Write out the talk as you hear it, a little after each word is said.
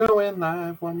Going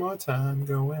live one more time.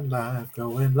 Going live,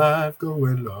 going live,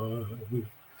 going live.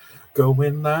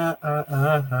 Going live.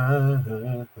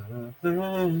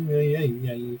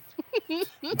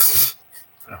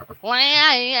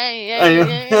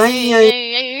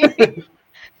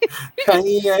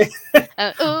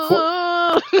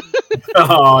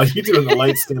 Oh, you're doing the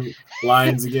light skin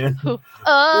lines again.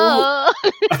 Oh.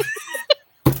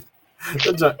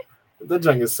 The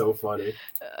junk is so funny.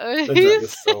 The junk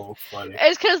is so funny.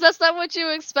 It's because that's not what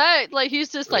you expect. Like he's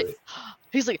just like,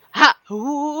 he's like, ha,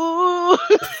 ooh.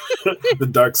 The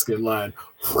dark skin line,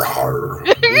 and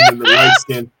then the light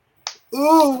skin,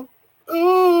 ooh,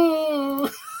 ooh.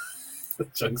 The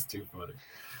junk's too funny.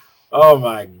 Oh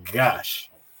my gosh.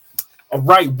 All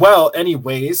right. Well,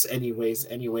 anyways.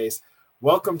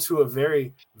 Welcome to a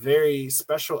very, very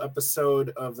special episode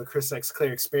of the Chris X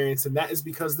Claire Experience, and that is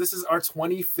because this is our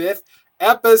 25th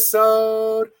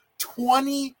episode.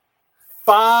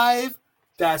 25.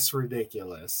 That's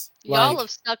ridiculous. Y'all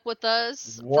have stuck with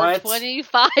us for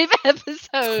 25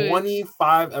 episodes.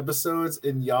 25 episodes,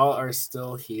 and y'all are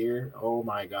still here. Oh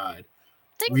my God.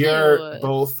 We are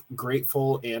both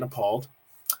grateful and appalled.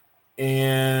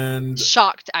 And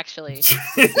shocked, actually.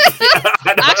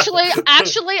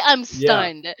 actually, I'm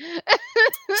stunned. Yeah.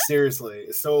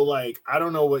 Seriously. So, like, I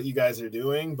don't know what you guys are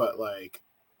doing, but, like,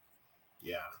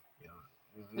 yeah.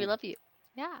 Mm-hmm. We love you.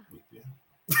 Yeah.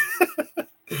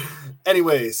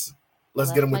 Anyways,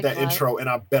 let's get him with that intro, and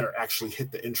I better actually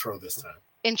hit the intro this time.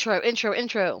 Intro.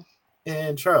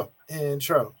 Yeah.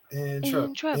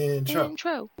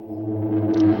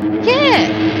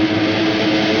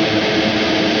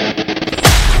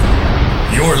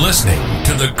 You're listening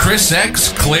to the Chris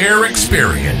X Claire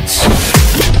Experience,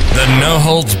 the No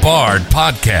Holds Barred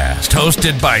podcast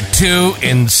hosted by two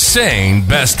insane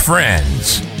best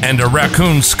friends and a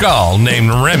raccoon skull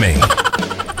named Remi.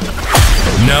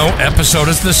 No episode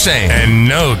is the same, and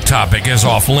no topic is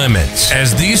off limits,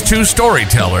 as these two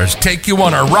storytellers take you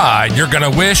on a ride you're gonna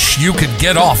wish you could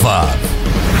get off of.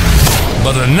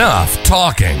 But enough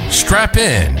talking. Strap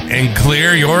in and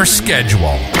clear your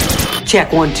schedule.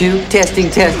 Check 1 2, testing.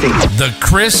 The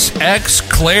Chris X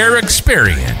Claire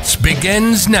Experience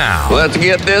begins now. Let's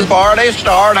get this party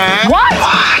started.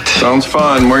 What? Sounds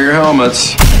fun. Wear your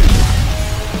helmets.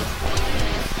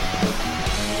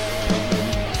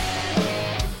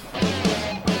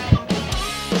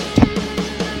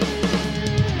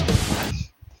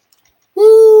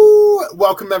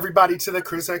 Welcome everybody to the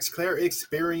Chris X Claire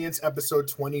Experience, episode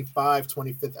 25,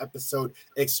 25th episode,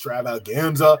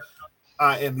 Extravaganza.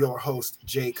 I am your host,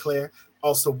 Jay Claire.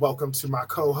 Also, welcome to my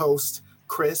co-host,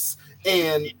 Chris,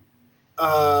 and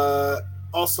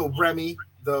also Remi,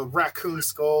 the raccoon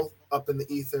skull up in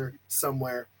the ether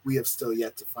somewhere. We have still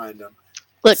yet to find him.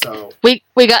 Look, we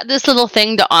got this little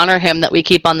thing to honor him that we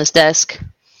keep on this desk.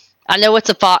 I know it's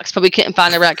a fox, but we couldn't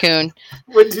find a raccoon.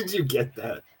 When did you get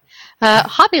that?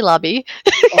 Hobby Lobby.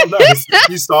 Oh, nice.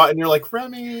 You saw it and you're like,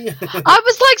 Remi. I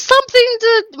was like, something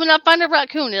to, when I find a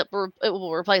raccoon, it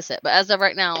will replace it. But as of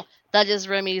right now, that is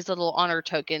Remi's little honor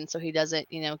token, so he doesn't,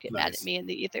 get mad at me in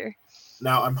the ether.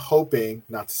 Now, I'm hoping,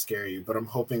 not to scare you, but I'm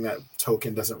hoping that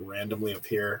token doesn't randomly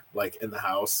appear, like, in the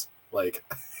house. Like,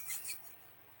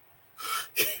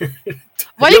 why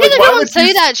are you gonna go and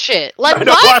say that shit? Like, what?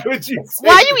 Why would you say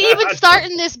why are you even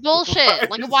starting this bullshit?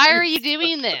 Like, why are you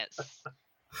doing this?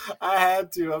 I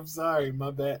had to. I'm sorry. My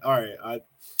bad. All right.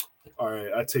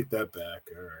 I take that back.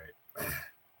 All right.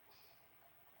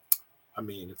 I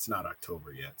mean, it's not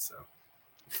October yet, so.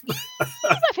 my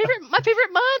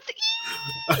favorite month.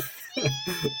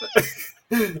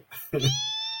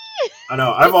 I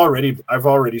know. I've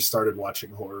already started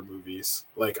watching horror movies.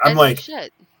 Like, I'm like,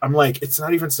 it's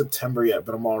not even September yet,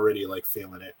 but I'm already like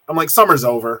feeling it. I'm like, summer's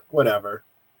over. Whatever.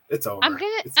 It's over. I'm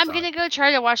gonna go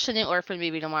try to watch the new Orphan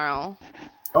movie tomorrow.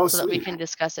 Oh, so sweet. That we can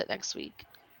discuss it next week.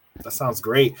 That sounds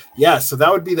great. Yeah, so that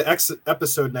would be the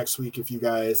episode next week if you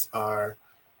guys are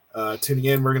tuning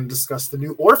in. We're going to discuss the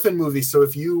new Orphan movie. So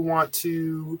if you want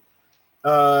to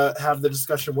have the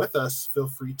discussion with us, feel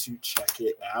free to check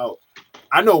it out.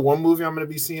 I know one movie I'm going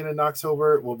to be seeing in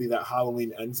October will be that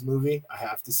Halloween Ends movie. I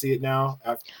have to see it now.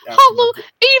 Evil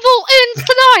ends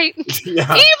tonight.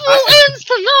 Yeah, ends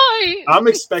tonight.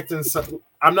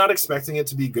 I'm not expecting it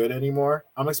to be good anymore.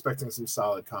 I'm expecting some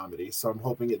solid comedy. So I'm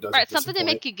hoping it doesn't. Right, something to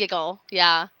make you giggle.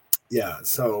 Yeah. Yeah.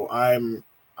 So I'm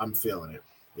feeling it.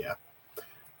 Yeah.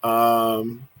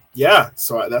 Yeah.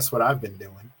 So that's what I've been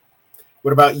doing.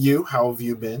 What about you? How have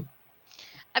you been?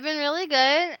 I've been really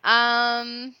good.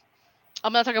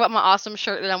 I'm going to talk about my awesome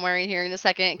shirt that I'm wearing here in a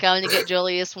second. Going to get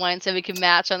Julius one so we can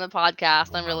match on the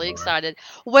podcast. I'm really excited.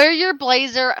 Wear your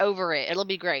blazer over it. It'll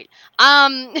be great.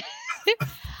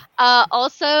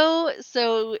 Also,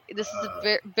 so this is a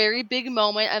very, very big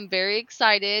moment. I'm very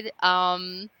excited.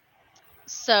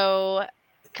 So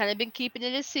kind of been keeping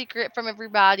it a secret from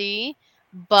everybody,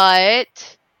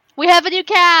 but we have a new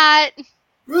cat.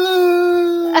 We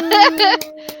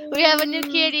have a new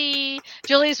kitty.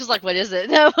 Julius was like, "What is it?"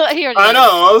 No, here it I is.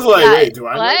 know. I was like, Yeah, wait, do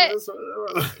I know what?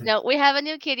 this? No, we have a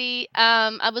new kitty.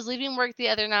 I was leaving work the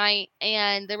other night,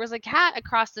 and there was a cat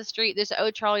across the street. There's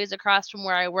O'Charlie's across from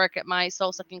where I work at my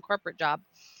soul-sucking corporate job.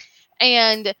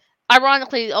 And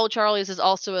ironically, Old Charlie's is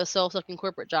also a soul-sucking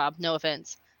corporate job. No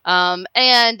offense. And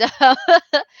oh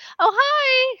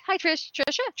hi,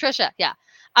 Trisha, yeah.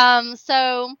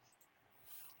 So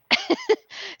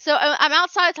I'm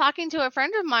outside talking to a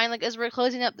friend of mine, like as we're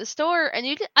closing up the store, and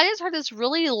I just heard this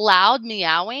really loud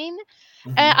meowing,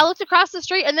 and I looked across the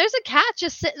street, and there's a cat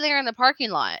just sitting there in the parking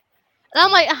lot, and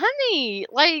I'm like, honey,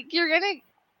 like you're gonna,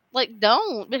 like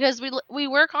don't, because we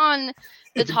work on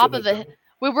the top of a.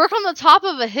 We work on the top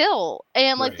of a hill,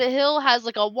 and like the hill has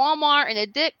like a Walmart and a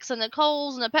Dick's and a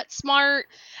Kohl's and a PetSmart,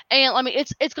 and I mean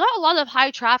it's got a lot of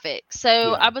high traffic.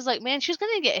 So I was like, man, she's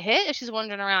gonna get hit if she's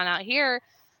wandering around out here.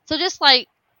 So just like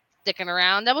sticking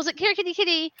around, I was like, here,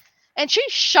 kitty, and she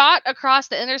shot across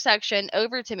the intersection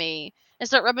over to me and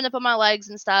started rubbing up on my legs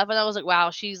and stuff, and I was like, wow,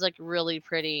 she's like really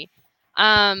pretty.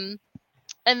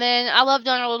 And then I loved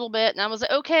on her a little bit, and I was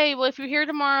like, okay, well, if you're here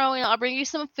tomorrow, I'll bring you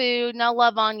some food, and I'll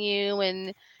love on you,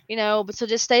 and, but so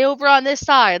just stay over on this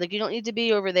side. Like, you don't need to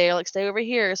be over there. Like, stay over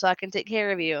here so I can take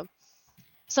care of you.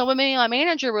 So when me and my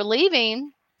manager were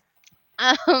leaving,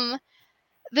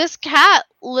 this cat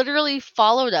literally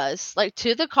followed us, like,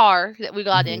 to the car that we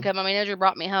got in, because my manager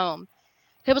brought me home.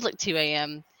 It was like 2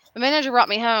 a.m. My manager brought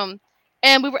me home,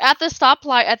 and we were at the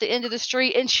stoplight at the end of the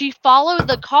street, and she followed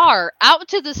the car out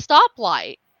to the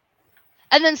stoplight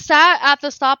and then sat at the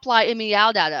stoplight and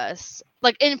meowed at us,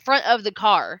 like in front of the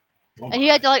car. And he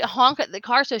had to like honk at the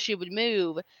car so she would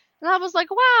move. And I was like,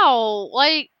 wow,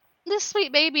 like this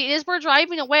sweet baby. As we're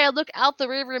driving away, I look out the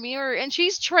rear mirror and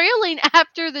she's trailing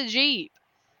after the Jeep.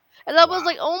 And I was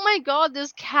like, oh my God,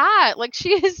 this cat, like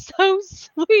she is so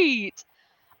sweet.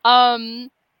 And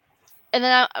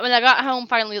then when I got home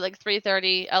finally, like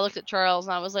 3:30, I looked at Charles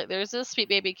and I was like, there's this sweet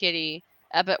baby kitty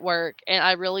up at work, and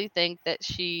I really think that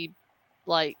she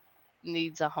like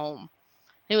needs a home.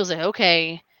 He was like,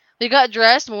 okay. We got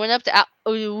dressed and we went up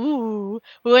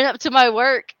to my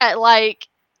work at like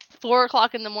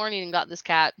 4:00 in the morning and got this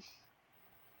cat.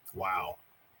 Wow.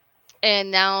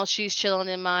 And now she's chilling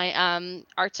in my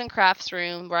arts and crafts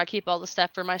room where I keep all the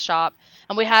stuff for my shop.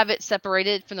 And we have it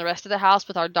separated from the rest of the house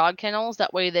with our dog kennels.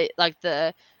 That way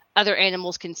the other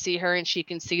animals can see her and she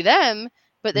can see them,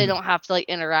 but they don't have to like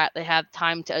interact. They have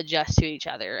time to adjust to each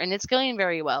other. And it's going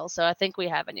very well. So I think we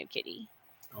have a new kitty.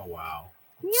 Oh, wow.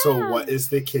 Yeah. So what is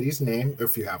the kitty's name,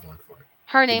 if you have one for it?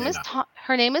 Her name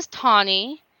is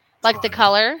Tawny. Like the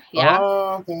color, yeah.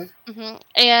 Oh, okay.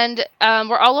 And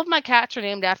where all of my cats are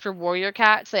named after warrior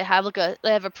cats, they have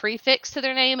a prefix to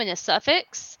their name and a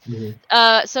suffix.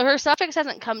 So her suffix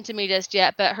hasn't come to me just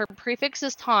yet, but her prefix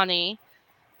is Tawny.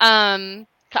 I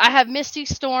have Misty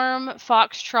Storm,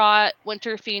 Foxtrot,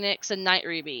 Winter Phoenix, and Night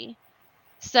Ruby.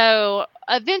 So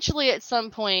eventually, at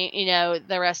some point,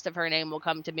 the rest of her name will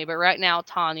come to me. But right now,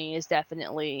 Tawny is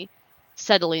definitely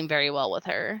settling very well with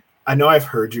her. I know I've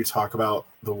heard you talk about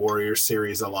the Warrior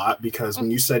series a lot because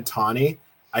when you said Tawny,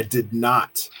 I did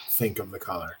not think of the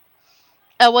color.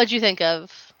 What'd you think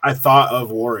of? I thought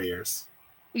of Warriors.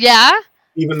 Yeah?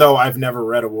 Even though I've never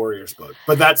read a Warriors book.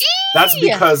 But that's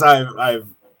because I've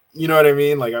you know what I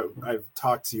mean? Like I've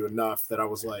talked to you enough that I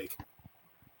was like.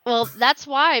 Well, that's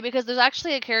why, because there's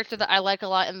actually a character that I like a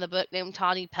lot in the book named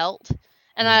Tawny Pelt.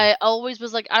 And I always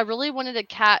was like, I really wanted a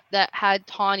cat that had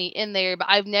tawny in there, but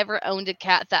I've never owned a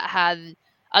cat that had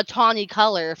a tawny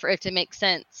color for it to make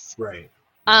sense. Right.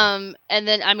 And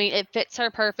then, I mean, it fits her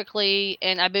perfectly,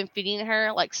 and I've been feeding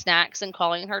her, like, snacks and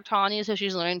calling her Tawny, so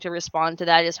she's learning to respond to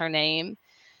that as her name.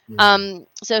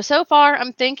 So far,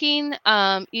 I'm thinking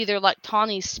either, like,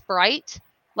 Tawny Sprite,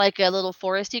 like a little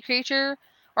foresty creature,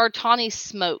 or Tawny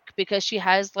Smoke, because she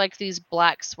has, like, these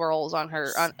black swirls on her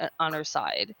on her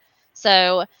side.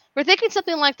 So we're thinking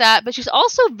something like that, but she's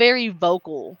also very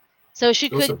vocal. So she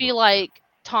could be like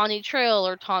Tawny Trill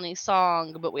or Tawny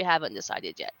Song, but we haven't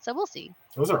decided yet. So we'll see.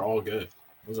 Those are all good.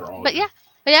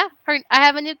 Yeah, I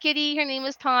have a new kitty. Her name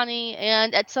is Tawny,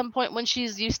 and at some point when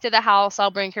she's used to the house,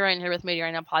 I'll bring her in here with me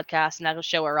during a podcast, and I'll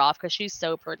show her off because she's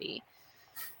so pretty.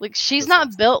 Like she's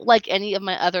not built like any of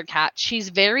my other cats. She's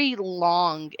very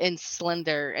long and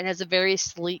slender, and has a very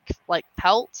sleek like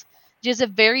pelt. She has a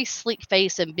very sleek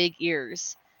face and big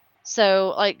ears.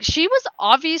 So, like, she was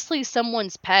obviously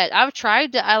someone's pet. I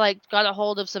got a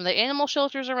hold of some of the animal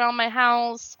shelters around my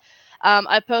house.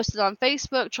 I posted on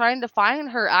Facebook trying to find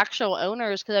her actual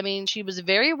owners because, I mean, she was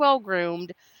very well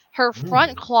groomed. Her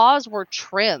front claws were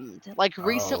trimmed, like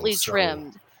recently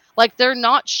trimmed. Like, they're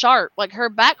not sharp. Like, her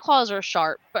back claws are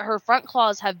sharp, but her front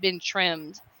claws have been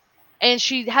trimmed. And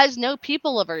she has no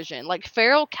people aversion. Like,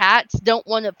 feral cats don't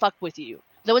want to fuck with you.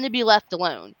 They want to be left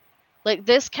alone. Like,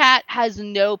 this cat has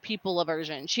no people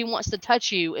aversion. She wants to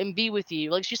touch you and be with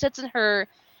you. Like, she sits in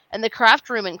the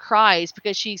craft room and cries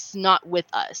because she's not with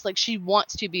us. Like, she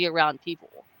wants to be around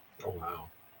people. Oh, wow.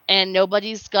 And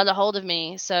nobody's got a hold of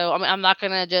me. So, I mean, I'm not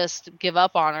going to just give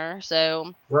up on her.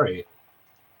 So, Right.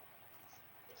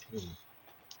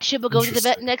 she will go to the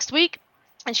vet next week.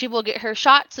 And she will get her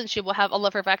shots, and she will have all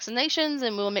of her vaccinations,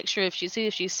 and we'll make sure if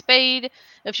she's spayed.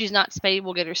 If she's not spayed,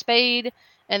 we'll get her spayed.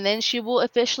 And then she will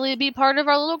officially be part of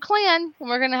our little clan, and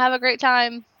we're going to have a great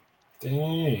time.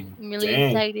 Dang. I'm really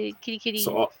excited. Kitty.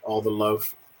 So all the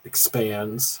love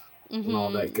expands and all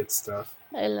that good stuff.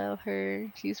 I love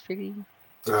her. She's pretty.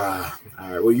 All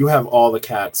right. Well, you have all the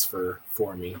cats for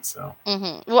me, so.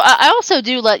 Well, I also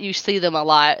do let you see them a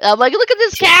lot. I'm like, look at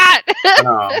this cat!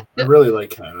 No, I really like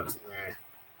cats.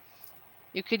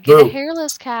 You could get a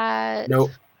hairless cat.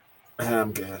 Nope.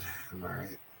 I'm good. I'm all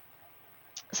right.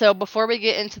 So before we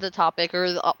get into the topic,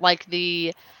 or what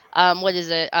is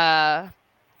it?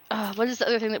 What is the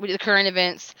other thing that we do? The current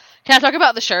events. Can I talk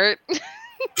about the shirt?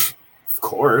 Of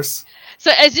course.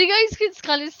 So as you guys can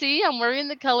kind of see, I'm wearing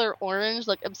the color orange,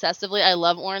 like obsessively. I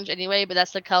love orange anyway, but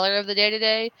that's the color of the day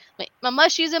today. My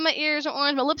mushies in my ears are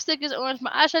orange. My lipstick is orange.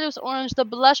 My eyeshadow is orange. The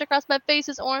blush across my face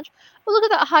is orange. Oh, look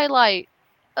at that highlight.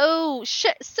 Oh,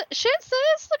 shit, sis.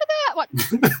 Look at that. What?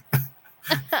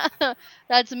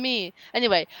 That's me.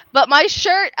 Anyway, but my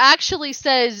shirt actually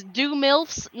says, do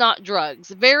MILFs, not drugs.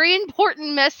 Very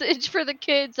important message for the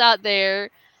kids out there.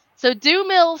 So do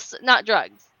MILFs, not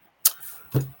drugs.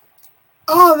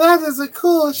 Oh, that is a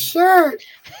cool shirt.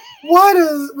 What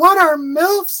are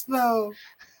MILFs, though?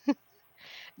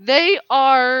 They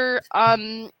are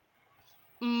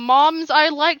moms I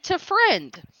like to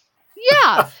friend.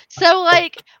 Yeah. So,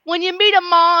 like, when you meet a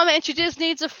mom and she just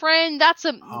needs a friend, that's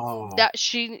a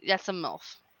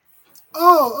MILF.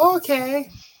 Oh,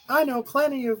 okay. I know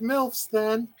plenty of MILFs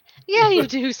then. Yeah, you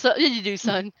do,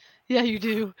 son. Yeah, you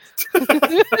do. You're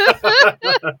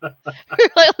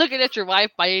like looking at your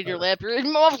wife biting your lip. Your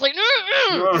mom's like,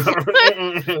 Go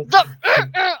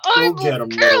get him,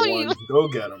 little one. Go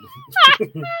get him.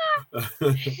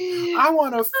 I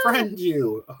want to friend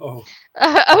you. Oh.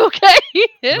 Okay.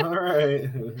 All right.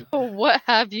 What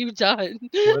have you done?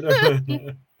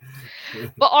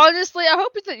 But honestly, I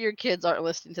hope that your kids aren't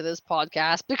listening to this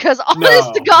podcast because,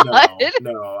 honest to God.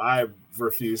 No, I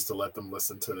refuse to let them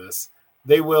listen to this.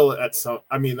 They will at some.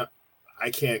 I mean, I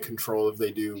can't control if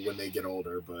they do when they get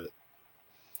older, but.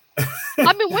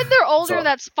 I mean, when they're older, so,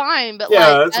 that's fine. But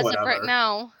as of right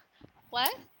now,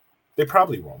 what? They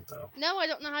probably won't, though. No, I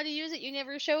don't know how to use it. You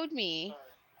never showed me.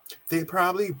 They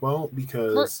probably won't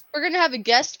because we're gonna have a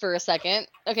guest for a second.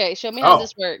 Okay, show me how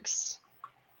this works.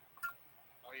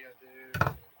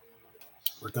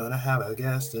 We're gonna have a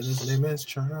guest, and his name is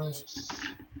Charles.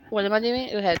 What am I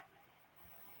doing? Go ahead.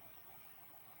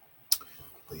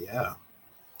 But yeah.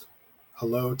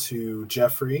 Hello to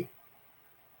Jeffrey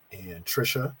and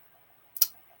Trisha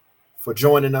for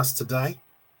joining us today.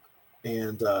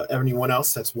 And anyone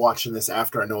else that's watching this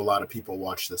after. I know a lot of people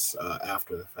watch this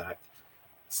after the fact.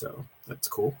 So that's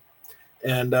cool.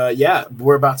 And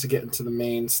we're about to get into the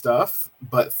main stuff.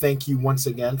 But thank you once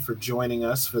again for joining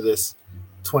us for this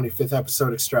 25th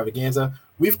episode Extravaganza.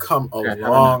 We've come a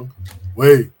long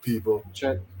way, people.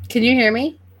 Check. Can you hear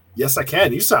me? Yes, I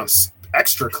can. You sound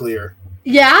extra clear.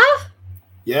 Yeah?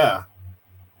 Yeah.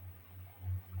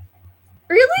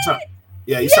 Really?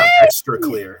 You sound extra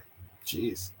clear.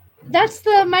 Jeez. That's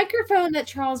the microphone that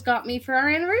Charles got me for our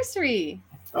anniversary.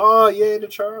 Oh, yeah, to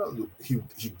Charles. He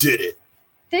did it.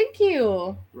 Thank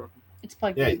you. It's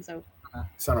plugged in, so.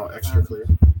 Sound all extra clear.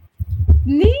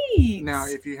 Neat. Now,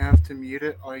 if you have to mute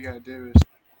it, all you gotta do is.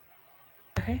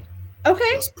 Okay.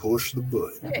 Just push the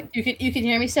button. Okay. You can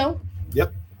hear me still?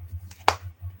 Yep.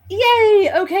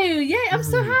 Yay! Okay, yay! I'm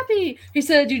so happy. He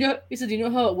said, "Do you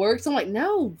know how it works?" I'm like,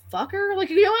 "No, fucker!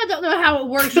 Like, I don't know how it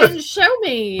works. You didn't show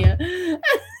me."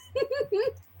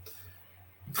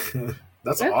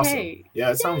 That's awesome.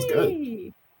 Yeah, it sounds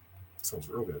good. Sounds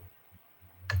real good.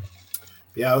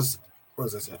 Yeah, what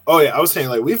was I saying? Oh yeah, I was saying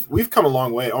like we've come a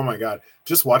long way. Oh my god,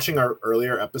 just watching our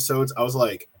earlier episodes, I was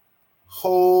like,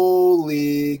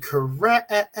 holy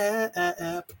crap,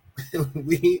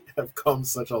 we have come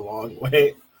such a long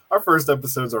way. Our first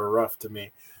episodes are rough to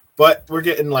me, but we're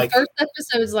getting The like first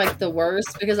episode's like the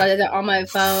worst because I did it on my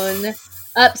phone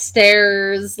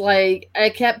upstairs. Like I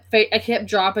kept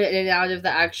dropping it in and out of the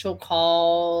actual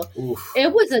call. oof.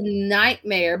 It was a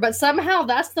nightmare, but somehow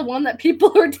that's the one that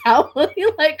people are downloading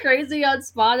like crazy on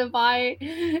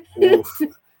Spotify. Oof.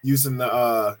 Using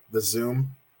the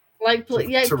Zoom Like,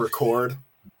 yeah, to record.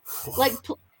 like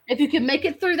if you can make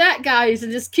it through that, guys,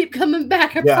 and just keep coming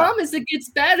back, I Yeah. promise it gets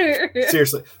better.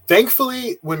 Seriously.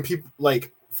 Thankfully, when people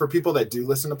like for people that do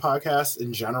listen to podcasts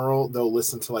in general, they'll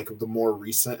listen to like the more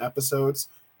recent episodes,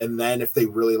 and then if they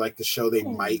really like the show, they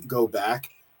might go back,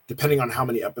 depending on how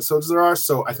many episodes there are.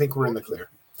 So I think we're in the clear.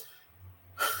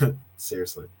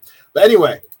 Seriously. But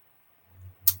anyway,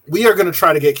 we are going to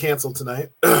try to get canceled tonight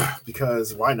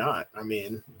because why not? I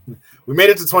mean, we made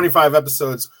it to 25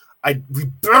 episodes. We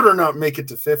better not make it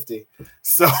to 50.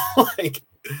 So like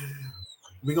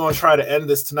we're going to try to end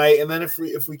this tonight, and then if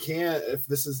we can't, if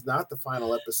this is not the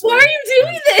final episode, Why are you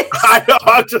doing this? I know,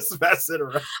 I'm just messing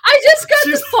around. I just got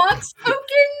the fox spoken.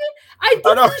 I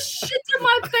did this shit to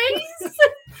my face.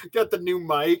 Got the new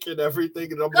mic and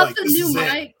everything, and I'm Got like, the this new is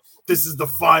mic. it. This is the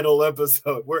final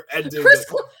episode. We're ending.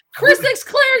 Chris X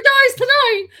Claire dies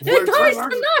tonight. It dies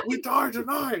tonight. We die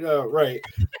tonight. Right.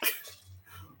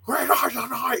 We die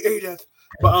tonight, Edith.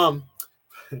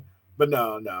 But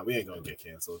no, we ain't gonna get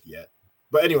canceled yet.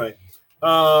 But anyway,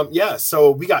 yeah.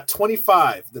 So we got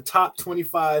 25, the top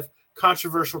 25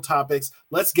 controversial topics.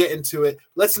 Let's get into it.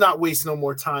 Let's not waste no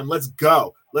more time. Let's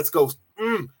go.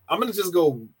 I'm gonna just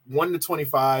go 1 to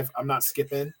 25. I'm not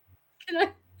skipping. Can I?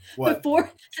 What?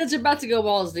 Since you're about to go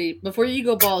balls deep, before you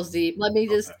go balls deep, let me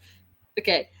just.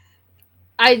 Okay.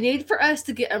 I need for us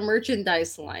to get a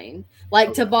merchandise line,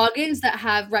 like toboggans that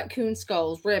have raccoon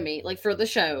skulls, Remi, like for the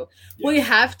show. Yes. We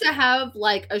have to have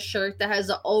like a shirt that has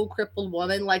an old crippled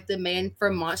woman, like the man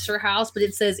from Monster House, but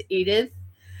it says Edith.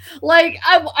 Like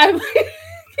I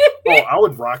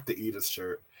would rock the Edith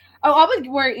shirt. Oh, I would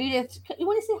wear Edith. You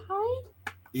want to say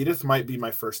hi? Edith might be my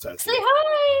first tattoo. Say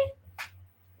hi.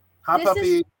 Hi,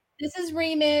 puppy. This is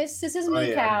Remus. This is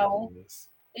Moo Cow.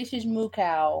 This is Moo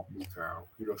Cow. Moo Cow.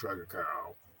 He looks like a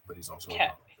cow, but he's also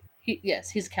cow.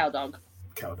 He's a cow dog.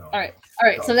 Cow dog. All right.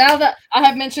 Dog. So now that I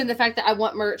have mentioned the fact that I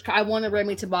want merch, I want a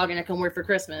Remi toboggan I can wear for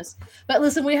Christmas. But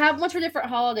listen, we have a bunch of different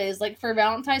holidays. Like for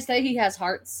Valentine's Day, he has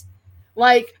hearts.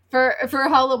 Like for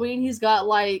Halloween, he's got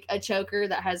like a choker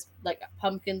that has like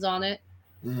pumpkins on it.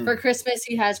 Mm. For Christmas,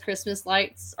 he has Christmas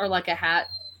lights or like a hat.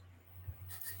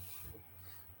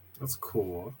 That's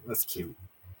cool. That's cute.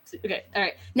 Okay. All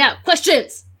right. Now,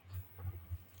 questions.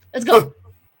 Let's go.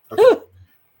 Okay.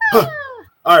 All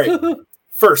right.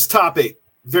 First topic.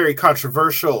 Very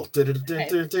controversial.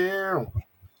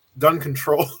 Gun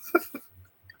control.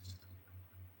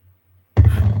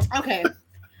 Okay.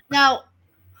 Now,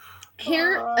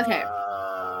 okay.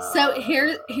 So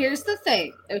here's the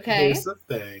thing, okay? Here's the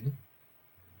thing.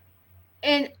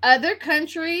 In other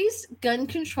countries, gun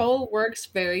control works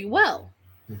very well.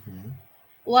 Mm-hmm.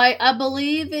 Like, I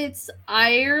believe it's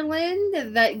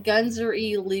Ireland that guns are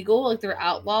illegal, like they're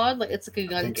outlawed. Like it's like a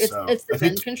gun. It's the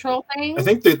gun control thing. I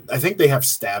think they have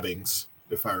stabbings,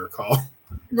 if I recall.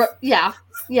 Yeah.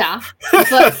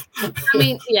 But I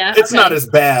mean, yeah. It's not as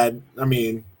bad. I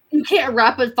mean, you can't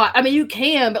rapid fire. I mean, you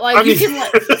can, but like you can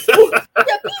like.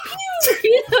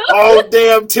 Oh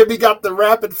damn! Timmy got the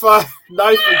rapid fire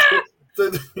knife.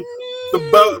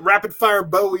 The rapid fire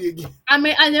Bowie again. I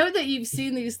mean, I know that you've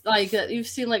seen these, like you've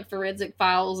seen like forensic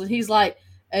files, and he's like,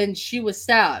 and she was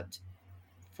stabbed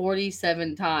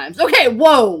 47 times. Okay,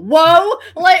 whoa.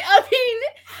 Like, I mean,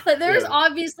 like there's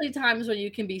obviously times when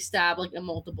you can be stabbed like in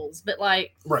multiples, but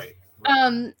like, right.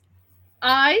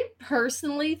 I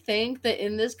personally think that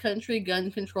in this country,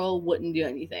 gun control wouldn't do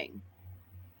anything,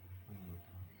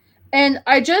 and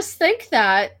I just think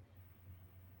that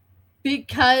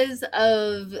because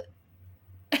of.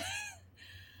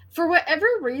 For whatever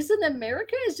reason,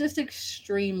 America is just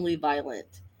extremely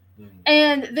violent.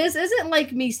 And this isn't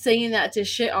like me saying that to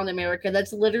shit on America.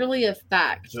 That's literally a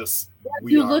fact.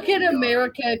 You look at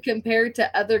America compared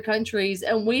to other countries,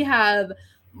 and we have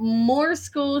more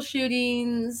school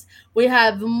shootings. We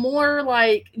have more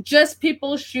like just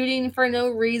people shooting for no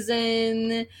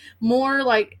reason. More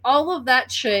like all of that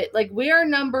shit. Like we are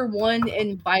number one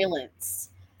in violence.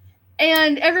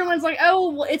 And everyone's like, oh,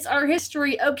 well, it's our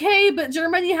history. Okay, but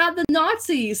Germany had the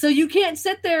Nazis. So you can't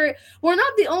sit there. We're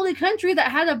not the only country that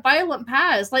had a violent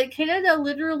past. Like, Canada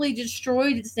literally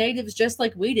destroyed its natives just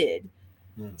like we did.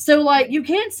 So, like, you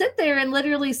can't sit there and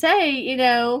literally say,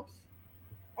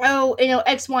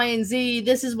 X, Y, and Z,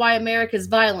 this is why America's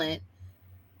violent.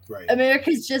 Right.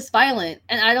 America's just violent,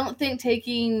 and I don't think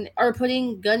taking or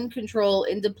putting gun control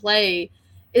into play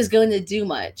is going to do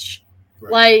much.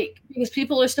 Right. Like, because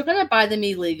people are still going to buy them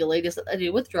illegally, just like they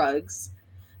do with drugs.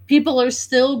 People are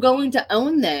still going to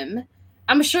own them.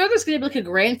 I'm sure there's going to be like a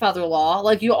grandfather law.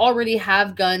 Like, you already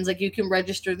have guns, like you can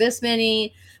register this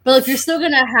many, but like you're still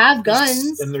going to have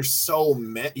guns. And there's so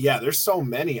many. Yeah, there's so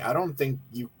many. I don't think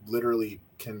you literally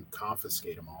can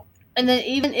confiscate them all. And then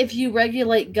even if you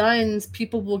regulate guns,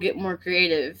 people will get more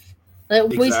creative.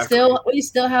 Like Exactly. we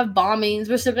still have bombings.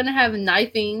 We're still gonna have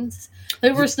knifings.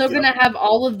 Like we're still gonna have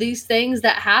all of these things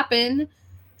that happen.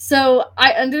 So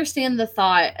I understand the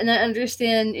thought, and I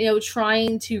understand,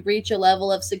 trying to reach a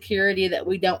level of security that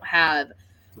we don't have.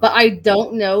 But I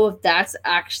don't know if that's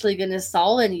actually gonna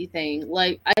solve anything.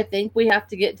 Like, I think we have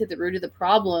to get to the root of the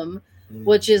problem,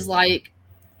 which is like,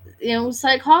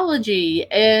 psychology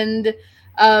and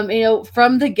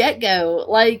from the get-go,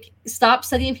 like, stop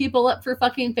setting people up for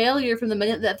fucking failure from the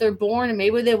minute that they're born, and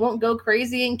maybe they won't go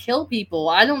crazy and kill people.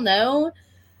 I don't know.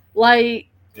 Like,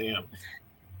 damn.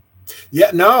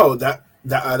 Yeah, no, that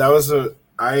was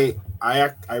I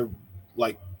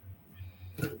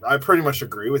pretty much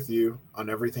agree with you on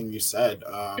everything you said.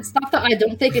 It's not that I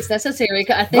don't think it's necessary.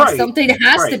 I think something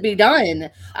has to be done.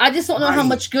 I just don't know how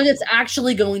much good it's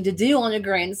actually going to do on a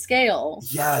grand scale.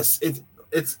 Yes,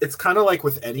 it's kind of like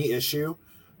with any issue.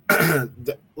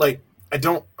 Like, I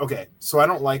don't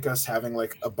like us having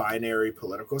like a binary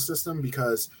political system,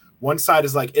 because one side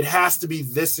is like, it has to be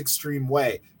this extreme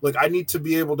way. Like, I need to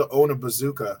be able to own a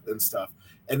bazooka and stuff.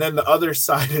 And then the other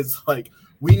side is like,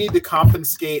 we need to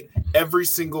confiscate every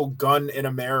single gun in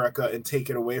America and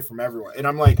take it away from everyone. And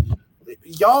I'm like,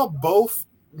 y'all both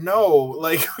know,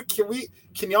 like,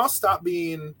 can y'all stop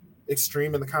being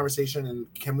extreme in the conversation, and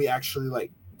can we actually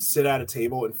like sit at a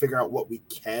table and figure out what we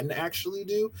can actually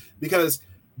do? Because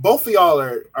both of y'all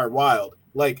are wild.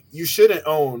 Like, you shouldn't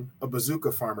own a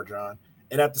bazooka, Farmer John.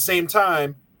 And at the same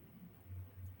time,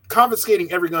 confiscating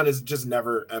every gun is just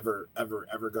never, ever, ever,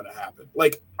 ever going to happen.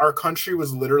 Like, our country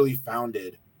was literally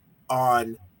founded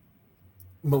on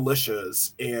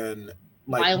militias and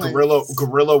like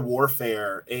guerrilla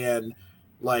warfare and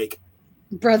like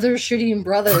brothers shooting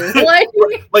brothers.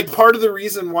 Like part of the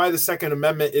reason why the Second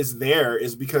Amendment is there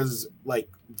is because like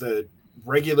the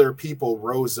regular people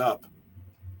rose up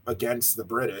against the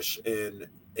British, and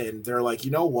they're like,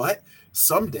 you know what?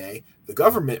 Someday the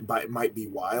government might be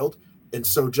wild, and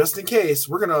so just in case,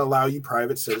 we're going to allow you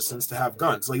private citizens to have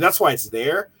guns. Like, that's why it's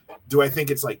there. Do I think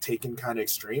it's like taken kind of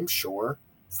extreme? Sure,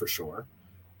 for sure.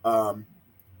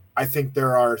 I think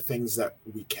there are things that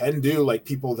we can do, like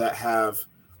people that have,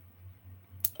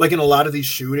 like in a lot of these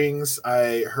shootings,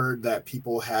 I heard that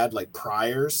people had like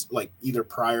priors, like either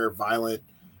prior violent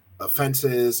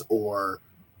offenses or,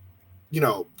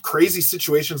 crazy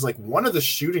situations. Like one of the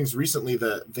shootings recently,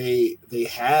 that they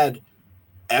had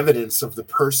evidence of the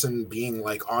person being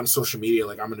like on social media,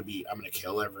 like, I'm gonna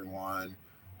kill everyone,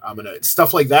 I'm gonna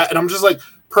stuff like that. And I'm just like,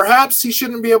 perhaps he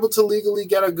shouldn't be able to legally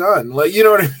get a gun. Like, you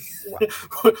know what I mean?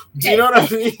 Do you know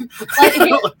what I mean?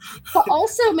 But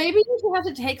also, maybe you have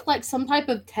to take like some type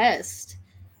of test,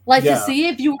 like to see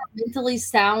if you are mentally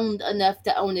sound enough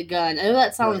to own a gun. I know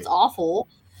that sounds awful,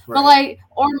 but like,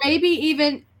 or maybe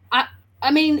even I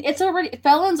mean, it's already,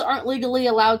 felons aren't legally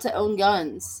allowed to own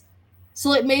guns. So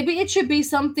like maybe it should be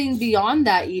something beyond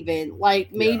that even.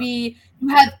 Like maybe you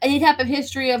have any type of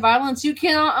history of violence, you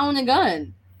cannot own a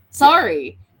gun.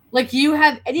 Sorry. Like you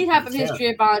have any type of history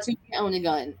of violence, you can't own a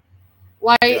gun.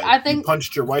 Like I think you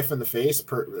punched your wife in the face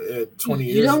 20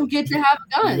 years. You don't get to have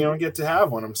a gun. You don't get to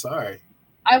have one. I'm sorry.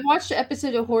 I watched an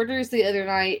episode of Hoarders the other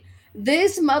night.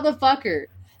 This motherfucker,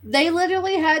 they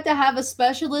literally had to have a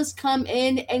specialist come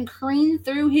in and clean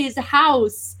through his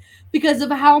house because of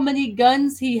how many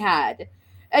guns he had.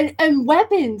 And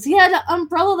weapons. He had an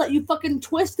umbrella that you fucking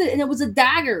twisted and it was a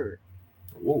dagger.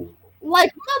 Whoa.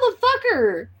 Like,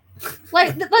 motherfucker.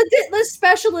 Like, the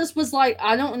specialist was like,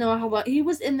 I don't know how long. He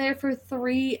was in there for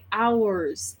 3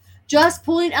 hours just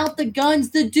pulling out the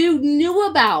guns the dude knew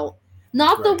about.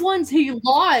 Not the ones he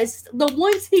lost, the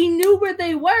ones he knew where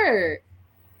they were.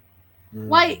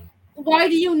 Like, why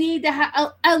do you need to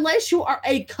have, unless you are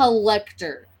a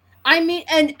collector. I mean,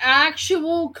 an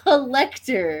actual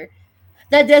collector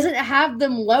that doesn't have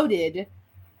them loaded.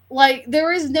 Like,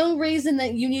 there is no reason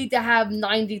that you need to have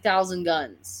 90,000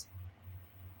 guns.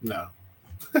 No.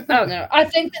 I don't know. I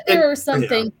think that there are some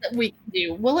things that we can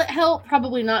do. Will it help?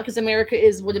 Probably not, because America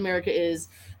is what America is.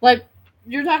 Like,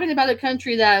 you're talking about a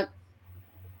country that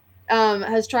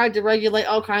has tried to regulate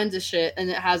all kinds of shit, and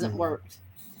it hasn't worked.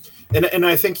 And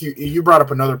I think you brought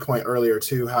up another point earlier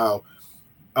too, how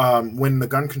when the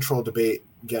gun control debate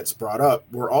gets brought up,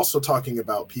 we're also talking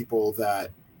about people that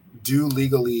do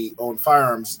legally own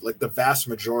firearms. Like the vast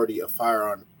majority of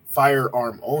firearm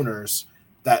owners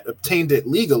that obtained it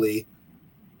legally,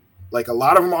 like a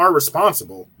lot of them are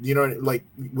responsible, you know, like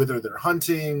whether they're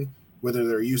hunting, whether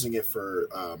they're using it for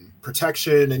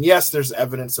protection. And yes, there's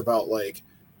evidence about like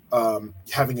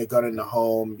having a gun in the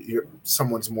home,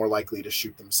 someone's more likely to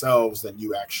shoot themselves than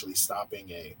you actually stopping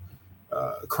a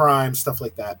crime, stuff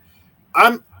like that.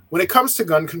 When it comes to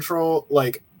gun control,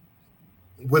 like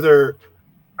whether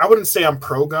I wouldn't say I'm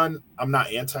pro-gun, I'm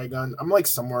not anti-gun. I'm like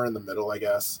somewhere in the middle, I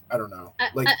guess. I don't know.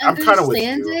 Like I'm kind of with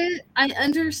you. I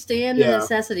understand the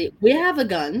necessity. We have a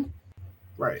gun.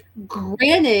 Right.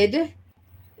 Granted,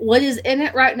 what is in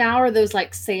it right now are those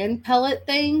like sand pellet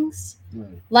things.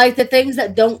 Like the things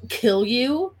that don't kill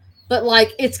you, but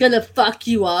like it's gonna fuck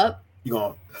you up. You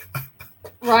going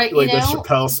right? Like the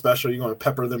Chappelle special, you're gonna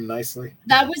pepper them nicely.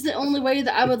 That was the only way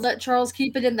that I would let Charles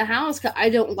keep it in the house because I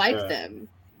don't like them.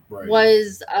 Right.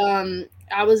 Was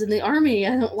I was in the Army.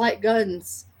 I don't like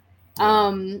guns.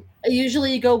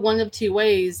 Usually you go one of two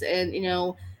ways, and you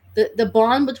know the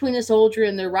bond between a soldier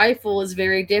and their rifle is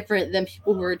very different than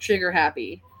people who are trigger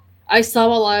happy. I saw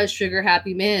a lot of trigger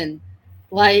happy men.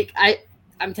 Like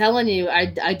I'm telling you,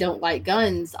 I don't like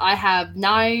guns. I have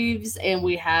knives, and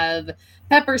we have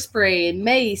pepper spray and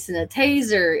mace and a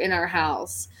taser in our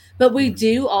house. But we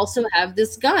do also have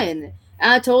this gun.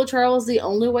 And I told Charles the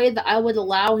only way that I would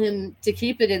allow him to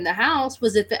keep it in the house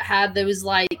was if it had those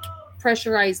like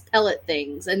pressurized pellet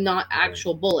things and not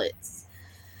actual bullets.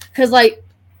 Because like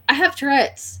I have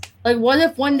Tourette's. Like what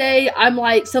if one day I'm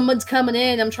like someone's coming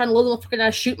in, I'm trying to load the fuck and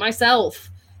I shoot myself.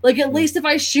 Like at least if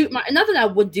I shoot not that I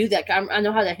would do that. I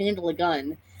know how to handle a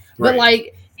gun. But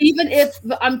like even if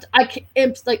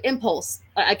like impulse,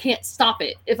 I can't stop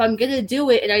it. If I'm gonna do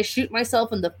it and I shoot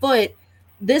myself in the foot,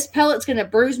 this pellet's gonna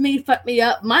bruise me, fuck me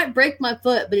up, might break my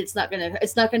foot, but it's not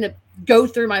gonna go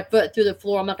through my foot through the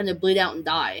floor. I'm not gonna bleed out and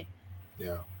die.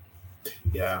 Yeah.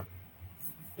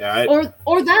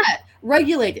 Or that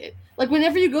regulated. Like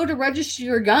whenever you go to register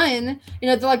your gun, you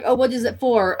know they're like, oh, what is it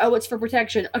for? Oh, it's for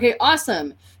protection. Okay,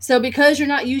 awesome. So because you're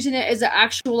not using it as an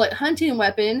actual like hunting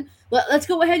weapon, let's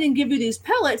go ahead and give you these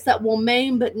pellets that will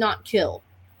maim but not kill.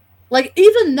 Like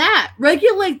even that,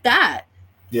 regulate that.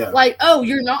 Yeah. Like, oh,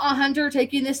 you're not a hunter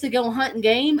taking this to go hunt and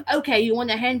game? Okay, you want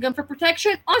a handgun for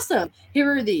protection? Awesome.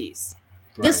 Here are these.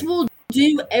 Right. This will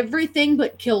do everything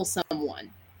but kill someone.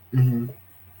 Mm-hmm.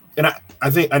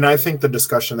 And I think the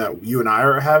discussion that you and I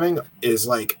are having is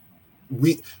like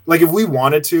if we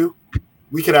wanted to,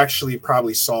 we could actually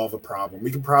probably solve a problem.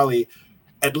 We could probably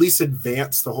at least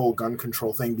advance the whole gun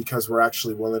control thing because we're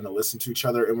actually willing to listen to each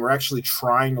other and we're actually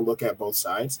trying to look at both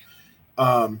sides.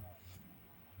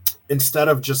 Instead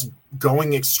of just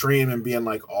going extreme and being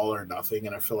like all or nothing.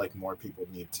 And I feel like more people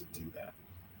need to do that.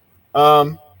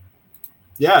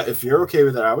 Yeah, if you're okay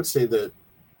with it, I would say that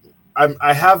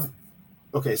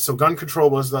okay, so gun control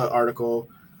was the article.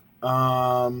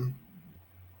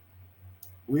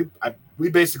 We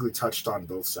basically touched on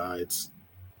both sides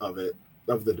of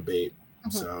the debate.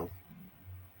 Mm-hmm. So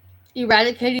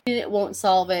eradicating it won't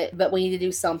solve it, but we need to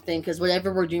do something because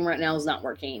whatever we're doing right now is not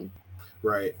working.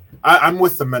 Right. I'm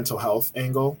with the mental health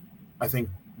angle. I think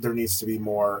there needs to be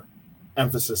more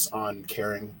emphasis on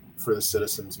caring for the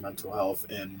citizens' mental health,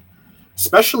 and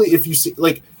especially if you see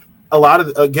like a lot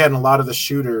of the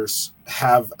shooters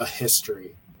have a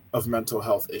history of mental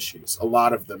health issues. A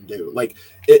lot of them do. Like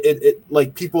it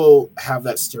like people have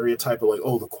that stereotype of like,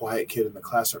 oh, the quiet kid in the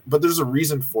classroom. But there's a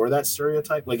reason for that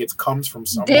stereotype. Like it comes from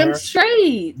somewhere. Damn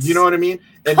straight. You know what I mean?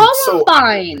 And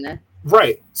Columbine.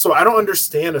 Right. So I don't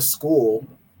understand a school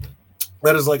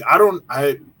that is like,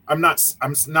 I'm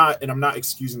not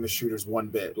excusing the shooters one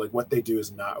bit. Like what they do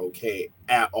is not okay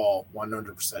at all.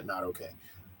 100% not okay.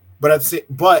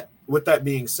 But with that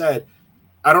being said,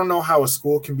 I don't know how a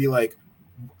school can be like,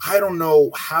 I don't know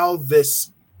how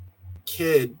this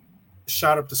kid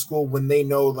shot up the school when they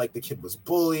know like the kid was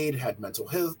bullied, had mental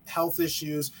health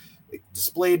issues, like,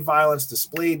 displayed violence,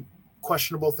 displayed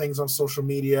questionable things on social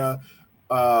media,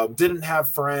 didn't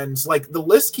have friends. Like the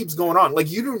list keeps going on. Like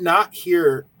you do not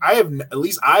hear, I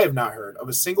have not heard of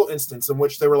a single instance in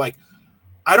which they were like,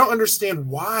 I don't understand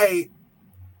why,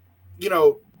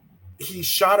 he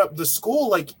shot up the school.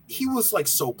 Like he was like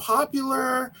so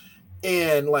popular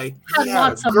and like he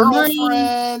had a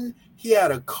girlfriend, he had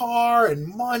a car and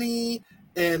money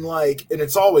and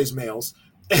it's always males.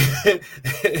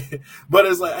 But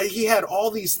it's like he had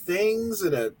all these things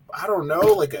and a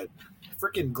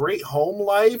freaking great home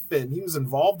life, and he was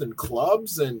involved in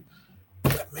clubs, and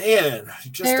man,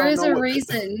 there is a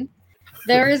reason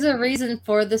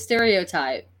for the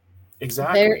stereotype.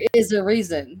 Exactly. There is a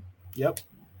reason. Yep.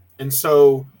 And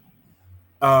so,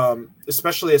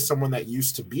 especially as someone that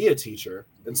used to be a teacher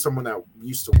and someone that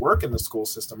used to work in the school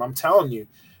system, I'm telling you,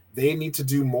 they need to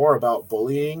do more about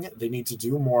bullying. They need to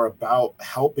do more about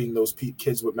helping those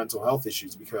kids with mental health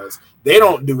issues, because they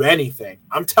don't do anything.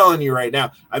 I'm telling you right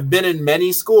now, I've been in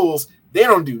many schools. They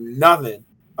don't do nothing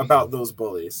about those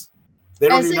bullies. They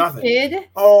don't do nothing. As a kid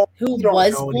who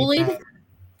was bullied,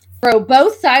 bro,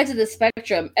 both sides of the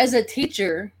spectrum. As a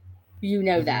teacher, you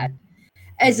know that.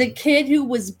 As a kid who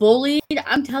was bullied,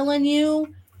 I'm telling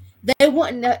you, they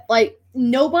wouldn't, like,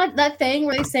 nobody, that thing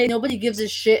where they say nobody gives a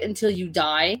shit until you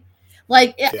die.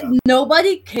 Like,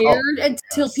 nobody cared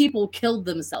until people killed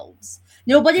themselves.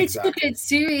 Nobody took it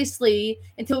seriously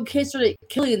until kids started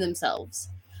killing themselves.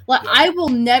 Like, I will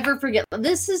never forget.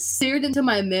 This is seared into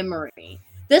my memory.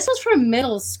 This was from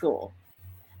middle school.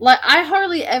 Like, I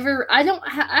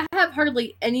have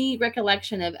hardly any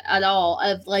recollection at all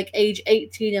of, like, age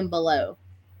 18 and below.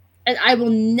 And I will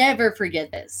never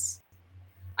forget this.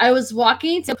 I was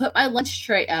walking to put my lunch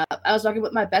tray up. I was walking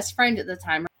with my best friend at the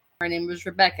time. Her name was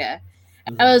Rebecca.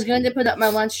 I was going to put up my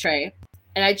lunch tray,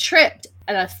 and I tripped,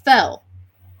 and I fell.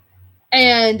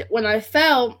 And when I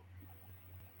fell,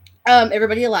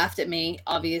 everybody laughed at me,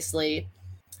 obviously.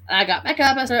 I got back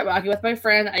up. I started walking with my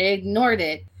friend. I ignored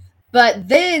it. But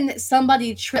then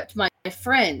somebody tripped my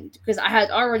friend, because I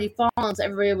had already fallen, so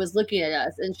everybody was looking at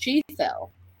us, and she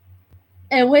fell.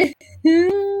 And when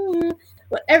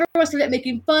everyone started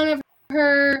making fun of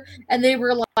her, and they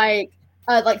were like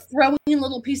throwing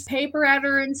little piece of paper at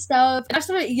her and stuff, and I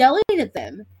started yelling at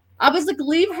them. I was like,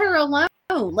 leave her alone.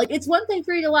 Like, it's one thing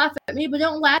for you to laugh at me, but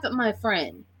don't laugh at my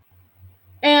friend.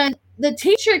 And the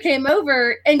teacher came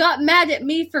over and got mad at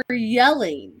me for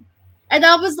yelling. And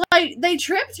I was like, they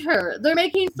tripped her. They're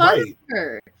making fun of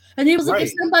her. And he was like,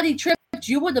 if somebody tripped,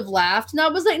 you would have laughed. And I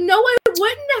was like, no, I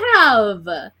wouldn't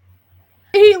have.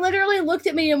 He literally looked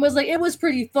at me and was like, it was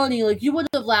pretty funny. Like, you would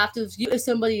have laughed if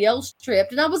somebody else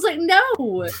tripped. And I was like,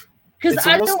 no. Because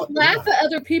I don't laugh at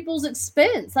other people's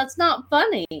expense. That's not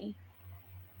funny.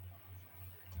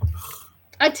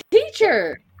 A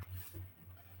teacher.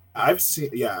 I've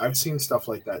seen stuff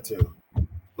like that too.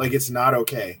 Like, it's not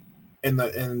okay.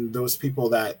 And those people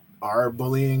that are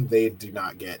bullying, they do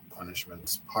not get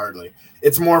punishments, hardly.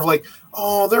 It's more of like,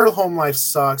 oh, their home life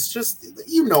sucks. Just,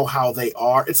 you know how they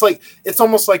are. It's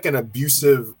almost like an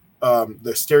abusive,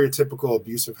 the stereotypical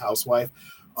abusive housewife.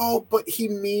 Oh, but he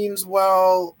means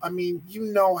well. I mean, you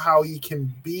know how he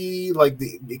can be, like,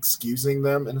 excusing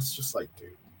them. And it's just like, dude,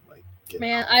 like,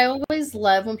 man, I always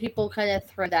love when people kind of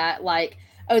throw that, like,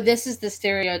 oh, this is the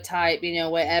stereotype,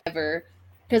 whatever.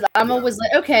 Because I'm always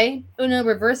like, okay, Uno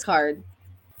reverse card.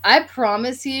 I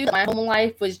promise you my home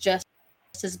life was just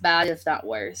as bad, if not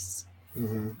worse.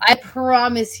 I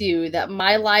promise you that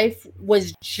my life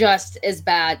was just as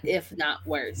bad, if not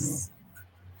worse.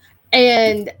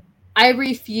 And I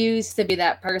refuse to be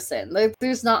that person. Like,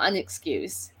 there's not an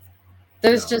excuse.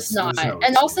 There's just not.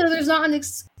 And also, there's not an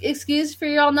excuse for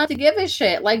y'all not to give a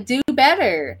shit. Like, do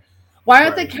better. Why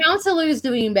aren't the counselors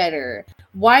doing better?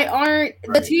 Why aren't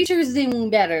the teachers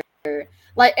doing better?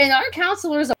 Like, and our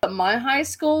counselors at my high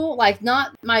school, like,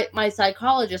 not my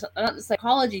psychologist, not the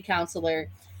psychology counselor,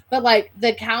 but, like,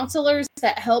 the counselors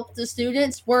that helped the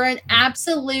students were an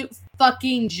absolute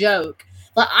fucking joke.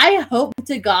 Like, I hope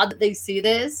to God that they see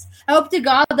this. I hope to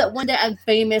God that one day I'm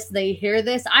famous and they hear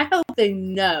this. I hope they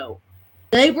know.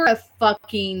 They were a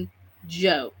fucking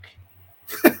joke.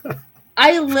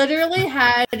 I literally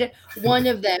had one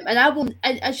of them,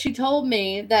 and she told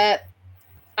me that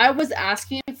I was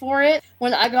asking for it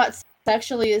when I got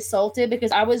sexually assaulted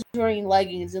because I was wearing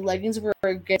leggings, and leggings were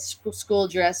against school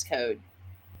dress code.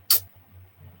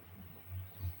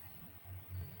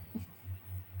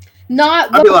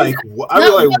 I'd be like,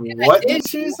 what did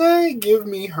she say? Give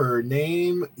me her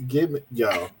name.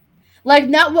 Like,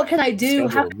 not what can I do?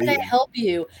 How can I help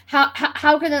you?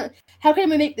 How can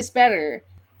we make this better?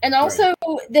 And also,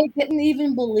 they didn't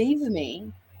even believe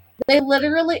me. They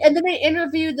literally, and then they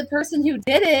interviewed the person who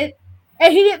did it,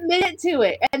 and he admitted to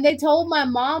it. And they told my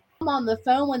mom on the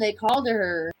phone when they called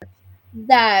her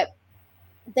that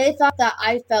they thought that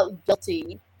I felt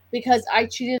guilty because I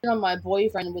cheated on my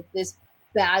boyfriend with this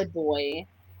bad boy.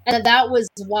 And that was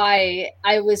why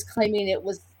I was claiming it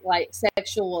was, like,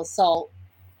 sexual assault.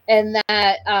 And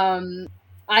that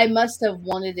I must have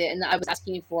wanted it, and I was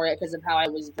asking for it because of how I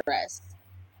was dressed.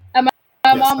 And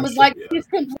my mom was like, she's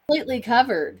completely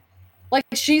covered. Like,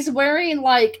 she's wearing,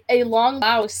 like, a long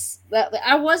blouse.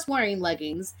 I was wearing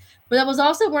leggings, but I was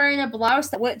also wearing a blouse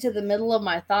that went to the middle of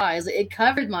my thighs. It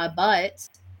covered my butt.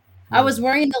 I was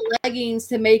wearing the leggings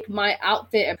to make my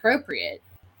outfit appropriate.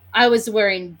 I was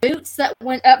wearing boots that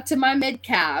went up to my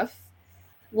mid-calf.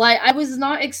 Like, I was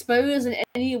not exposed in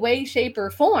any way, shape, or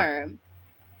form.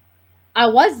 I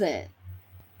wasn't.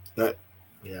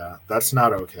 That's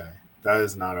not okay. That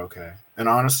is not okay. And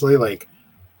honestly, like,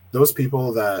 those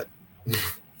people that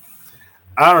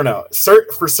I don't know,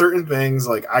 for certain things,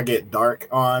 like, I get dark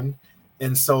on.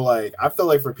 And so, like, I feel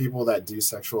like for people that do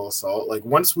sexual assault, like,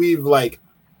 once we've, like,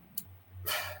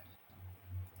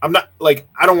 I'm not, like,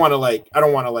 I don't want to, like,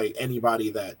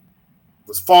 anybody that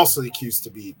was falsely accused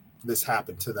to be, this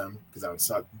happened to them, because that would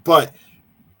suck. But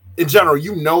in general,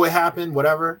 you know it happened,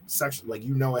 whatever, like,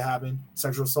 you know it happened,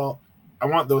 sexual assault. I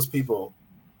want those people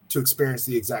to experience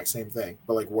the exact same thing,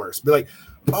 but, like, worse. Be like,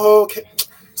 oh, okay,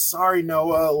 sorry,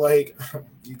 Noah, like,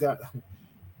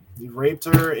 you raped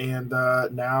her, and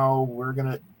now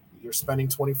you're spending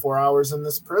 24 hours in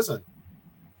this prison.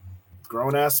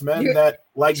 Grown ass men that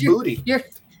like booty.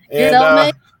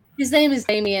 His name is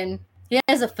Damien. He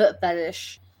has a foot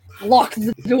fetish. Lock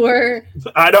the door.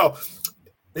 I know.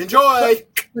 Enjoy.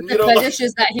 But the fetish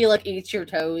is that he, like, eats your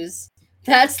toes.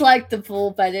 That's, like, the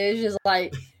full fetish. Is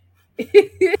like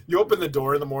you open the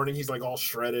door in the morning, he's, like, all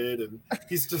shredded, and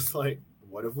he's just like,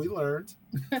 what have we learned?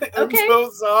 I'm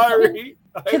so sorry.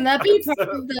 Can that be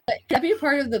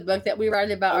part of the book that we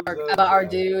write about our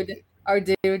dude,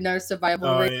 no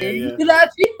survival rating? Yeah. Can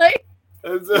that be like?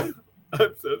 I'm so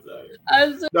sorry.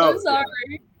 I'm so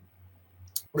sorry.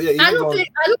 Yeah, I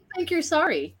don't think you're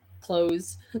sorry.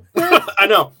 Close. I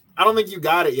know. I don't think you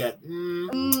got it yet.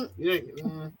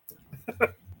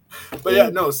 But yeah,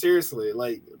 no, seriously,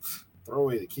 like, throw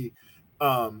away the key.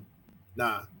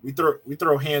 Nah, we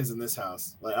throw hands in this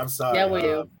house. Like, I'm sorry. Yeah, we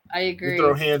do. I agree. We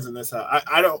throw hands in this house.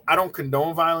 I don't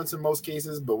condone violence in most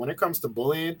cases, but when it comes to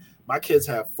bullying, my kids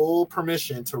have full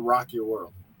permission to rock your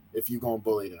world if you gonna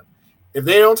bully them. If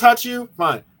they don't touch you,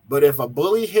 fine. But if a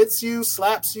bully hits you,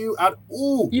 slaps you,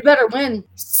 you better win.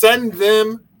 Send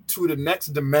them to the next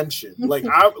dimension. Like,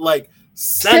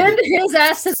 send his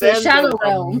ass to the shadow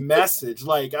realm. Message,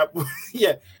 like,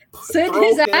 send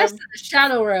his ass to the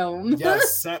shadow realm.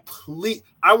 Yes, please.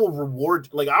 I will reward.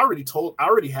 Like, I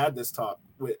already had this talk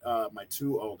with my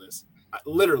two oldest,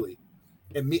 literally,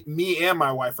 and me and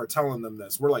my wife are telling them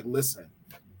this. We're like, listen,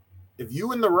 if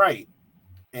you in the right,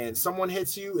 and someone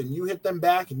hits you, and you hit them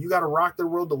back, and you got to rock their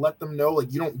world to let them know,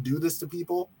 like, you don't do this to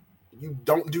people, you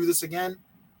don't do this again.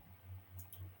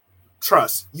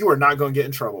 Trust, you are not going to get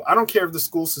in trouble. I don't care if the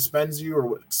school suspends you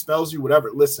or expels you,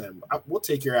 whatever. Listen, we'll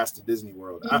take your ass to Disney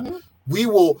World. Mm-hmm. We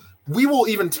will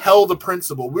even tell the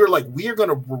principal. We're like, we are going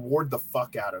to reward the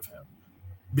fuck out of him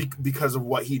because of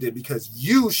what he did, because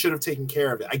you should have taken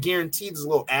care of it. I guarantee this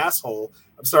little asshole.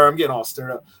 I'm sorry, I'm getting all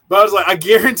stirred up. But I was like, I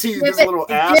guarantee you this little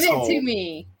asshole. Give it to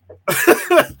me.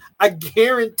 I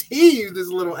guarantee you this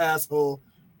little asshole,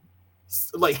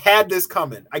 like, had this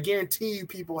coming. I guarantee you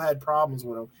people had problems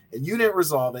with him, and you didn't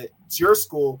resolve it. It's your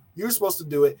school. You were supposed to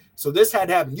do it. So this had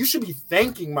happened. You should be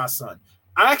thanking my son.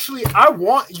 I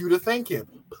want you to thank him.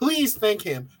 Please thank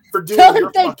him for doing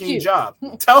your fucking job.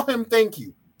 Tell him thank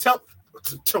you. Tell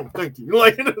him thank you.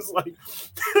 Like, it's like,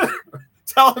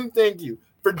 tell him thank you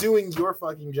for doing your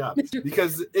fucking job,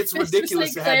 because it's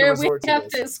ridiculous to have to resort to this. We have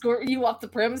to escort you off the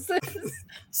premises.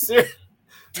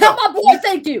 Tell my boy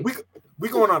thank you. We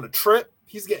going on a trip.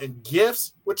 He's getting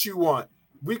gifts. What you want?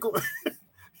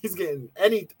 He's getting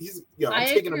any. I'm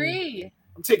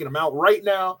taking him out right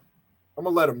now. I'm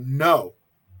gonna let him know.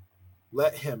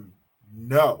 Let him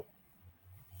know.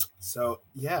 So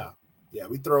yeah,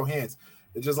 we throw hands.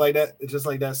 It's just like that. It's just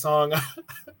like that song.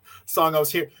 Song I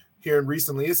was hearing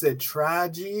recently. It said, "Try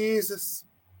Jesus,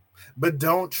 but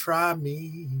don't try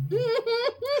me,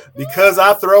 because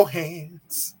I throw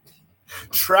hands.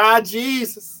 Try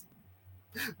Jesus,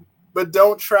 but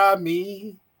don't try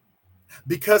me,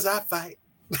 because I fight."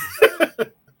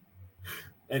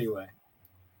 Anyway,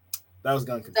 that was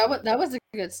gun control. That was a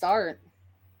good start.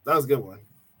 That was a good one.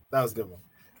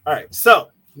 All right,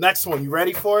 so next one. You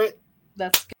ready for it?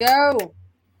 Let's go.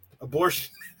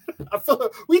 Abortion. I feel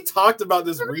like we talked about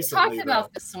this recently. We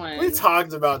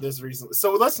talked about this recently.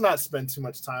 So let's not spend too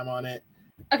much time on it.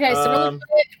 Okay, so really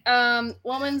quick,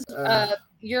 woman's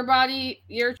your body,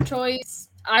 your choice.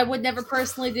 I would never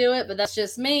personally do it, but that's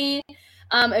just me.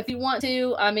 If you want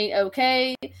to, I mean,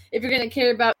 okay. If you're going to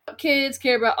care about kids,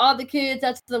 care about all the kids,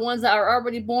 that's the ones that are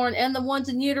already born and the ones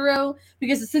in utero.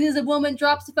 Because as soon as a woman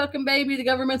drops a fucking baby, the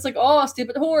government's like, oh,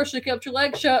 stupid whore, she kept your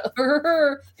leg shut.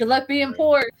 Good luck being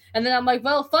poor. And then I'm like,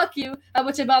 well, fuck you. How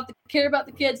much care about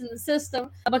the kids in the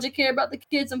system? How much you care about the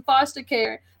kids in foster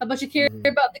care? How much you care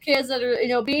about the kids that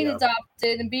are, being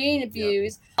adopted and being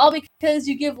abused? All because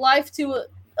you give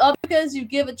all because you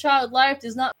give a child life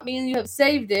does not mean you have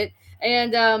saved it.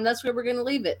 And that's where we're gonna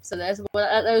leave it. So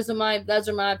those are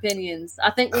my opinions.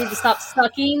 I think we need to stop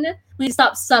sucking. We need to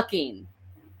stop sucking.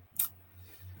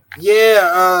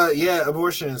 Yeah,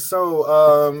 abortion.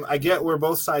 So I get where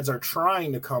both sides are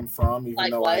trying to come from,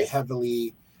 even Likewise. though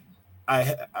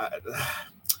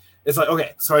it's like,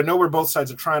 okay, so I know where both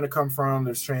sides are trying to come from.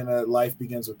 There's saying that life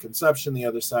begins with conception. The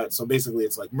other side, so basically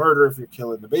it's like murder if you're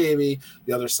killing the baby.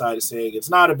 The other side is saying it's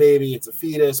not a baby, it's a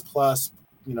fetus, plus,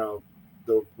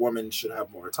 the woman should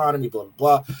have more autonomy, blah,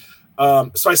 blah, blah.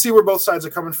 So I see where both sides are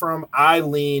coming from. I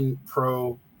lean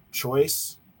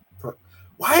pro-choice.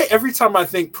 Why every time I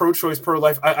think pro-choice,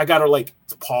 pro-life, I gotta like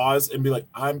pause and be like,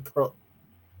 I'm pro-choice.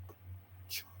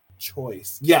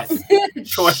 Yes,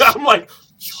 choice. I'm like,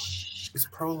 is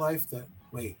pro-life that?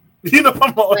 Wait,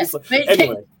 I'm always like,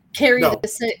 anyway. Carry the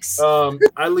 6.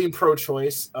 I lean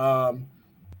pro-choice. A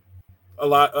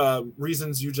lot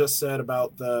reasons you just said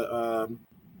about the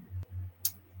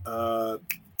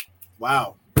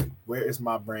wow, where is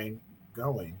my brain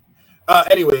going?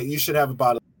 Anyway, you should have a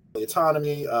bodily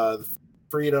autonomy,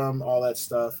 freedom, all that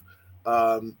stuff.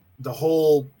 The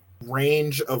whole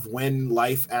range of when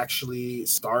life actually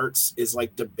starts is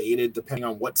like debated depending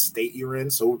on what state you're in.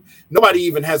 So nobody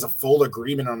even has a full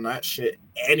agreement on that shit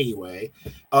anyway.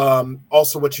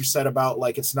 Also what you said about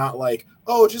like, it's not like,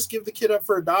 oh, just give the kid up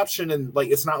for adoption. And like,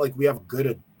 it's not like we have a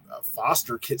good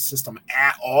foster kid system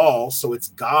at all. So it's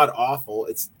god awful.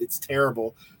 It's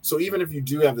terrible. So even if you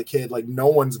do have the kid, like no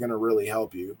one's going to really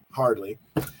help you. Hardly.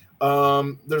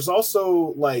 There's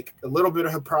also like a little bit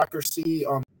of hypocrisy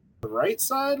on the right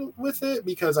side with it,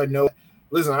 because I know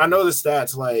the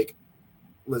stats, like,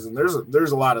 listen,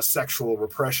 there's a lot of sexual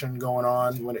repression going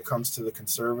on when it comes to the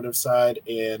conservative side.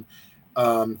 And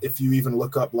if you even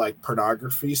look up like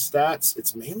pornography stats,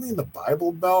 it's mainly in the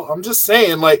Bible Belt. I'm just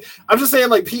saying like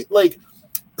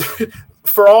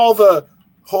for all the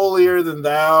holier than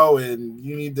thou and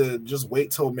you need to just wait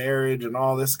till marriage and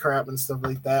all this crap and stuff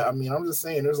like that. I mean, I'm just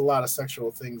saying there's a lot of sexual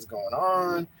things going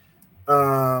on.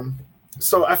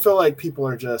 So I feel like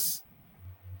people just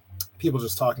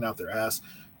talking out their ass.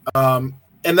 And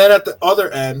then at the other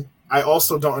end, I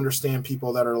also don't understand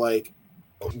people that are like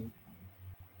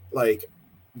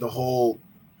the whole,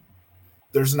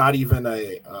 there's not even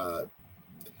a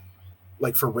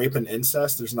like for rape and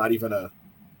incest, there's not even a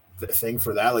thing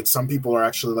for that. Like some people are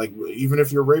actually like, even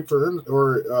if you're raped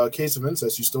or a case of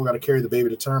incest, you still got to carry the baby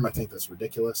to term. I think that's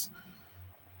ridiculous.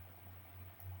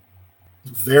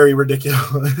 Very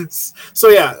ridiculous. So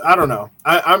yeah, I don't know.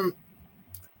 I'm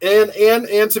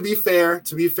and to be fair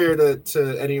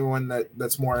to anyone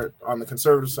that's more on the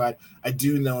conservative side, I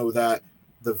do know that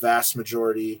the vast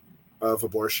majority of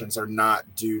abortions are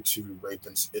not due to rape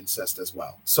and incest as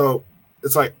well. So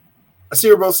it's like, I see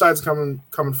where both sides coming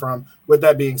from. With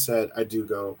that being said, I do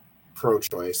go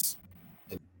pro-choice.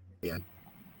 And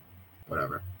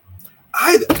whatever.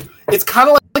 It's kind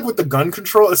of like with the gun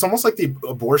control. It's almost like the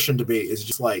abortion debate is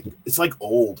just like, it's like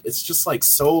old. It's just like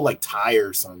so like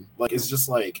tiresome. Like it's just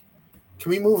like, can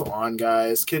we move on,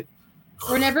 guys?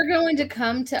 We're never going to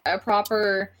come to a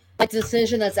proper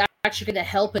decision that's actually going to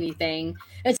help anything.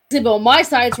 It's well, my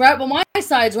side's right. Well, my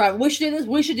side's right. We should do this.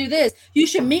 We should do this. You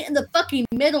should meet in the fucking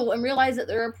middle and realize that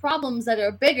there are problems that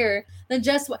are bigger than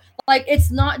just like,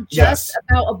 it's not just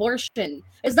about abortion.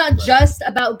 It's not just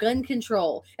about gun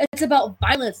control. It's about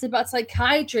violence. It's about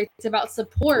psychiatry. It's about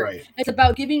support. Right. It's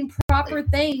about giving proper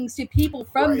things to people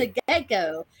from the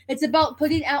get-go. It's about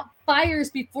putting out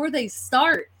fires before they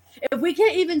start. If we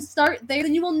can't even start there,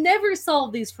 then you will never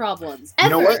solve these problems.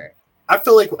 Ever. You know what? I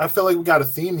feel like we got a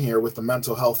theme here with the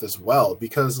mental health as well,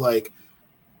 because like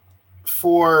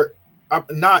for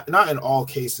not in all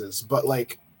cases, but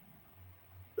like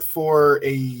for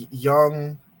a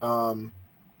young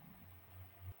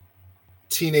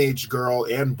teenage girl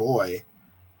and boy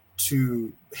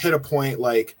to hit a point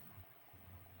like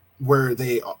where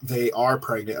they are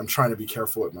pregnant. I'm trying to be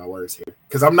careful with my words here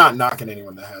because I'm not knocking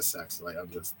anyone that has sex. Like I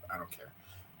don't care.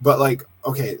 But like,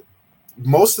 okay,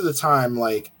 most of the time,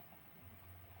 like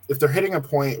if they're hitting a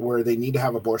point where they need to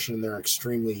have abortion and they're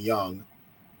extremely young,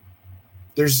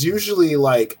 there's usually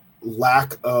like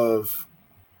lack of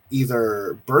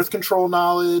either birth control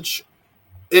knowledge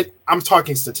I'm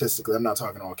talking statistically. I'm not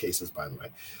talking all cases, by the way.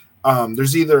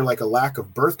 There's either like a lack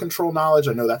of birth control knowledge.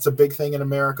 I know that's a big thing in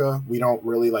America. We don't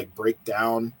really like break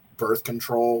down birth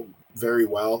control very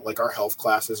well. Like our health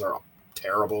classes are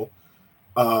terrible.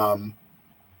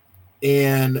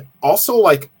 And also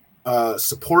like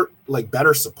support, like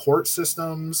better support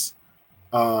systems.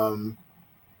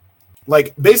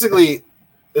 Like basically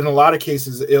in a lot of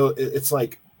cases, it's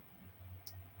like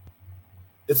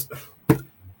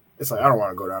I don't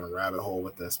want to go down a rabbit hole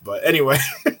with this, but anyway,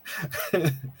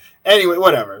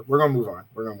 whatever. We're gonna move on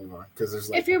because there's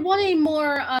like. If you're wanting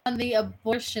more on the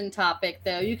abortion topic,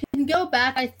 though, you can go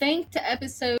back, I think, to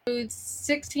episode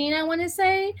 16. I want to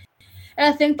say,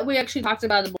 and I think that we actually talked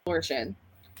about abortion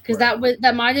because that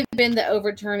might have been the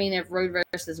overturning of Roe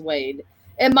versus Wade.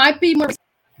 It might be more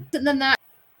recent than that,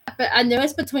 but I know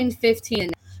it's between 15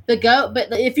 and. But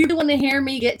if you want to hear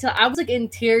me get to, I was like in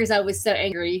tears. I was so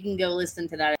angry. You can go listen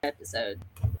to that episode.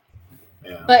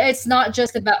 Yeah. But it's not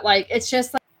just about it's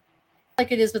just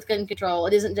like it is with gun control.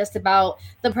 It isn't just about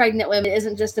the pregnant women. It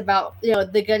isn't just about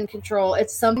the gun control.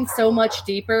 It's something so much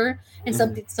deeper and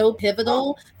something so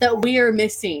pivotal that we are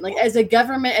missing. Like as a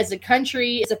government, as a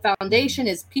country, as a foundation,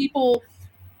 as people,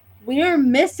 we are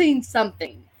missing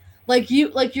something.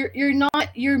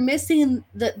 You're missing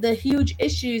the huge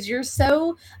issues. You're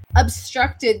so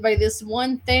obstructed by this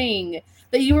one thing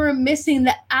that you are missing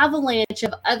the avalanche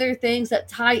of other things that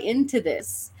tie into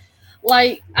this.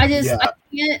 Like I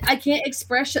can't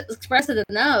express it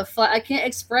enough. Like I can't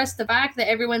express the fact that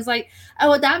everyone's like,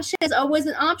 oh, adoption is always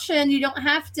an option. You don't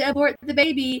have to abort the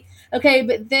baby. Okay,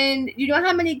 but then you know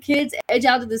how many kids edge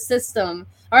out of the system,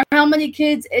 or how many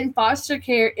kids in foster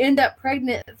care end up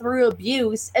pregnant through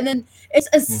abuse, and then it's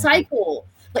a cycle.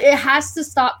 Like it has to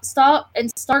stop and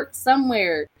start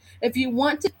somewhere. If you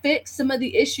want to fix some of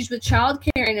the issues with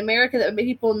childcare in America that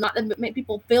make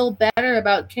people feel better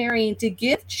about caring to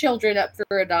give children up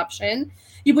for adoption,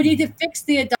 you would need to fix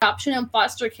the adoption and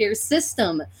foster care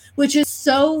system, which is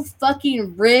so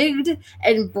fucking rigged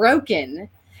and broken.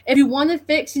 If you want to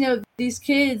fix, these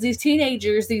kids, these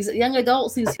teenagers, these young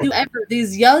adults,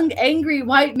 these young, angry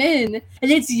white men,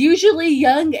 and it's usually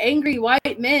young, angry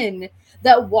white men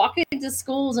that walk into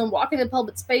schools and walk into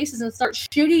public spaces and start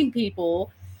shooting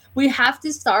people, we have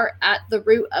to start at the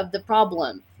root of the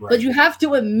problem. Right. But you have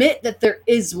to admit that there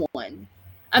is one.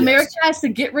 America has to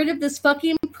get rid of this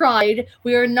fucking pride.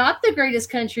 We are not the greatest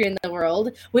country in the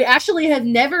world. We actually have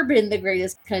never been the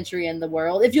greatest country in the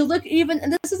world. If you look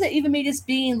and this isn't even me just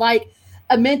being like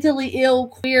a mentally ill,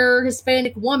 queer,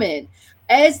 Hispanic woman.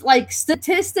 As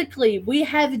statistically, we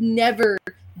have never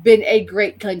been a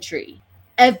great country.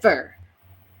 Ever.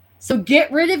 So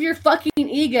get rid of your fucking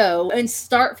ego and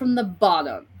start from the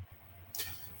bottom.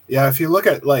 Yeah, if you look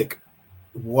at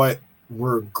what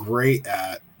we're great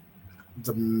at,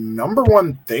 the number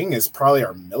one thing is probably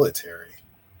our military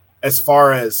as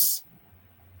far as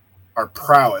our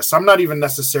prowess. I'm not even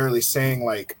necessarily saying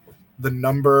the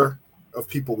number of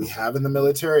people we have in the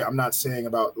military. I'm not saying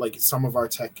about some of our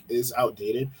tech is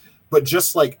outdated, but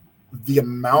just the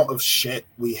amount of shit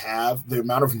we have, the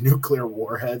amount of nuclear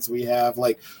warheads we have,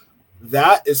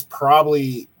 that is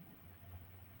probably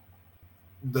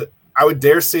I would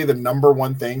dare say the number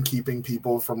one thing keeping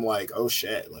people from oh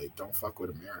shit, don't fuck with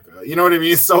America. You know what I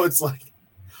mean? So it's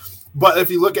but if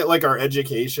you look at our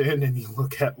education and you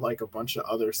look at a bunch of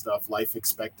other stuff, life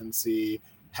expectancy,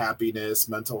 happiness,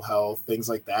 mental health, things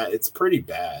like that, it's pretty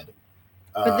bad.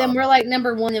 But then we're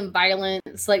number one in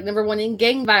violence, number one in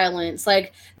gang violence,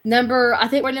 I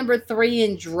think we're number 3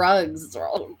 in drugs,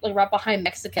 right behind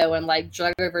Mexico, and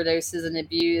drug overdoses and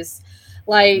abuse.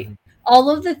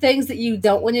 All of the things that you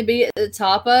don't want to be at the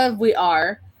top of, we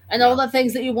are. And all the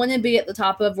things that you want to be at the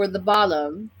top of, we're the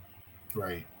bottom.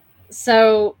 Right.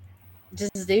 So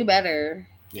just do better.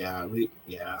 Yeah, we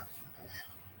do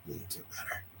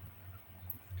better.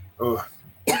 Oh,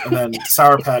 and then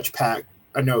Sour Patch Pack,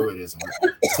 I know who it is,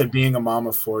 said being a mom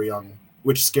of 4 young,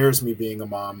 which scares me, being a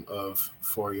mom of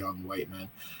 4 young white men.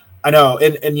 I know,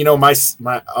 and my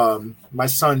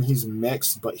son, he's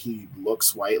mixed, but he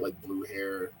looks white, blue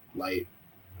hair,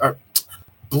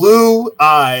 blue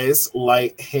eyes,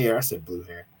 light hair. I said blue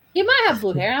hair. You might have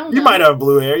blue hair. I don't know. You might have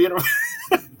blue hair,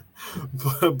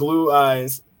 blue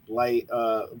eyes, light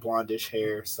blondish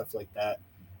hair, stuff like that.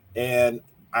 And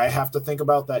I have to think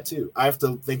about that too. I have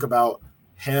to think about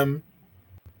him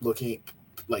looking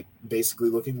basically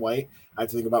looking white. I have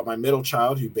to think about my middle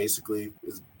child, who basically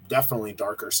is definitely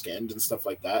darker skinned and stuff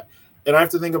like that. And I have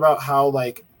to think about how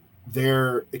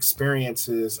their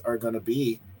experiences are going to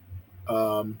be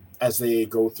as they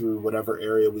go through whatever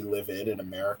area we live in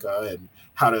America, and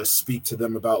how to speak to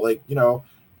them about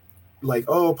like,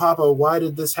 oh, Papa, why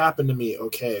did this happen to me?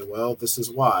 Okay, well, this is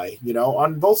why,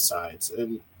 on both sides.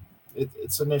 And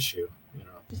it's an issue,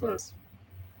 but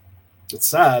it's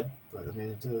sad, but I mean,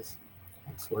 it is.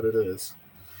 It's what it is.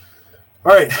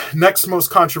 All right. Next most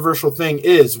controversial thing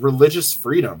is religious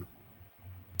freedom.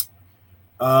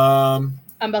 I'm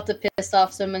about to piss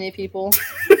off so many people.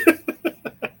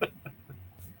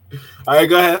 All right,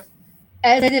 go ahead.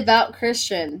 As a devout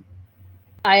Christian,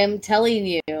 I am telling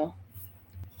you,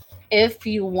 if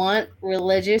you want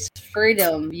religious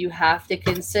freedom, you have to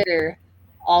consider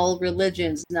all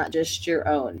religions, not just your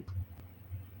own.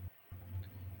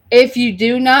 If you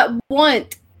do not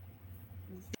want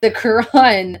the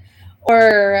Quran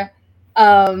or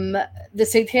the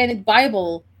Satanic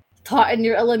Bible taught in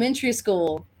your elementary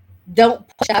school, don't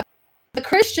have the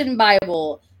Christian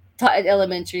Bible taught in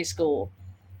elementary school.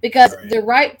 Because the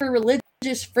right for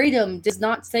religious freedom does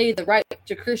not say the right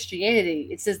to Christianity.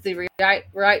 It says the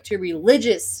right to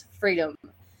religious freedom.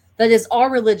 That is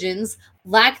all religions,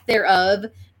 lack thereof,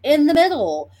 in the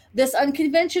middle. This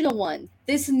unconventional one,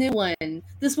 this new one,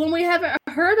 this one we haven't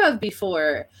heard of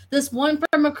before, this one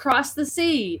from across the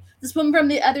sea, this one from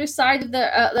the other side of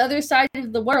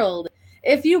the world.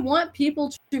 If you want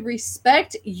people to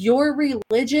respect your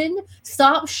religion,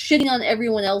 stop shitting on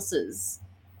everyone else's.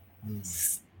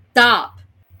 Stop.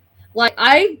 Like,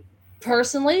 I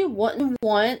personally wouldn't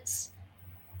want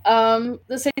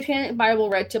the Satanic Bible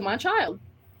read to my child.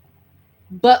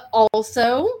 But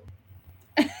also,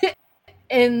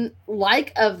 in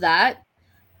like of that,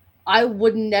 I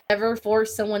would never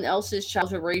force someone else's child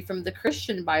to read from the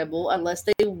Christian Bible unless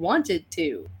they wanted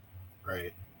to.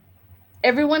 Right.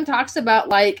 Everyone talks about,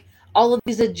 like, all of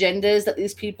these agendas that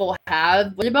these people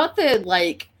have. What about the,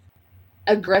 like,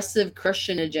 aggressive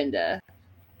Christian agenda?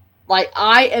 Like,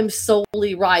 I am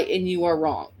solely right and you are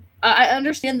wrong. I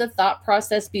understand the thought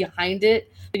process behind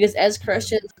it, because as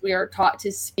Christians, we are taught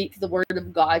to speak the word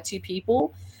of God to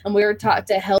people, and we are taught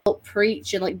to help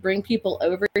preach and, like, bring people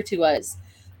over to us.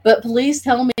 But please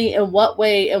tell me in what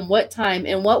way, in what time,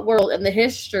 in what world, in the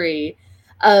history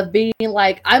of being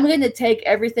like, I'm going to take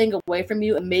everything away from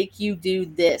you and make you do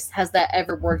this. Has that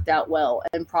ever worked out well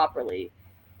and properly?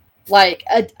 Like,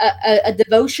 a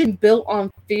devotion built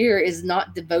on fear is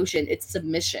not devotion, it's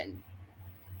submission.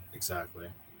 Exactly.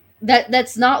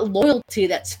 That's not loyalty,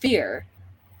 that's fear.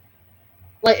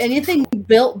 Like, anything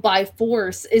built by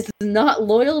force is not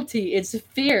loyalty, it's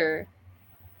fear.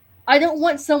 I don't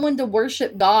want someone to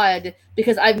worship God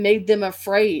because I've made them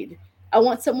afraid. I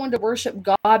want someone to worship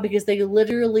God because they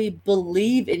literally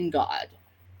believe in God.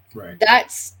 Right.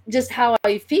 That's just how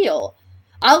I feel.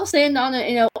 I'll stand on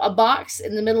a box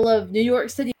in the middle of New York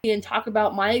City and talk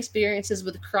about my experiences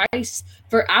with Christ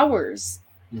for hours.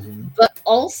 Mm-hmm. But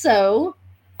also,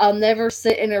 I'll never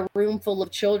sit in a room full of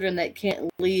children that can't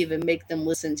leave and make them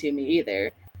listen to me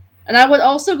either. And I would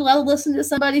also gladly listen to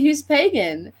somebody who's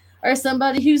pagan, or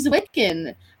somebody who's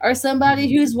Wiccan, or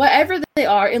somebody who's whatever they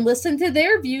are, and listen to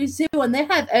their views too. And they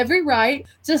have every right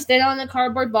to stand on a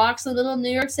cardboard box in the middle of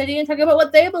New York City and talk about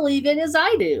what they believe in as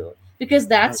I do. Because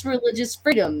that's religious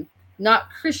freedom,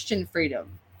 not Christian freedom.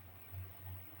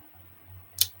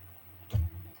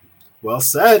 Well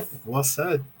said. Well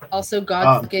said. Also,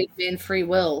 God gave man free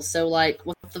will. So, like,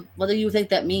 what do you think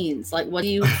that means? Like, what do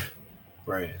you...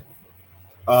 Right.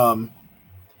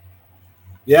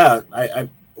 Yeah,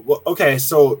 okay,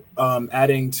 so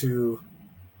adding to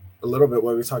a little bit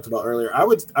what we talked about earlier, I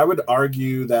would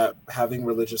argue that having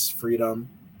religious freedom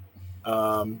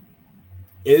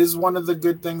is one of the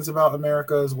good things about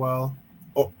America as well.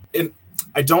 Oh, and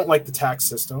I don't like the tax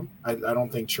system. I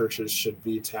don't think churches should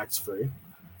be tax-free.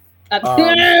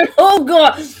 Oh,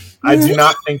 God! I do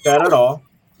not think that at all,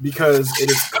 because it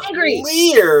is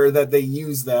clear that they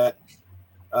use that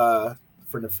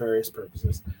for nefarious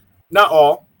purposes. Not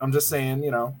all. I'm just saying,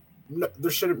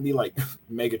 there shouldn't be, like,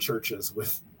 mega churches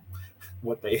with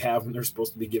what they have when they're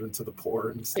supposed to be given to the poor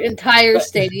and stuff. Entire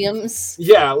stadiums.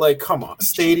 Yeah, like, come on.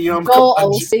 Stadium.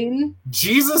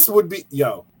 Jesus would be...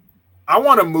 Yo, I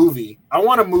want a movie.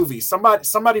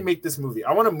 Somebody make this movie.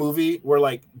 I want a movie where,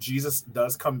 like, Jesus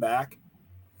does come back,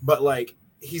 but, like,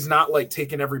 he's not, like,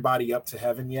 taking everybody up to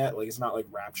heaven yet. Like, it's not, like,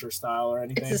 Rapture style or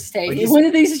anything. It's a stadium. Like, one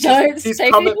of these giant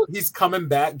stadiums. He's coming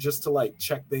back just to, like,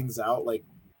 check things out, like,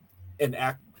 and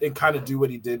act and kind of do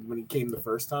what he did when he came the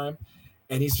first time.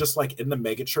 And he's just, like, in the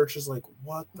mega churches, like,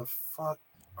 what the fuck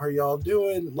are y'all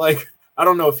doing? Like, I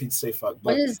don't know if he'd say fuck.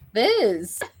 But what is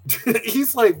this?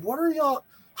 He's like, what are y'all?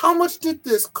 How much did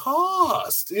this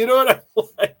cost? You know what I'm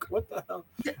like? What the hell?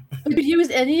 Did you use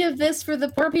any of this for the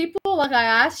poor people like I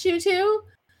asked you to?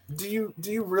 Do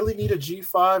you really need a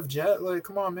G5 jet? Like,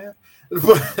 come on, man.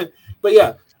 But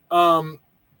yeah,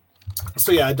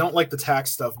 So yeah, I don't like the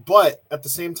tax stuff, but at the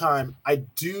same time, I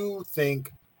do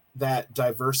think that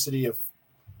diversity of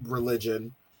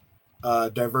religion,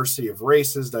 diversity of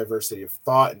races, diversity of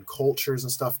thought and cultures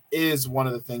and stuff is one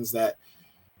of the things that,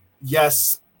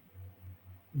 yes,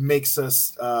 makes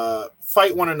us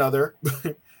fight one another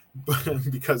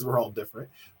because we're all different.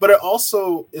 But it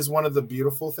also is one of the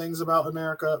beautiful things about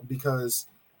America, because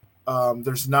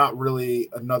there's not really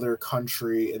another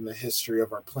country in the history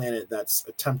of our planet that's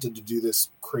attempted to do this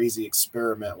crazy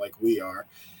experiment like we are.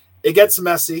 It gets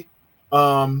messy,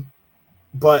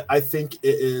 but I think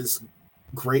it is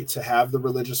great to have the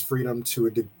religious freedom to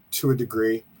a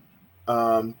degree.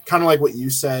 Kind of like what you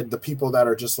said, the people that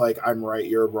are just like, I'm right,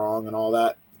 you're wrong, and all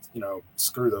that,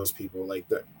 screw those people. Like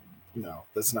that,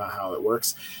 that's not how it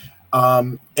works.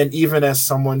 And even as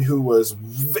someone who was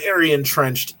very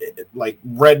entrenched, like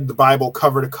read the Bible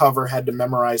cover to cover, had to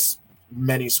memorize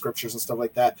many scriptures and stuff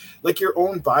like that, like your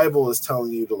own Bible is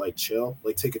telling you to like chill,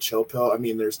 like take a chill pill. I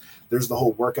mean, there's the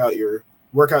whole work out your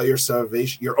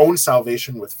salvation, your own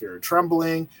salvation with fear and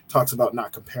trembling, talks about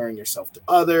not comparing yourself to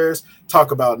others,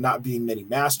 talk about not being many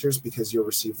masters because you'll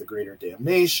receive the greater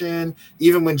damnation.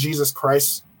 Even when Jesus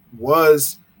Christ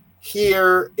was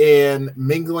here and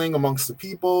mingling amongst the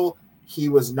people, he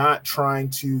was not trying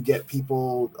to get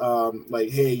people like,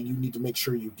 hey, you need to make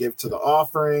sure you give to the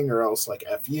offering or else like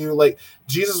F you. Like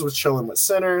Jesus was chilling with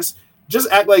sinners.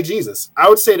 Just act like Jesus. I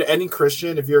would say to any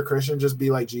Christian, if you're a Christian, just be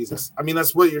like Jesus. I mean,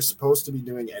 that's what you're supposed to be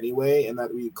doing anyway, and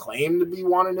that we claim to be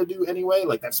wanting to do anyway.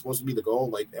 Like that's supposed to be the goal.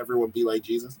 Like everyone be like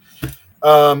Jesus.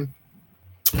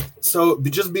 So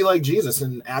just be like Jesus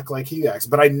and act like he acts.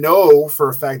 But I know for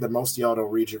a fact that most of y'all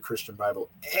don't read your Christian Bible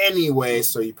anyway,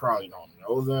 so you probably don't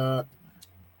know that.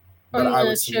 Or you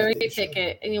want to cherry pick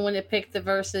it, and you want to pick the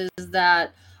verses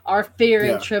that are fear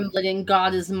and trembling,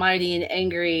 God is mighty and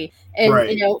angry,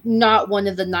 and not one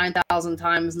of the 9,000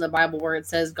 times in the Bible where it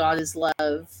says God is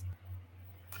love.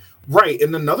 Right,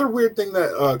 and another weird thing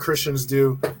that Christians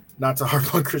do, not to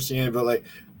harp on Christianity, but like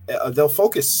they'll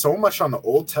focus so much on the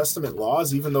Old Testament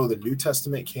laws, even though the New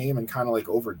Testament came and kind of like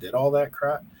overdid all that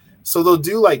crap. So they'll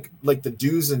do like the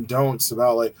do's and don'ts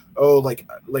about like, oh, like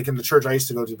in the church I used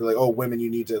to go to, be like, oh, women, you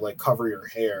need to like cover your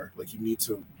hair, like you need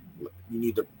to,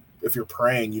 if you're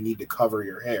praying, you need to cover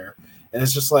your hair. And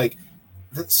it's just like,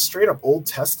 that's straight up Old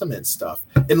Testament stuff.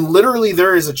 And literally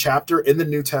there is a chapter in the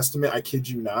New Testament, I kid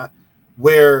you not,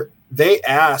 where they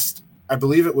asked, I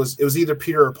believe it was either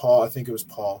Peter or Paul. I think it was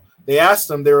Paul. They asked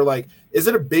them, they were like, is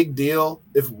it a big deal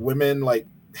if women like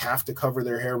have to cover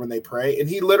their hair when they pray? And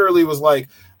he literally was like,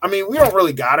 I mean, we don't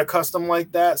really got a custom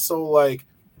like that. So like,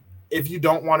 if you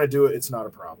don't want to do it, it's not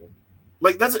a problem.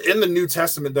 Like that's in the New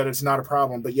Testament that it's not a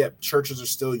problem, but yet churches are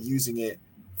still using it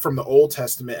from the Old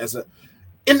Testament as a,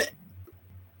 and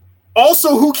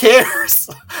also who cares?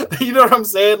 You know what I'm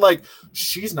saying? Like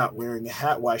she's not wearing a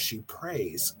hat while she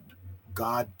prays.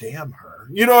 God damn her.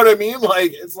 You know what I mean?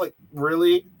 Like, it's like,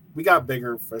 really? We got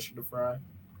bigger fish to fry.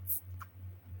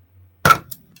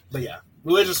 But yeah,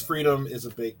 religious freedom is a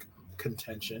big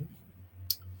contention.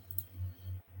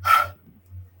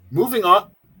 Moving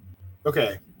on.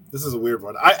 Okay, this is a weird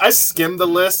one. I skimmed the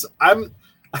list. I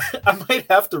might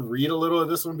have to read a little of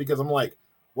this one because I'm like,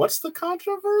 what's the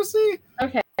controversy?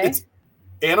 Okay. It's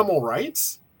animal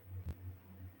rights.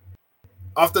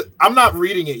 I'm not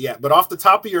reading it yet, but off the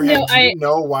top of your head, do you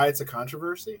know why it's a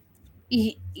controversy?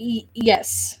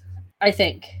 Yes, I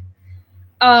think.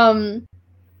 Okay.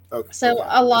 So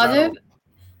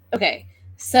okay.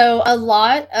 A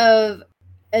lot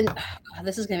and God,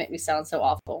 this is gonna make me sound so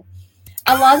awful.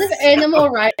 A lot of animal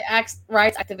rights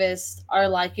activists are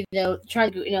like,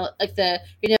 trying to, like the,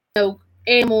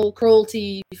 animal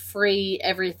cruelty free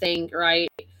everything, right?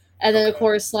 And then of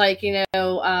course, like,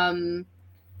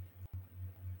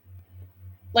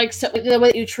 like, so the way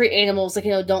that you treat animals, like,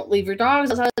 don't leave your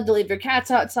dogs outside, don't leave your cats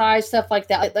outside, stuff like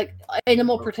that, like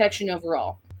animal protection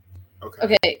overall.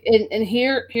 Okay. And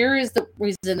here is the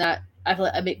reason that I feel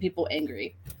like I make people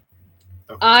angry.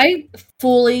 Okay. I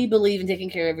fully believe in taking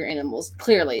care of your animals.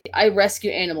 Clearly, I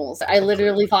rescue animals. I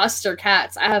literally foster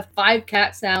cats. I have 5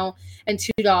 cats now and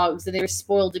 2 dogs, and they were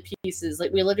spoiled to pieces.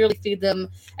 Like, we literally feed them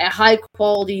a high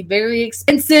quality, very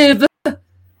expensive,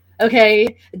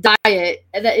 diet,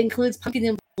 and that includes pumpkin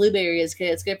and blueberries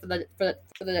because it's good for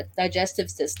the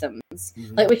digestive systems.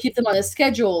 Mm-hmm. Like, we keep them on a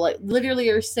schedule. Like, literally,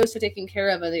 are so taken care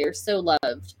of, and they are so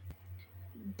loved.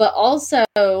 But also,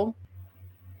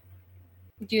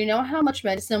 do you know how much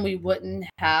medicine we wouldn't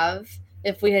have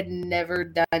if we had never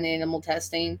done animal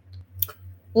testing?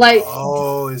 Like,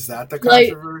 oh, is that the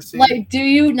controversy? Like, do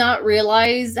you not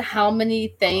realize how many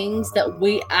things that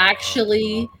we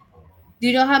actually Do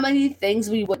you know how many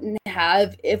things we wouldn't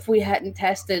have if we hadn't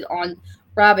tested on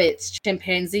rabbits,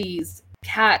 chimpanzees,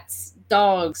 cats,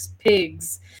 dogs,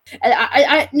 pigs? And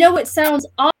I know it sounds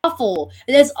awful.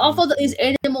 And it's awful that these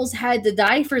animals had to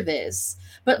die for this.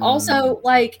 But also,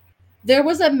 like, there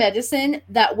was a medicine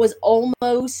that was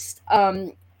almost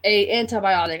a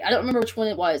antibiotic. I don't remember which one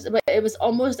it was, but it was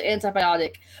almost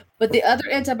antibiotic. But the other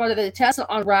antibiotic that they tested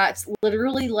on rats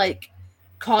literally, like,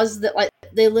 caused that, like,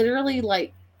 they literally,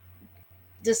 like,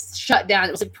 just shut down.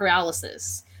 It was like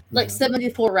paralysis. Like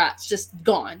 74 rats just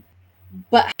gone.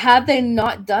 But had they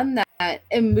not done that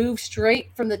and moved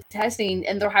straight from the testing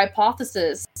and their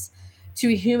hypothesis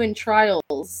to human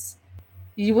trials,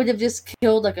 you would have just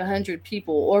killed like 100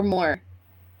 people or more.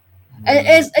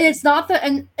 And it's not that,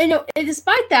 and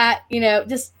despite that,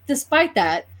 despite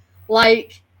that,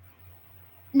 like,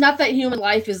 not that human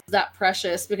life is that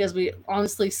precious, because we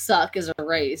honestly suck as a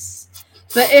race.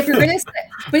 But if you're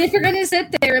gonna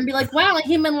sit there and be like, wow,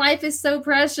 human life is so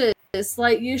precious,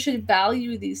 like, you should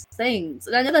value these things.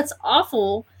 And I know that's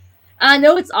awful. I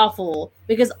know it's awful,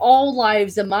 because all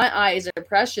lives in my eyes are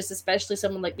precious, especially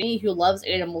someone like me who loves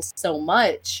animals so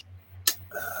much.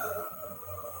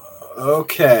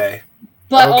 Okay.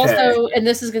 But also, and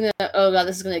this is gonna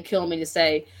kill me to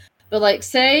say, but like,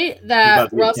 say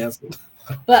that Russell,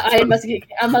 but I must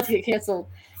get canceled.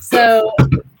 So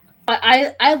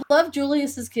I love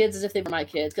Julius's kids as if they were my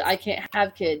kids. I can't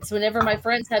have kids. So whenever my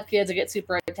friends have kids, I get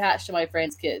super attached to my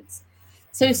friends' kids.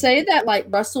 So say that, like,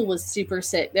 Russell was super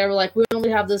sick. They were like, we only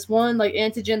have this one, like,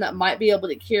 antigen that might be able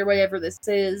to cure whatever this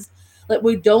is. Like,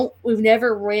 we've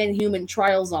never ran human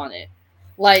trials on it.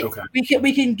 Like,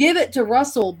 we can give it to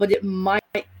Russell, but it might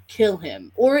kill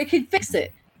him, or it could fix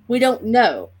it. We don't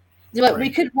know. But we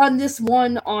could run this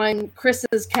one on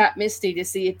Chris's cat Misty to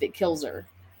see if it kills her.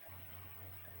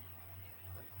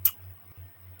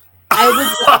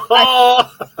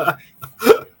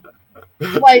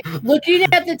 Like, looking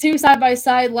at the two side by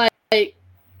side, like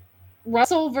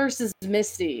Russell versus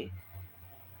Misty,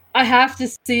 I have to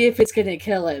see if it's gonna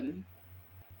kill him.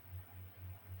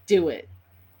 Do it.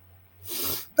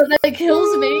 But that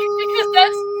kills me,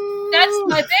 because that's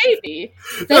my baby.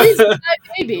 That is my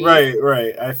baby.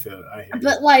 Right. I feel it.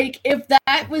 But like, if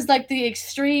that was like the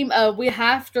extreme of, we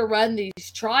have to run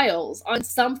these trials on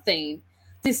something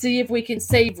to see if we can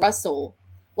save Russell,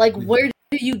 like, where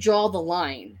do you draw the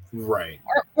line? Right.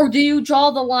 Or do you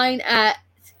draw the line at,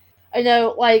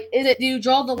 do you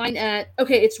draw the line at,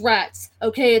 okay, it's rats,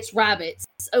 okay, it's rabbits,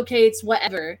 okay, it's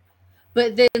whatever.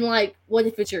 But then, like, what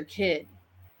if it's your kid?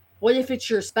 What if it's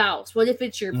your spouse? What if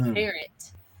it's your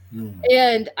parent?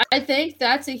 And I think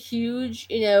that's a huge,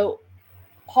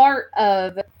 part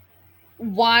of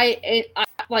why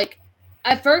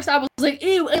at first I was like,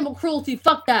 ew, animal cruelty,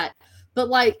 fuck that. But,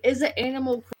 like, is it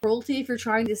animal cruelty if you're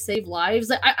trying to save lives?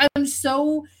 Like, I'm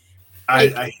so...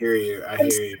 Like, I hear you.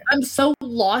 I'm so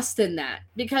lost in that,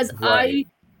 because I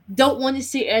don't want to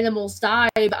see animals die,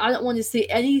 but I don't want to see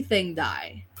anything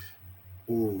die.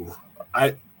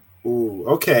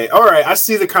 Okay. All right. I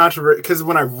see the controversy, because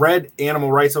when I read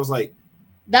animal rights, I was like,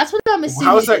 that's what I'm assuming.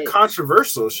 How is that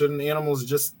controversial? Shouldn't animals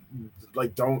just,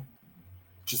 like, don't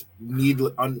just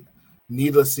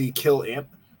needlessly kill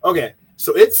Okay.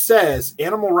 So it says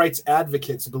animal rights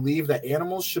advocates believe that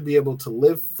animals should be able to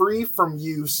live free from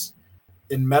use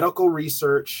in medical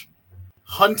research,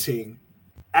 hunting,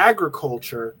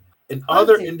 agriculture, and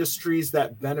other industries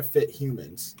that benefit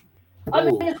humans. I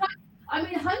mean,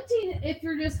 hunting, if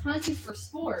you're just hunting for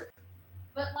sport.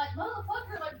 But, like,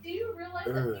 motherfucker, like, do you realize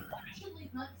that people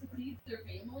actually hunt to feed their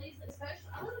families? Especially,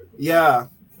 hunting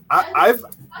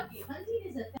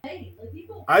is a thing. Like,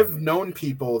 I've known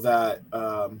people that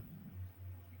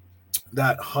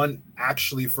that hunt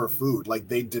actually for food. Like,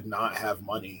 they did not have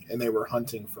money and they were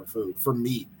hunting for food, for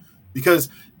meat, because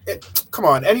come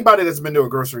on, anybody that's been to a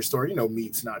grocery store,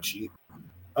 meat's not cheap.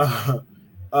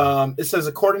 It says,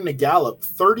 according to Gallup,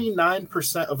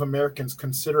 39% of Americans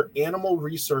consider animal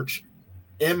research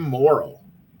immoral.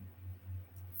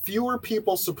 Fewer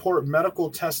people support medical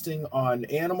testing on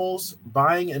animals,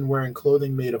 buying and wearing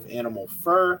clothing made of animal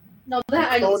fur,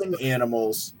 cloning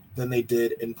animals than they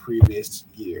did in previous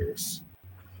years.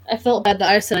 I felt bad that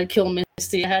I said I'd kill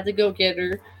Misty. I had to go get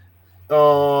her.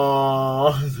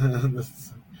 Oh,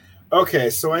 okay.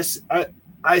 So I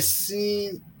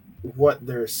see what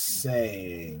they're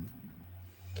saying.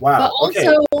 Wow. But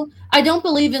also, I don't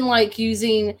believe in, like,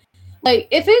 using, like,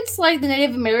 if it's like the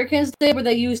Native Americans did, where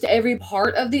they used every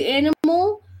part of the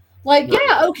animal, like,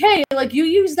 yeah, okay, like, you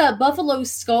use that buffalo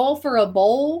skull for a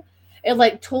bowl and,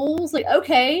 like, tools, like,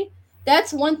 okay,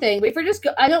 that's one thing. But if you're just,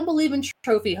 I don't believe in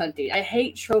trophy hunting. I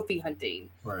hate trophy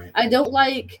hunting. Right. I don't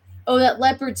like, oh, that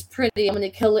leopard's pretty, I'm going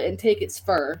to kill it and take its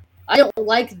fur. I don't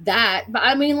like that. But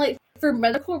I mean, like, for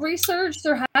medical research,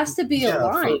 there has to be a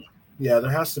line. There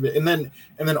has to be. And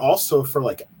then also for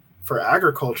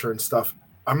agriculture and stuff,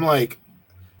 I've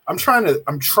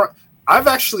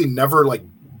actually never like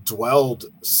dwelled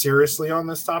seriously on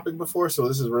this topic before, so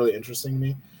this is really interesting to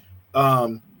me.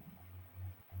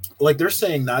 Like they're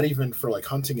saying not even for like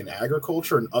hunting and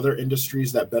agriculture and other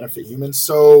industries that benefit humans.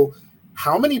 So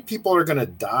how many people are going to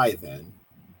die then?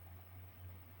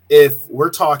 If we're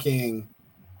talking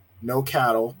no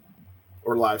cattle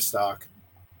or livestock,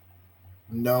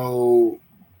 how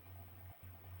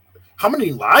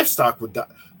many livestock would die?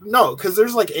 No, because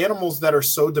there's like animals that are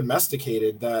so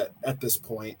domesticated that at this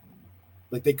point,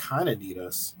 like they kind of need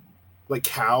us. Like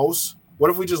cows. What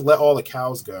if we just let all the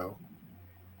cows go?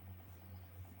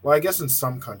 Well, I guess in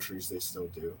some countries they still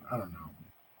do. I don't know.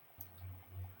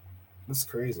 That's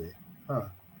crazy. Huh.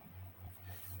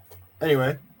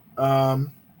 Anyway,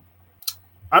 I'm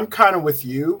kind of with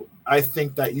you. I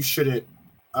think that you shouldn't.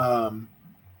 I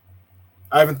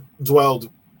haven't dwelled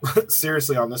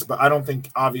seriously on this, but I don't think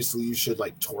obviously you should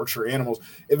like torture animals.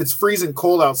 If it's freezing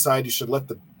cold outside, you should let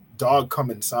the dog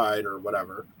come inside or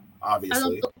whatever.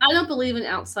 Obviously, I don't believe in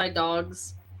outside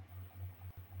dogs.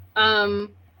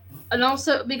 And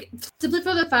also simply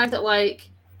for the fact that like,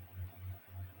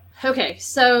 okay,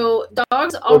 so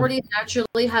dogs already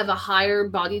naturally have a higher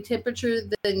body temperature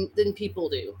than people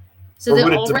do. So or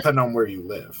would it depend on where you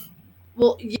live?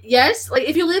 Well, yes. Like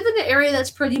if you live in an area that's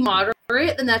pretty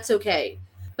moderate, then that's okay.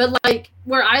 But like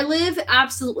where I live,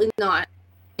 absolutely not,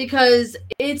 because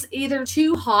it's either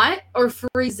too hot or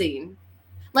freezing.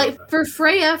 Like for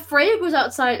Freya goes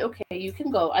outside. Okay, you can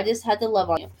go. I just had to love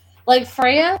on you. Like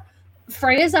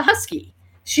Freya's a husky.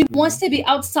 She wants to be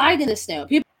outside in the snow.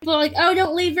 People are like, "Oh,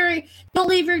 don't leave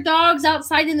your dogs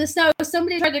outside in the snow."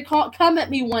 Somebody tried to come at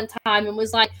me one time and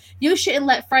was like, "You shouldn't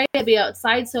let Freya be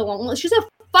outside so long." Well, she's a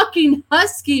fucking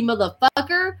husky,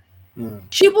 motherfucker.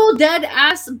 She will dead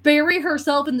ass bury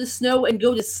herself in the snow and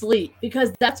go to sleep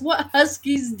because that's what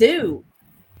huskies do.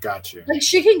 Gotcha. Like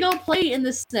she can go play in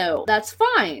the snow. That's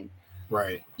fine.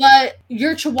 Right. But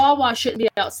your chihuahua shouldn't be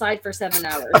outside for 7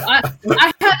 hours.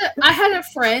 I had a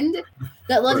friend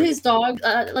that let his dog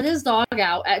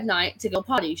out at night to go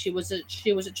potty. She was a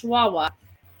chihuahua.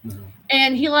 Mm-hmm.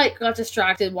 And he like got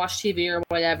distracted, watched TV or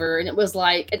whatever, and it was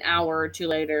like an hour or two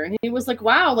later. And he was like,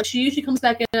 "Wow, like she usually comes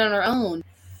back in on her own."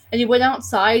 And he went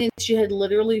outside and she had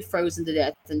literally frozen to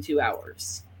death in 2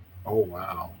 hours. Oh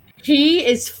wow. He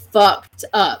is fucked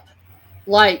up.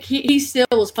 Like he still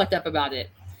was fucked up about it.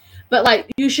 But like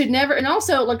you should never, and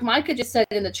also like Micah just said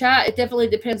in the chat, it definitely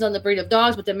depends on the breed of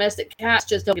dogs, but domestic cats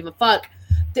just don't give a fuck.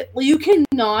 You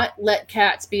cannot let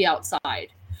cats be outside.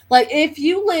 Like if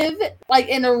you live like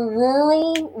in a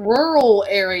rural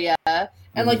area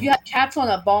and like you have cats on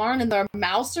a barn and there are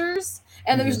mousers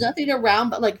and there's nothing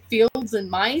around but like fields and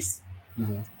mice,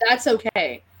 that's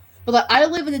okay. But like I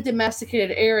live in a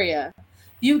domesticated area.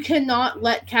 You cannot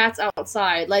let cats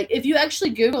outside. Like if you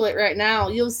actually Google it right now,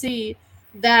 you'll see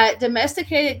that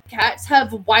domesticated cats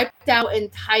have wiped out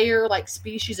entire like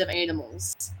species of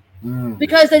animals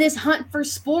because they just hunt for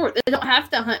sport. They don't have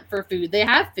to hunt for food. They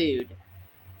have food.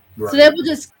 Right. So they will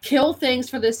just kill things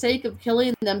for the sake of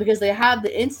killing them because they have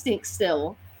the instinct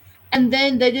still. And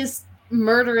then they just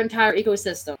murder entire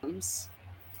ecosystems.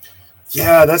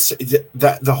 Yeah, that's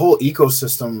the whole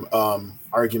ecosystem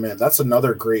argument. That's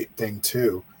another great thing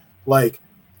too. Like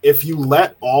if you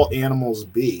let all animals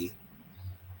be,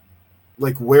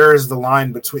 like where is the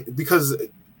line between, because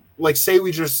like say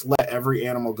we just let every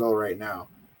animal go right now,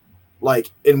 like,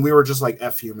 and we were just like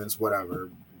F humans, whatever,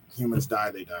 humans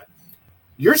die, they die.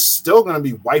 You're still going to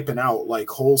be wiping out like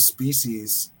whole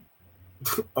species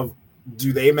of,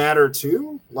 do they matter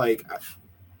too? Like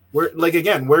where, like,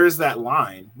 again, where is that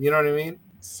line? You know what I mean?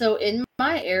 So in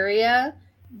my area,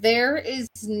 there is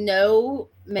no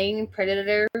main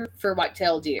predator for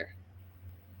white-tailed deer.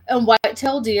 And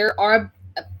white-tailed deer are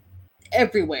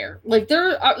everywhere. Like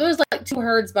there's like 2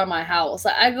 herds by my house.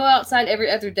 Like, I go outside every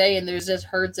other day and there's just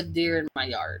herds of deer in my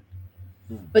yard.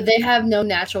 But they have no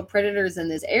natural predators in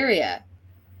this area.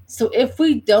 So if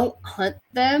we don't hunt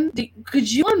them,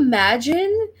 could you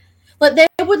imagine? Like they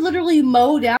would literally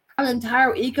mow down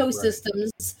entire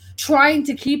ecosystems trying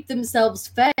to keep themselves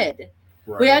fed.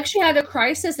 Right. We actually had a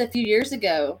crisis a few years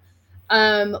ago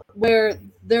where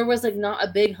there was like not a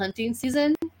big hunting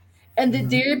season. And the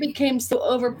deer became so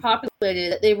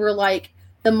overpopulated that they were like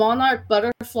the monarch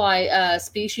butterfly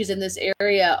species in this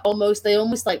area. They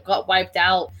almost like got wiped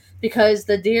out because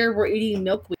the deer were eating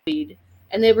milkweed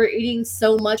and they were eating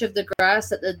so much of the grass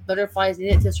that the butterflies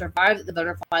needed to survive that the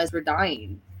butterflies were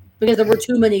dying. because there were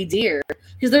too many deer.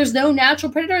 Because there's no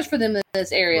natural predators for them in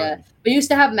this area. Right. We used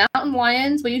to have mountain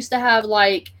lions. We used to have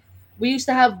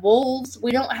wolves.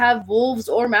 We don't have wolves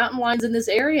or mountain lions in this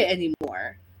area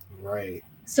anymore. Right.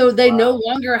 So they no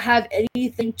longer have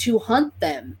anything to hunt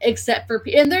them except for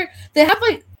and they have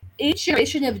like each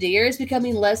generation of deer is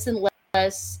becoming less and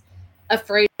less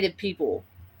afraid of people.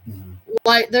 Mm-hmm.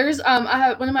 Like there's I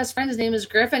have one of my friends, his name is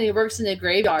Griffin. He works in a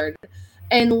graveyard,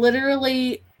 and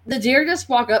literally the deer just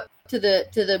walk up to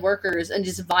the workers and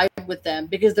just vibe with them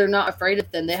because they're not afraid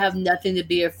of them. They have nothing to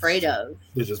be afraid of.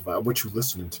 They just vibe. What you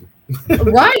listening to?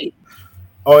 Right.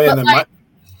 Oh yeah, and then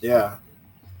yeah.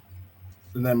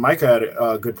 And then Micah had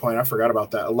a good point. I forgot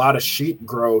about that. A lot of sheep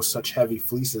grow such heavy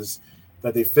fleeces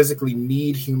that they physically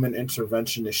need human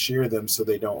intervention to shear them so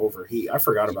they don't overheat. I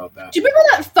forgot about that. Do you remember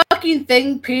that fucking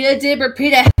thing PETA did where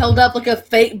PETA held up like a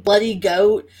fake bloody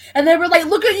goat? And they were like,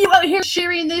 look at you out here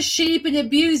shearing this sheep and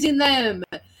abusing them.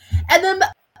 And then,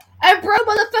 bro,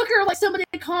 motherfucker, like somebody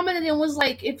commented and was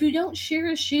like, if you don't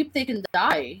shear a sheep, they can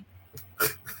die.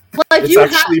 Like it's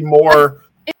actually more...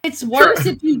 It's worse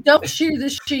if you don't shear the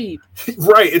sheep.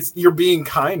 Right. You're being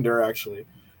kinder, actually.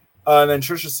 And then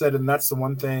Trisha said, and that's the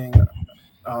one thing,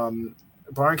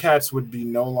 barn cats would be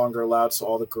no longer allowed, so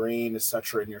all the grain,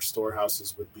 etc., in your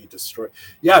storehouses would be destroyed.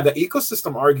 Yeah, the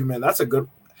ecosystem argument, that's a good...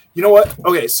 You know what?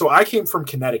 Okay, so I came from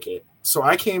Connecticut. So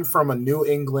I came from a New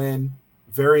England,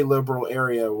 very liberal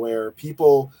area where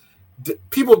people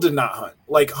did not hunt.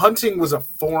 Like, hunting was a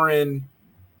foreign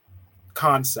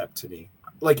concept to me.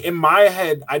 Like, in my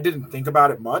head, I didn't think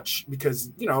about it much because,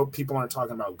 people aren't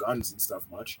talking about guns and stuff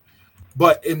much.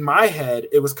 But in my head,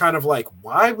 it was kind of like,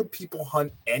 why would people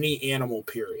hunt any animal,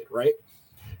 period, right?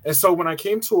 And so when I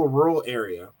came to a rural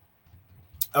area,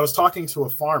 I was talking to a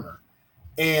farmer,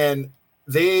 and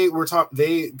they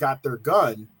got their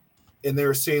gun, and they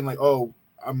were saying like, oh,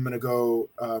 I'm going to go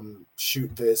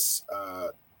shoot this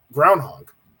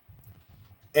groundhog.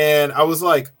 And I was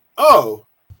like, oh,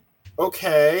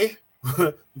 okay.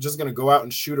 You're just gonna go out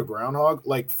and shoot a groundhog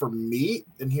like for meat?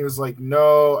 And he was like,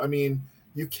 no, I mean,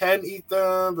 you can eat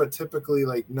them, but typically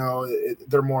like no,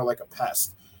 they're more like a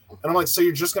pest. And I'm like, so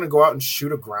you're just gonna go out and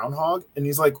shoot a groundhog? And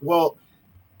he's like, well,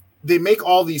 they make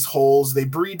all these holes, they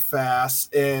breed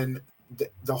fast, and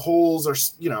the holes are,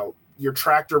 your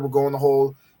tractor will go in the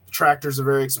hole. The tractors are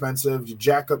very expensive. You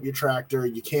jack up your tractor,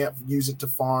 you can't use it to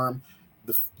farm.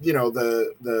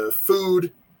 The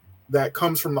food that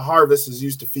comes from the harvest is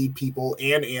used to feed people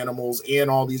and animals and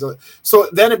all these other. So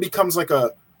then it becomes like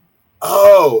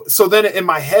so then in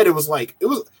my head, it was like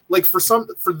for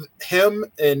him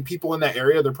and people in that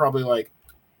area, they're probably like,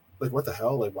 what the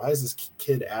hell? Like, why is this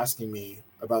kid asking me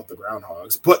about the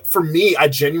groundhogs? But for me, I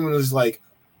genuinely was like,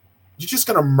 you're just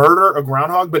going to murder a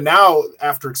groundhog? But now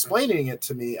after explaining it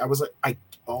to me, I was like, I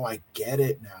get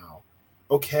it now.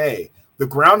 Okay. The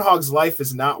groundhog's life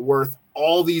is not worth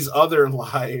all these other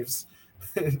lives.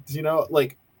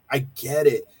 I get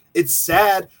it. It's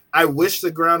sad. I wish the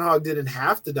groundhog didn't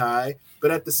have to die, but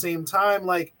at the same time,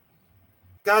 like,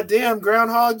 goddamn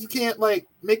groundhog, you can't like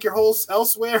make your holes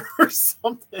elsewhere or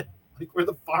something, like where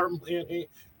the farmland ain't.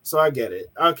 So I get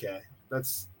it. Okay,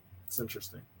 it's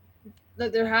interesting.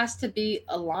 There has to be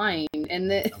a line,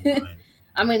 and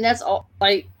I mean that's all.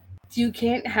 Like, you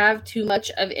can't have too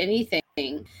much of anything.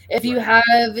 If you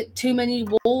have too many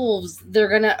wolves, they're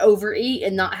going to overeat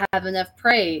and not have enough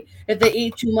prey. If they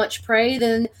eat too much prey,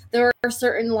 then there are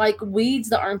certain like weeds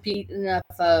that aren't eaten enough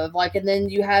of, like, and then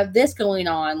you have this going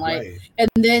on, like, right. And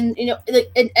then,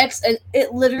 and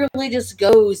it literally just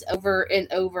goes over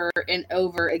and over and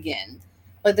over again.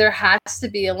 Like, there has to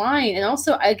be a line. And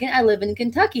also, again, I live in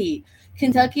Kentucky.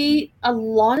 A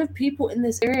lot of people in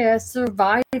this area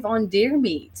survive on deer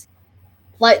meat.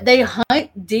 Like, they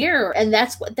hunt deer, and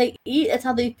that's what they eat. That's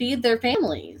how they feed their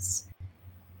families.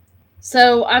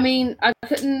 So, I mean, I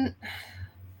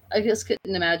just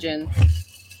couldn't imagine.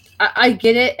 I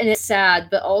get it, and it's sad,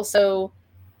 but also,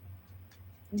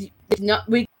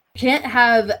 we can't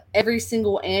have every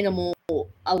single animal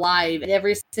alive and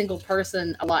every single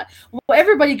person alive. Well,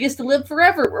 everybody gets to live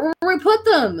forever. Where we put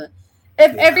them?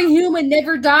 If every human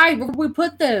never died, where would we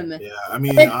put them? Yeah, I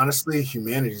mean, honestly,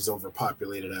 humanity's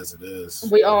overpopulated as it is.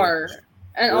 We are.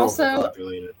 And we're also,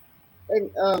 overpopulated.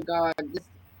 And, oh, God.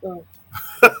 What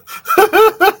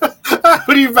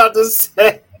are you about to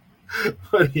say?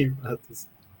 What are you about to say?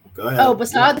 Go ahead. Oh,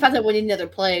 besides the fact that we need another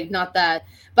plague, not that.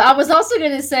 But I was also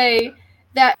going to say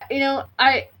that,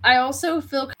 I also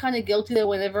feel kind of guilty though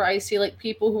whenever I see like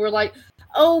people who are like,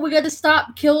 oh, we got to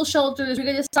stop kill shelters. We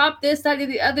got to stop this, that,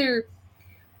 and the other.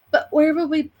 But where will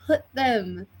we put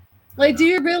them? Like, do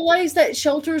you realize that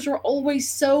shelters are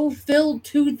always so filled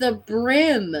to the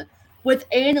brim with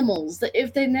animals that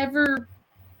if they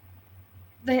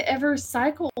ever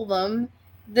cycle them,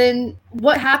 then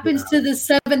what happens to the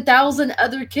 7,000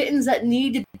 other kittens that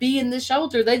need to be in the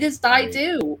shelter? They just die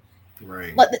too.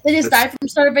 Right. Like, they just die from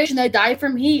starvation. They die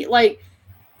from heat. Like,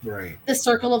 right. The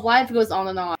circle of life goes on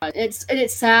and on. It's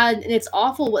sad and it's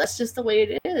awful. That's just the way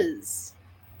it is.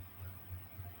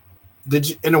 Did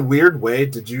you, in a weird way,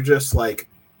 did you just like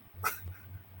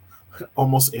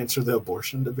almost answer the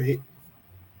abortion debate?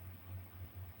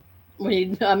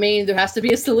 I mean, there has to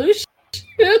be a solution.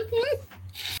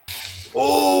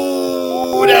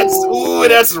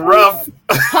 That's rough.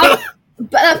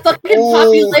 That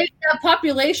fucking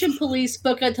population police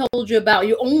book I told you about.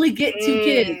 You only get 2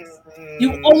 kids.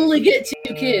 You only get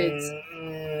 2 kids.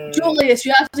 Julius,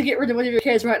 you have to get rid of one of your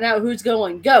kids right now. Who's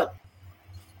going? Go.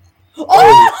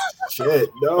 Oh shit!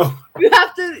 No. You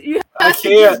have to. I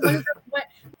can't.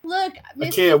 Look, I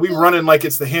can't. We running like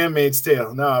it's the Handmaid's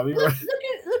Tale. No, we look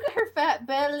at her fat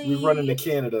belly. We running to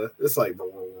Canada. It's like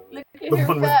look at the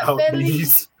one without belly.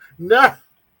 Knees. Nah.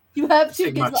 You have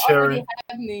 2 kids that already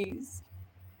have knees.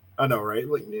 I know, right?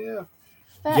 Like, yeah.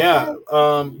 Fat yeah.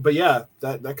 But yeah,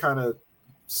 that kind of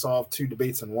solved 2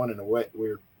 debates in one in a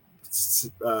weird,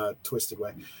 twisted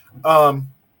way.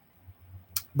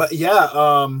 But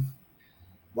yeah,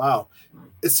 wow.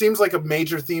 It seems like a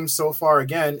major theme so far,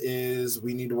 again, is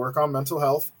we need to work on mental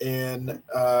health. And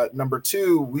number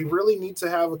 2, we really need to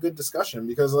have a good discussion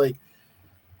because, like,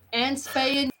 and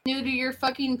spay and neuter your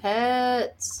fucking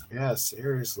pets. Yeah,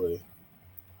 seriously.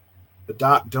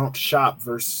 Adopt, don't shop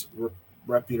versus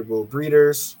reputable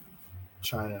breeders.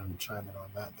 Chiming on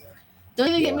that there. Don't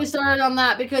even get me started on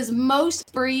that because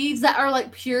most breeds that are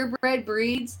like purebred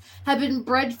breeds have been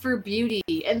bred for beauty,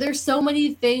 and there's so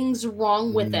many things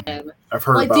wrong with them. I've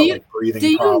heard about breathing. Do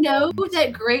you know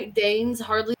that Great Danes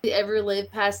hardly ever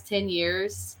live past 10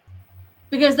 years?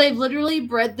 Because they've literally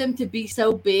bred them to be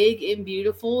so big and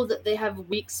beautiful that they have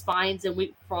weak spines and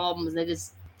weak problems. They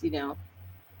just,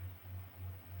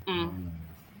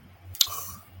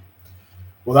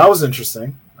 Well, that was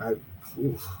interesting.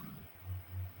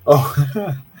 Oh,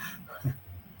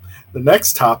 the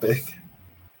next topic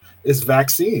is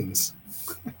vaccines.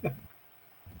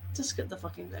 Just get the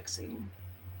fucking vaccine.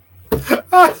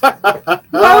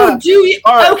 No, do you?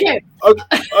 Right. Okay. All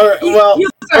right. Well, you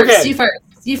first. Okay.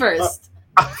 You first.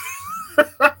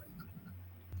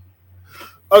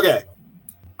 Okay.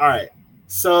 All right.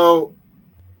 So,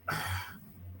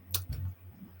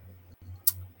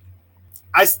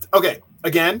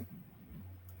 again,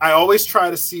 I always try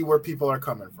to see where people are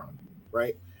coming from,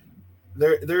 right?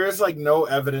 There is like no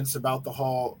evidence about the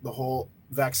whole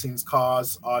vaccines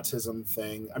cause autism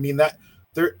thing. I mean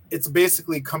it's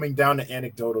basically coming down to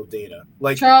anecdotal data.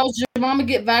 Like, Charles, did your mama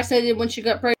get vaccinated when she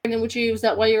got pregnant with you? Was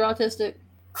that why you're autistic?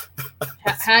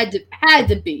 Had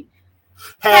to be.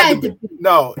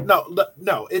 No.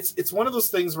 It's one of those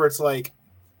things where it's like,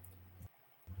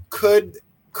 could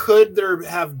there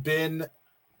have been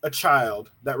a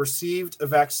child that received a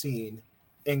vaccine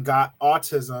and got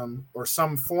autism or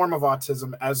some form of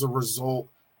autism as a result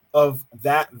of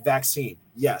that vaccine?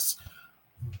 Yes.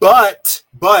 But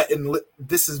and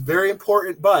this is very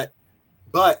important, but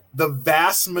the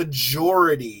vast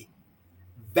majority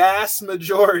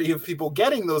of people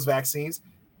getting those vaccines,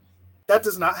 that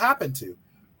does not happen to.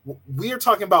 We are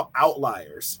talking about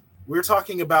outliers. We're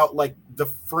talking about like the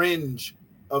fringe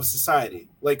of society.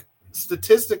 Like,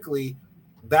 statistically,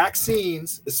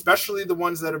 vaccines, especially the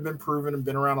ones that have been proven and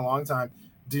been around a long time,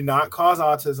 do not cause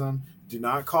autism, do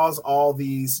not cause all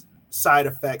these side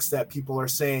effects that people are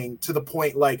saying, to the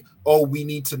point like, oh, we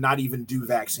need to not even do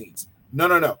vaccines.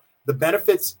 No. The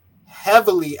benefits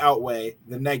heavily outweigh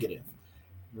the negative.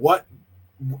 What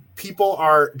people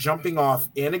are jumping off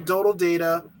anecdotal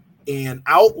data and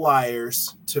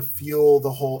outliers to fuel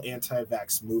the whole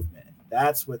anti-vax movement.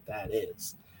 That's what that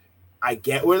is. I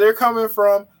get where they're coming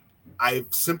from. I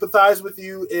sympathize with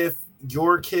you if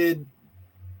your kid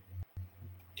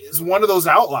is one of those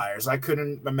outliers. I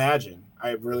couldn't imagine.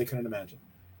 I really couldn't imagine.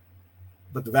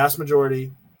 But the vast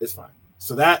majority is fine.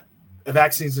 So that,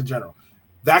 vaccines in general.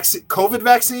 COVID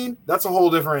vaccine, that's a whole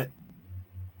different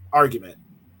argument.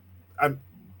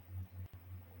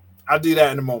 I'll do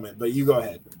that in a moment, but you go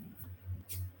ahead.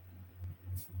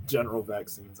 General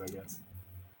vaccines, I guess.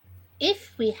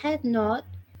 If we had not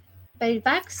made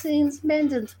vaccines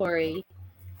mandatory,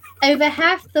 over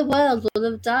half the world would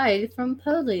have died from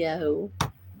polio.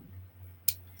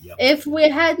 Yep. If we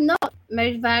had not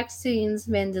made vaccines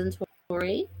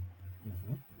mandatory,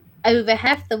 over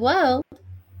half the world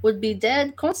would be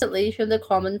dead constantly from the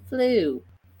common flu.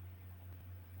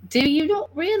 Do you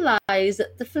not realize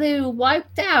that the flu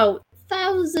wiped out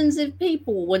thousands of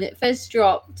people when it first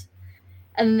dropped?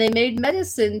 And they made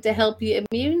medicine to help your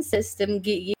immune system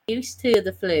get used to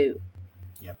the flu.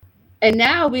 Yep. And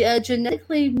now we are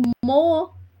genetically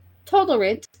more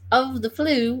tolerant of the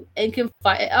flu and can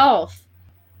fight it off.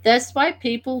 That's why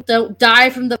people don't die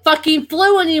from the fucking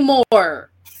flu anymore.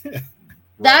 Right.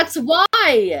 That's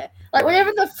why. Like,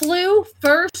 whenever the flu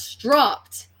first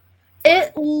dropped,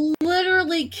 it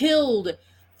literally killed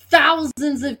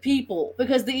thousands of people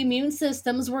because the immune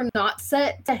systems were not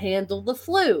set to handle the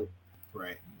flu.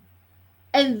 Right.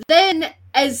 And then,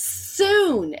 as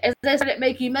soon as they started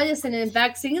making medicine and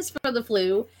vaccines for the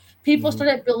flu, people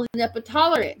started building up a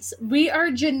tolerance. We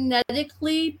are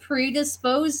genetically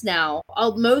predisposed now,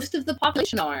 most of the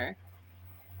population are,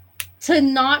 to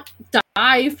not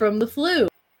die from the flu.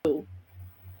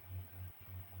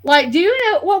 Like, do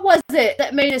you know, what was it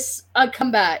that made us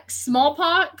come back?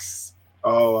 Smallpox?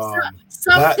 Oh,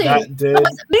 something. That did.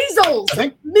 Measles. I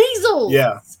think, measles.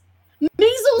 Yeah.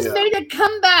 Measles made a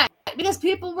comeback because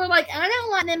people were like, I don't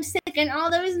want them sticking all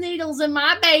those needles in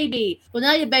my baby. Well,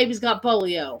 now your baby's got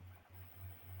polio.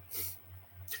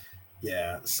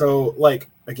 Yeah. So, like,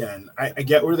 again, I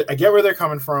get where they're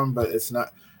coming from, but it's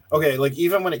not okay. Like,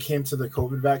 even when it came to the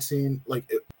COVID vaccine,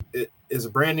 like it is a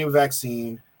brand new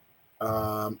vaccine.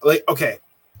 Like, okay,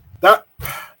 that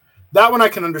one I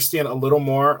can understand a little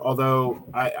more. Although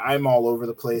I'm all over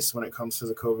the place when it comes to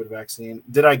the COVID vaccine.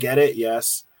 Did I get it?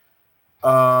 Yes.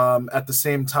 At the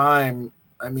same time,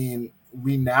 I mean,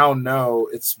 we now know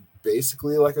it's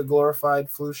basically like a glorified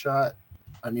flu shot.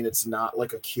 I mean, it's not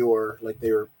like a cure like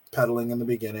they were peddling in the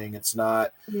beginning. It's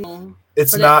not. No,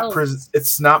 it's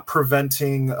not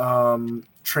preventing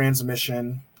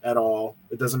transmission at all.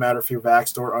 It doesn't matter if you're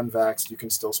vaxxed or unvaxxed, you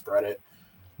can still spread it.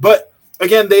 But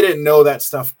again, they didn't know that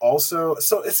stuff also.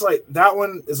 So it's like that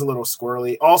one is a little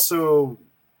squirrely. Also,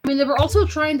 I mean, they were also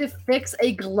trying to fix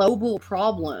a global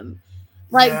problem.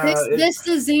 Like, this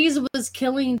disease was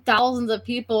killing thousands of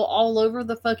people all over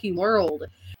the fucking world.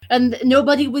 And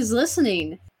nobody was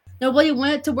listening. Nobody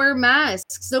wanted to wear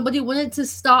masks. Nobody wanted to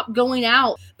stop going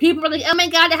out. People were like, oh my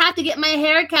God, I have to get my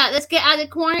hair cut. Let's get out of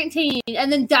quarantine. And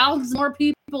then thousands more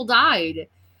people died.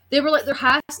 They were like, there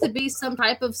has to be some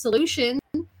type of solution.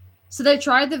 So they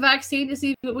tried the vaccine to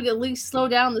see if it would at least slow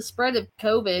down the spread of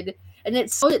COVID. And it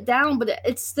slowed it down, but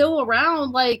it's still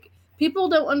around. Like, people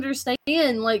don't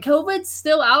understand. Like, COVID's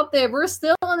still out there. We're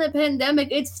still in a pandemic.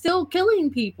 It's still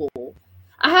killing people.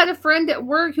 I had a friend at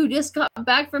work who just got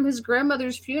back from his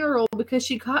grandmother's funeral because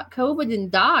she caught COVID and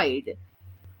died.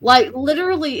 Like,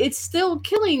 literally, it's still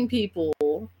killing people.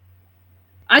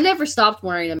 I never stopped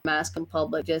wearing a mask in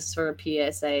public just for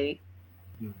a PSA.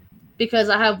 Because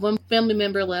I have one family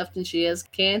member left and she has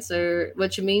cancer,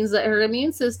 which means that her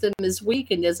immune system is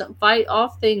weak and doesn't fight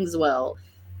off things well.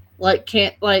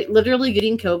 Literally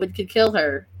getting COVID could kill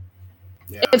her.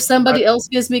 Yeah. If somebody else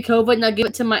gives me COVID and I give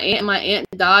it to my aunt and my aunt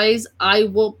dies, I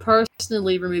will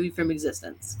personally remove you from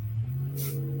existence.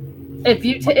 If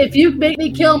you make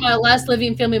me kill my last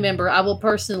living family member, I will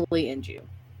personally end you.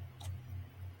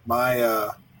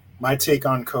 My take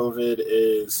on COVID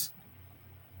is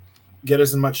get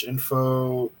as much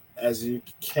info as you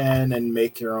can and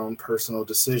make your own personal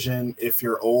decision. If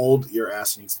you're old, your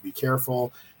ass needs to be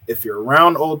careful. If you're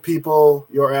around old people,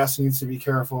 your ass needs to be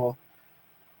careful.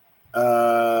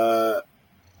 I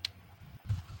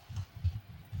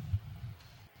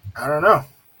don't know.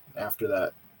 After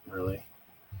that, really,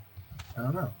 I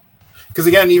don't know. Because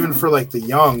again, even for like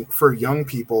for young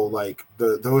people, like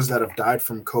those that have died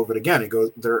from COVID, again,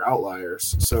 they're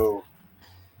outliers. So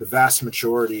the vast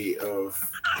majority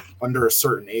of under a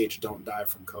certain age don't die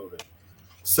from COVID.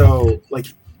 So, like,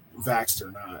 vaxxed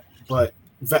or not, but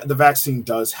the vaccine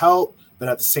does help. But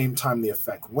at the same time, the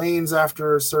effect wanes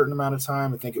after a certain amount of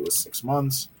time. I think it was 6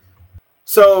 months.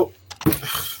 So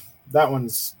that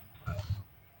one's.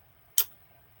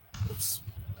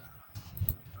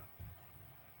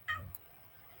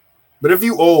 But if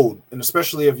you old, and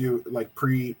especially if you like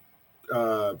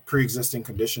pre-existing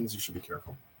conditions, you should be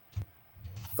careful.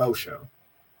 Faux show.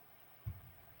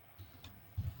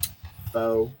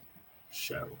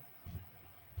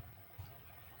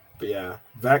 But yeah,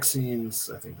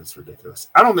 vaccines, I think that's ridiculous.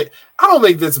 I don't think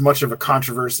that's much of a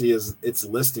controversy as it's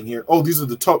listing here. Oh, these are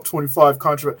the top 25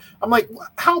 controversy. I'm like,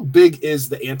 how big is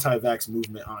the anti-vax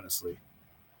movement, honestly?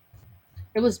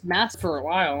 It was mass for a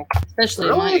while,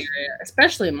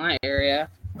 especially in my area.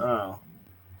 Oh.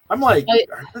 I'm like,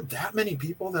 are there that many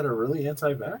people that are really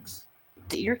anti-vax?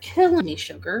 You're killing me,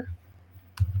 sugar.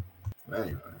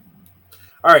 Anyway.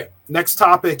 All right, next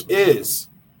topic is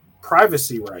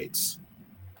privacy rights.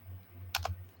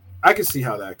 I can see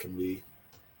how that can be.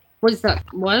 What is that?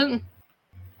 What?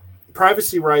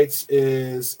 Privacy rights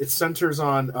it centers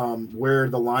on where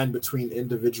the line between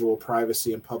individual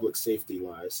privacy and public safety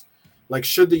lies. Like,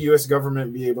 should the U.S.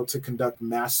 government be able to conduct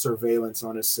mass surveillance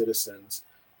on its citizens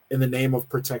in the name of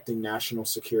protecting national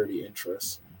security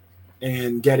interests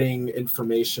and getting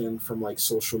information from like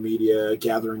social media,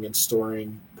 gathering and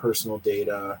storing personal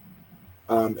data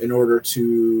in order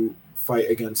to fight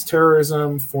against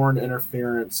terrorism, foreign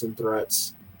interference and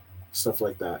threats, stuff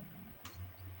like that?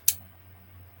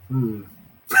 I'm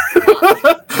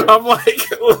like,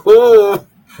 oh,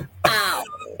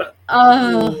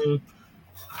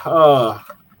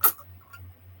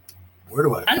 where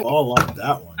do I fall on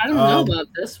that one? I don't know about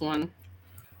this one.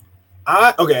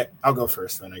 Okay, I'll go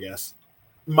first then, I guess.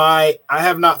 I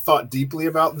have not thought deeply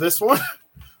about this one,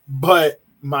 but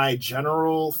my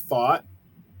general thought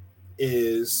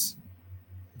is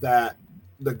that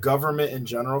the government in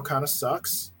general kind of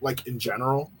sucks. Like, in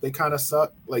general, they kind of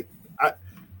suck.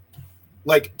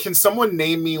 Like, can someone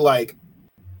name me like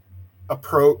a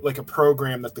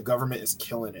program that the government is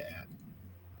killing it at?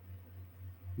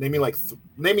 Name me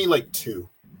like two.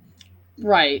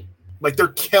 Right. Like, they're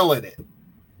killing it.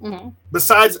 Mm-hmm.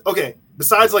 Besides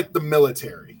like the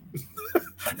military.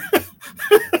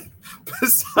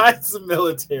 Besides the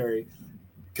military,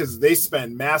 because they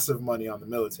spend massive money on the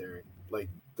military. Like,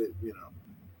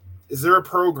 is there a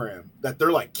program that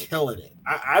they're like killing it?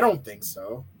 I don't think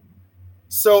so.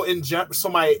 So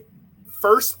my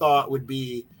first thought would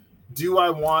be, do I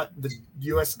want the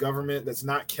U.S. government that's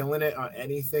not killing it on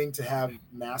anything to have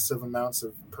massive amounts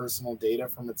of personal data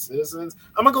from its citizens?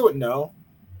 I'm going to go with no.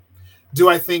 Do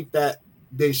I think that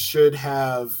they should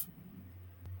have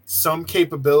some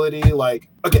capability like,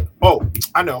 okay,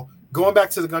 I know. Going back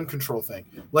to the gun control thing.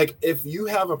 Like, if you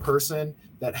have a person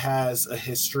that has a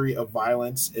history of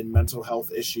violence and mental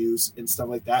health issues and stuff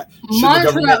like that, should the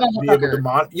government be able to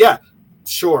monitor? Yeah,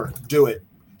 sure, do it.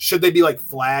 Should they be like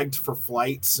flagged for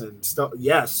flights and stuff?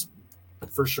 Yes,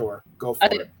 for sure. Go for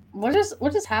it. What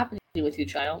is happening with you,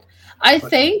 child? I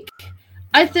think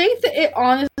that it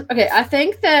honestly. Okay, I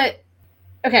think that.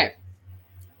 Okay,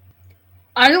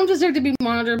 I don't deserve to be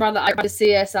monitored by the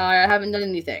CSI. I haven't done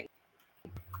anything.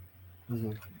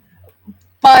 Mm-hmm.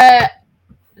 But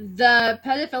the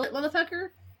pedophilic motherfucker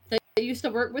that used to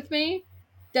work with me,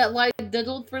 that like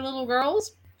diddled 3 little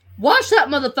girls, watch that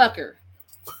motherfucker.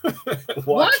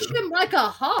 Watch him like a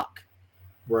hawk.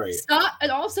 Right. Stop,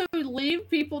 and also leave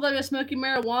people that are smoking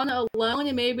marijuana alone,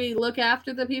 and maybe look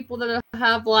after the people that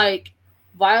have like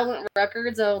violent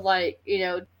records of like,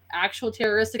 actual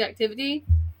terroristic activity.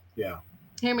 Yeah.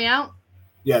 Hear me out?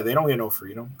 Yeah, they don't get no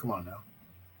freedom. Come on now.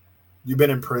 You've been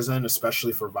in prison,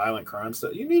 especially for violent crimes.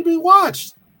 So you need to be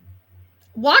watched.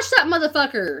 Watch that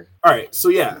motherfucker. All right. So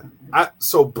yeah.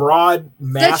 So broad,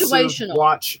 massive situational.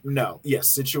 Watch. No. Yes.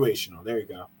 Situational. There you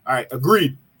go. All right.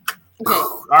 Agreed. Okay.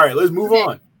 All right. Let's move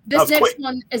on. This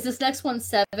next one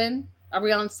 7? Are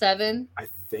we on 7? I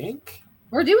think.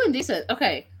 We're doing decent.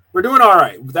 Okay. We're doing all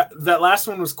right. That last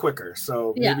one was quicker.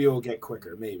 So maybe we'll get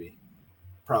quicker. Maybe.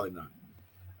 Probably not.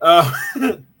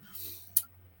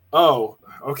 Oh,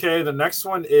 okay. The next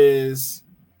one is.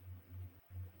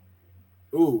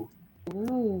 Ooh.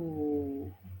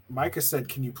 Micah said,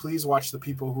 "Can you please watch the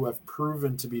people who have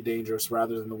proven to be dangerous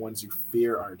rather than the ones you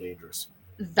fear are dangerous?"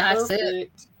 That's Perfect.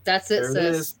 It. That's it,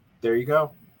 there sis. There you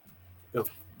go. All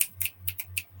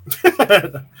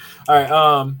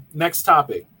right. Next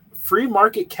topic: free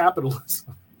market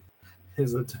capitalism.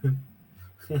 Is it?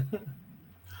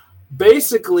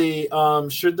 Basically,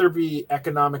 should there be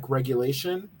economic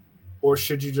regulation, or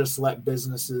should you just let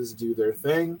businesses do their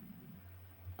thing?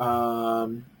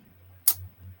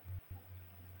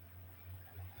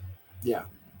 Yeah.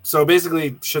 So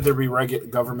basically, should there be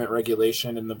government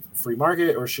regulation in the free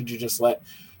market, or should you just let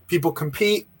people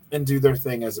compete and do their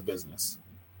thing as a business?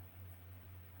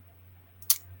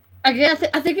 Again,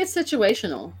 I think it's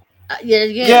situational.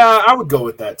 Yeah, I would go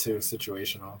with that too.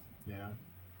 Situational. Yeah.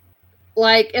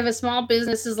 Like, if a small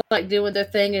business is like doing their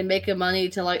thing and making money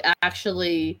to like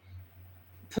actually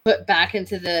put back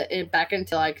into the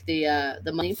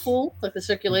money pool, like the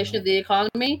circulation of the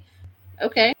economy,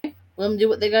 okay, let them do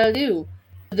what they gotta do.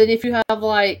 But then if you have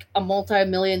like a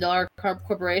multi-million-dollar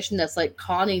corporation that's like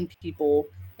conning people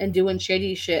and doing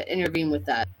shady shit, intervene with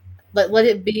that. Let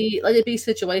it be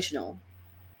situational.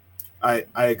 I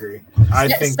agree.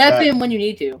 Step in when you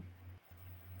need to.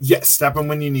 Yes, step in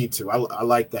when you need to. I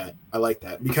like that. I like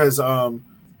that because I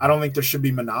don't think there should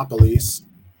be monopolies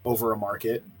over a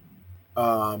market.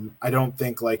 I don't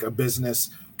think like a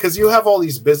business, because you have all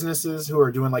these businesses who are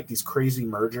doing like these crazy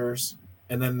mergers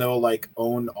and then they'll like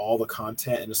own all the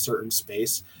content in a certain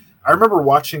space. I remember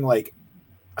watching like,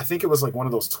 I think it was like one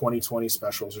of those 2020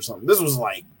 specials or something. This was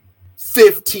like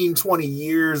 15, 20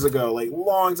 years ago, like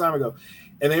long time ago.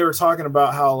 And they were talking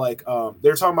about how like they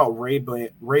were talking about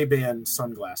Ray-Ban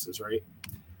sunglasses, right?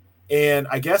 And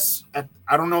I guess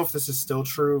I don't know if this is still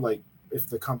true, like if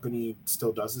the company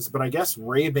still does this, but I guess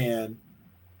Ray-Ban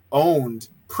owned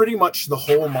pretty much the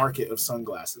whole market of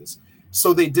sunglasses.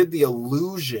 So they did the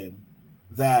illusion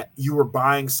that you were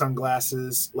buying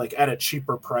sunglasses like at a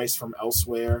cheaper price from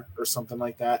elsewhere or something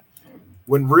like that,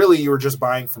 when really you were just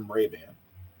buying from Ray-Ban.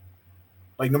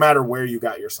 Like no matter where you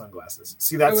got your sunglasses.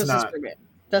 See, that's not okay.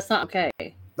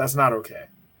 That's not okay.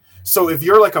 So if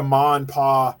you're like a ma and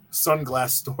pa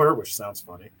sunglass store, which sounds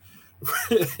funny,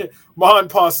 ma and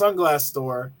pa sunglass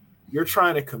store, you're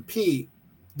trying to compete.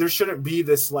 There shouldn't be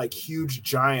this like huge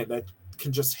giant that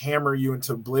can just hammer you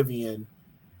into oblivion.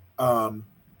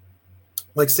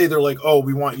 Like say they're like, oh,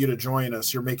 we want you to join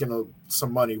us. You're making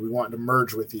some money. We want to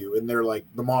merge with you. And they're like,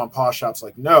 the ma and pa shop's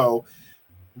like, no,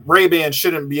 Ray-Ban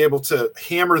shouldn't be able to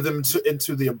hammer them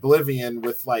into the oblivion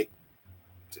with like,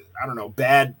 I don't know,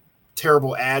 bad,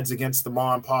 terrible ads against the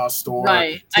ma and pa store,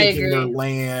 right? Taking their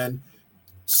land,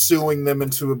 suing them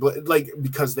into like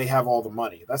because they have all the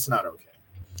money. That's not okay.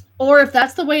 Or if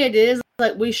that's the way it is,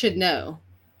 like we should know.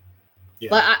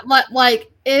 Yeah.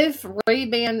 Like if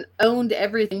Ray-Ban owned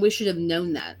everything, we should have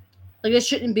known that. Like it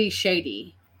shouldn't be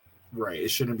shady. Right. It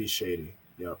shouldn't be shady.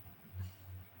 Yep.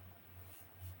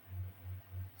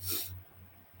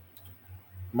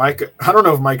 Micah, I don't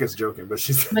know if Micah's joking, but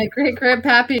she's my great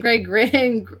grandpappy, great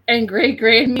grand and great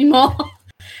grandmama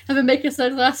have been making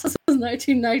sunglasses since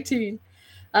 1919.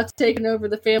 I've taken over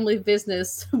the family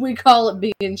business. We call it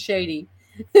being shady.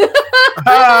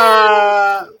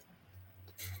 Wow.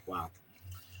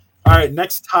 All right,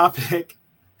 next topic.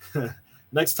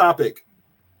 Next topic.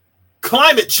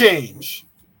 Climate change.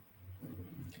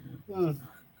 You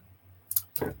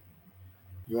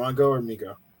want to go or me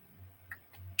go?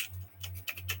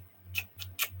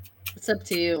 It's up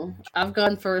to you. I've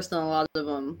gone first on a lot of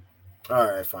them. All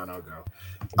right, fine, I'll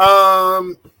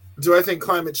go. Do I think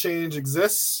climate change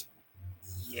exists?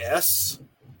 Yes.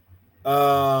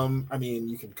 I mean,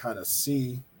 you can kind of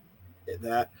see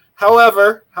that.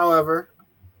 However,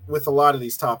 with a lot of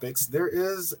these topics, there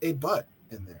is a but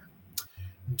in there.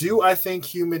 Do I think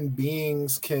human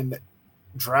beings can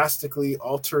drastically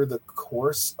alter the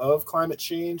course of climate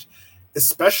change,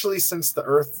 especially since the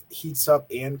Earth heats up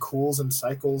and cools in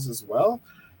cycles as well?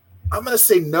 I'm going to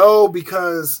say no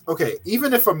because, okay,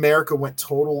 even if America went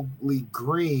totally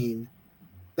green,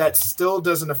 that still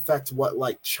doesn't affect what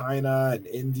like China and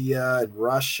India and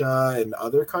Russia and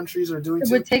other countries are doing. It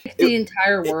would take the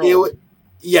entire world. It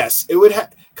would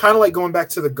kind of like going back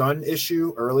to the gun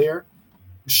issue earlier.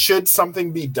 Should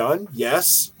something be done?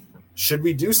 Yes. Should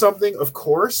we do something? Of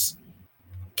course.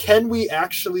 Can we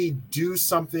actually do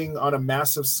something on a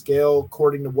massive scale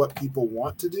according to what people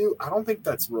want to do? I don't think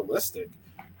that's realistic.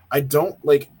 I don't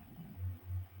like.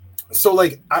 So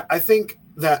like, I think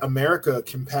that America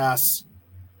can pass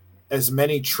as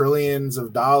many trillions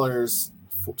of dollars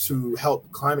to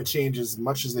help climate change as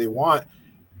much as they want.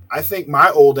 I think my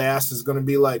old ass is going to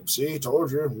be like, see,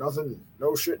 told you, nothing,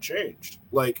 no shit changed.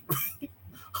 Like,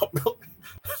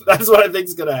 that's what I think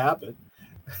is going to happen.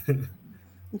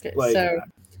 Okay, like, so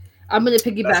I'm going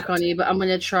to piggyback on you, but I'm going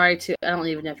to try to, I don't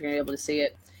even know if you're going to be able to see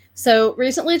it. So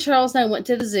recently, Charles and I went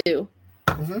to the zoo,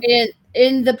 and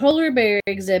in the polar bear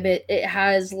exhibit, it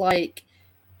has like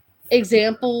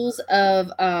examples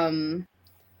of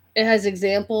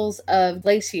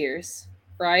glaciers,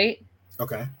 right?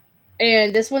 Okay.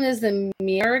 And this one is the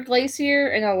Muir Glacier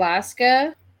in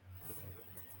Alaska.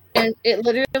 And it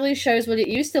literally shows what it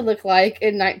used to look like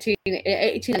in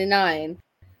 1899.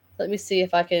 Let me see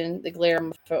if I can, the glare on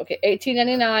my phone. Okay,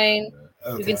 1899.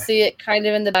 Okay. You can see it kind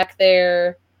of in the back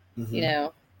there. You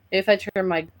know, if I turn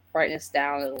my brightness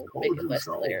down, it'll make it less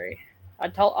glary. I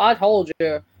told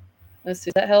you. Let's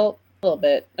see, does that help? A little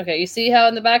bit. Okay, you see how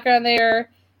in the background there,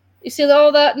 you see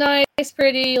all that nice,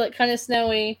 pretty, like kind of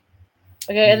snowy.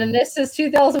 Okay, and then this is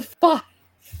 2005.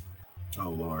 Oh,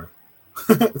 Lord.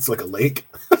 It's like a lake.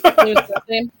 Okay.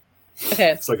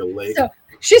 It's like a lake. So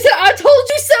she said, I told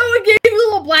you so, and gave you a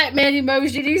little black man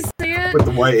emoji. Do you see it? With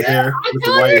the white hair. With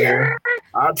the white hair.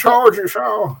 I told you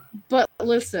so. But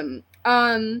listen,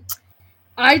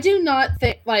 I do not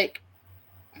think, like...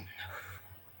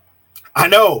 I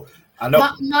know.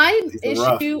 My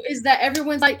issue is that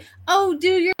everyone's like, oh,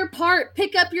 do your part,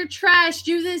 pick up your trash,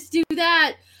 do this, do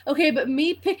that. Okay, but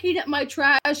me picking up my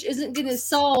trash isn't going to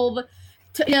solve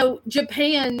to,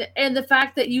 Japan, and the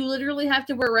fact that you literally have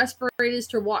to wear respirators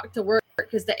to walk to work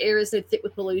because the air is so thick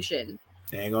with pollution.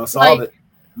 They ain't gonna solve it.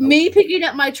 Me picking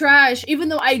up my trash, even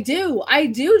though I do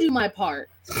my part.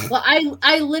 Well,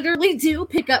 I literally do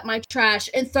pick up my trash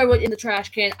and throw it in the trash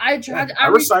can. I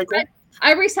recycle.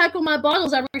 I recycle my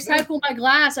bottles. I recycle my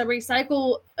glass. I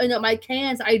recycle my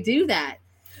cans. I do that.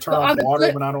 Turn off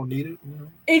water when I don't need it.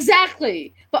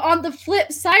 Exactly. But on the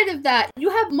flip side of that, you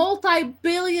have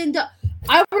multi-billion.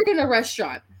 I work in a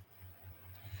restaurant.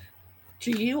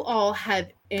 Do you all have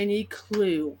any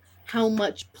clue how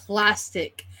much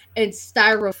plastic and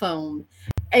styrofoam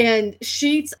and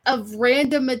sheets of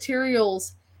random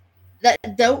materials that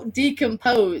don't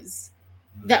decompose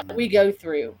that we go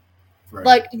through? Right.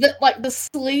 Like the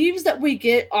sleeves that we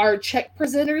get our check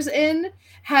presenters in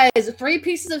has 3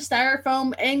 pieces of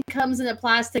styrofoam and comes in a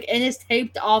plastic and is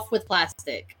taped off with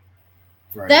plastic.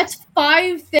 Right. That's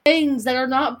 5 things that are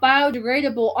not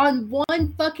biodegradable on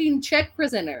one fucking check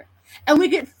presenter. And we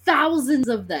get thousands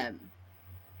of them.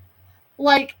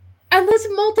 Like, unless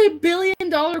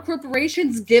multi-billion-dollar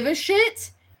corporations give a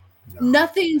shit,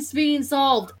 nothing's being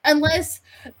solved. Unless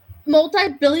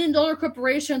multi-billion-dollar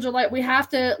corporations are like, we have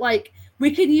to, like,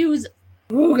 we can use,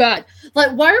 oh God,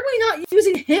 like, why are we not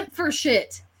using hemp for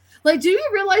shit? Like, do you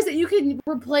realize that you can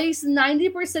replace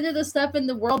 90% of the stuff in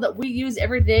the world that we use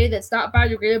every day that's not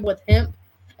biodegradable with hemp,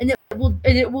 and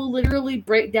it will literally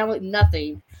break down like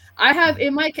nothing. I have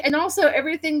in my, and also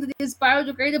everything that is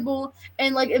biodegradable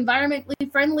and like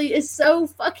environmentally friendly is so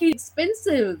fucking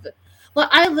expensive. Like,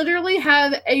 I literally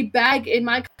have a bag in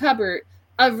my cupboard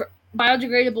of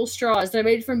biodegradable straws that are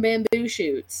made from bamboo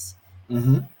shoots.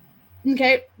 Mm-hmm.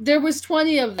 Okay, there was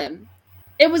 20 of them.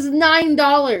 It was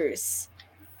 $9.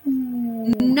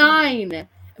 9,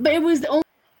 but it was the only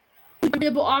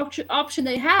biodegradable option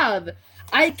they have.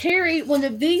 I carry one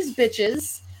of these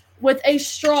bitches with a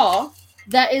straw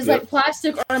that is like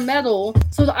plastic or metal,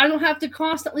 so that I don't have to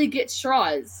constantly get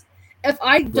straws. If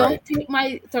I don't take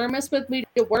my thermos with me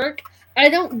to work, I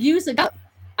don't use a cup.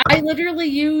 I literally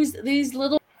use these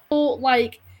little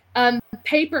like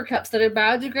paper cups that are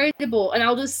biodegradable, and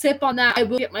I'll just sip on that. I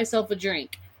will get myself a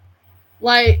drink.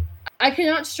 Like, I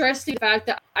cannot stress the fact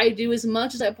that I do as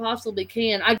much as I possibly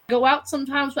can. I go out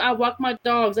sometimes when I walk my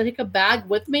dogs. I take a bag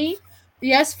with me,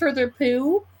 yes, for their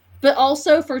poo, but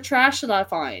also for trash that I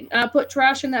find. And I put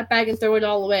trash in that bag and throw it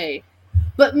all away.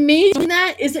 But me doing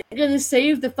that isn't going to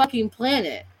save the fucking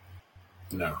planet.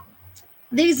 No.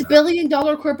 These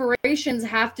billion-dollar corporations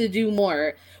have to do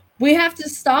more. We have to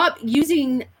stop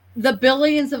using the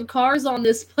billions of cars on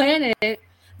this planet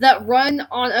that run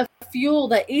on a fuel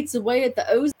that eats away at the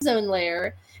ozone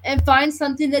layer and find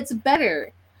something that's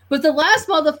better. But the last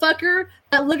motherfucker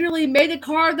that literally made a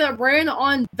car that ran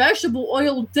on vegetable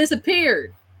oil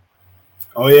disappeared.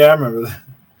 Oh, yeah, I remember that.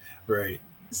 Right.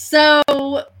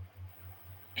 So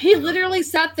he literally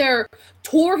sat there,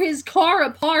 tore his car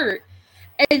apart,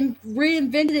 and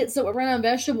reinvented it so it ran on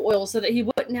vegetable oil so that he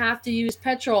wouldn't have to use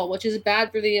petrol, which is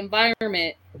bad for the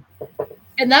environment.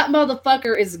 And that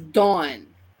motherfucker is gone.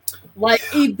 Like,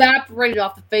 evaporated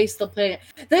off the face of the planet.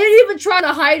 They didn't even try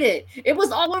to hide it. It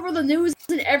was all over the news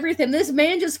and everything. This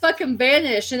man just fucking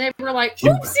vanished, and they were like,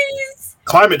 oopsies.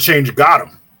 Climate change got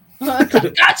him.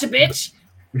 Gotcha, bitch.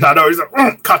 I know, he's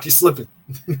like, caught you slipping.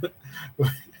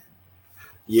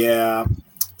 Yeah.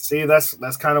 See, that's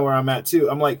kind of where I'm at, too.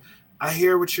 I'm like, I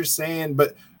hear what you're saying,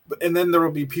 but and then there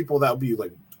will be people that will be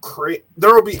like,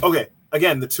 there will be, okay,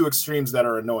 again, the 2 extremes that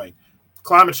are annoying.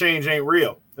 Climate change ain't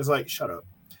real. It's like, shut up.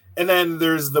 And then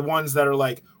there's the ones that are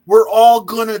like, we're all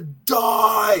gonna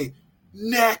die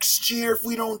next year if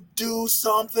we don't do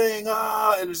something.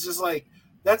 And it's just like,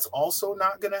 that's also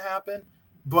not gonna happen.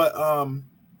 But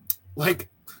like,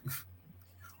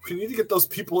 we need to get those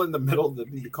people in the middle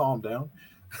that need to calm down.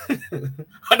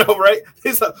 I know, right?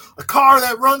 It's a car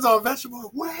that runs on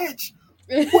vegetable. Wedge,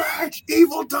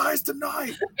 evil dies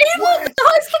tonight.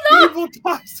 Evil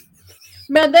dies.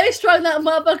 Man, they strung that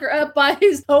motherfucker up by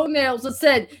his toenails and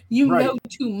said, "You know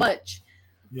too much."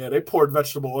 Yeah, they poured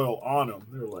vegetable oil on him.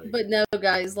 They're like, but no,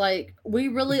 guys, like, we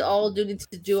really all do need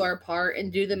to do our part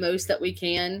and do the most that we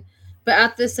can. But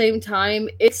at the same time,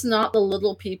 it's not the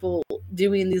little people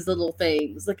doing these little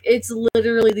things. Like, it's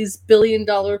literally these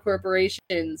billion-dollar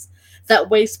corporations that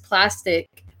waste plastic,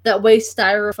 that waste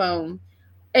styrofoam.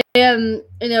 And,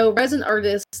 resin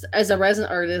artists, as a resin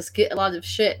artist, get a lot of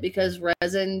shit because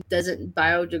resin doesn't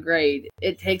biodegrade.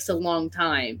 It takes a long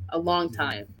time.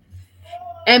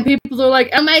 And people are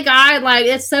like, oh my God, like,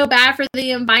 it's so bad for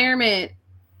the environment.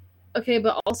 Okay,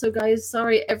 but also, guys,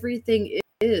 sorry, everything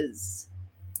is.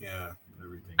 Yeah,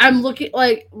 everything. I'm looking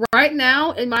like right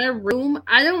now in my room.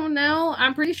 I don't know.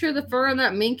 I'm pretty sure the fur on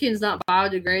that minkin's not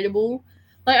biodegradable.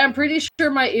 Like I'm pretty sure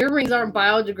my earrings aren't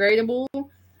biodegradable.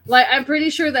 Like I'm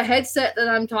pretty sure the headset that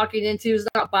I'm talking into is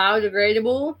not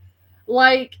biodegradable.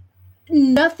 Like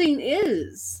nothing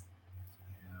is.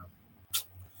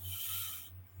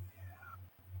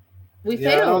 We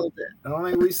failed. I don't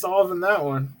think we solving that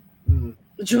one.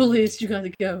 Julius, you gotta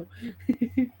go.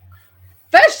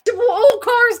 Vegetable old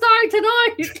cars die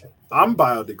tonight. I'm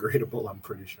biodegradable, I'm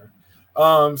pretty sure.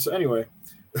 So anyway,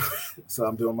 so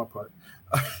I'm doing my part.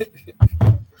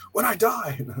 When I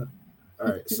die. All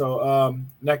right. So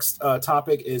next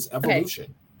topic is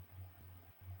evolution.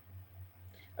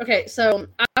 Okay, so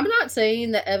I'm not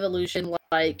saying that evolution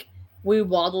like we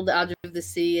waddled out of the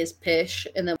sea as fish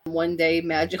and then one day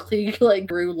magically like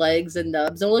grew legs and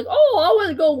nubs and we're like, oh, I want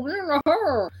to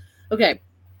go. Okay.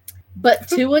 But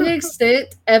to an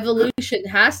extent, evolution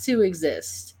has to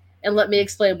exist. And let me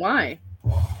explain why.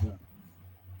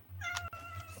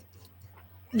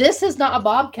 This is not a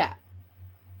bobcat.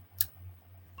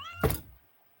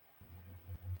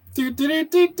 All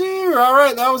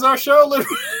right, that was our show.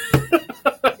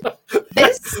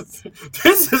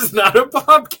 This is not a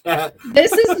bobcat.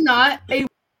 This is not a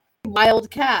wild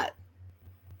cat.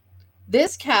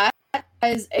 This cat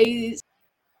has a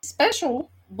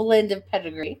special blend of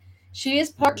pedigree. She is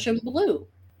part Russian blue,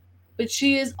 but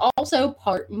she is also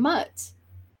part mutt.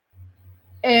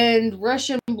 And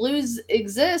Russian blues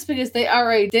exist because they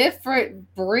are a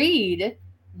different breed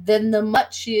than the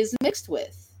mutt she is mixed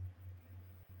with.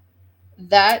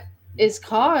 That is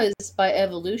caused by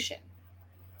evolution.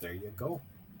 There you go.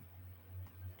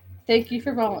 Thank you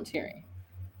for volunteering.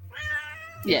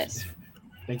 Yes.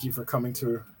 Thank you for coming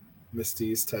to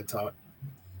Misty's TED Talk.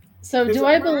 So do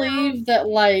I believe that,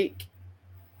 like,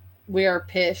 we are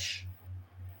pish?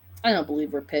 I don't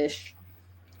believe we're pish.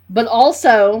 But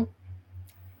also,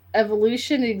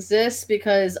 evolution exists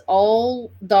because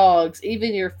all dogs,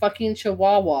 even your fucking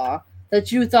Chihuahua,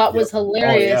 that you thought was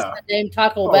hilarious, named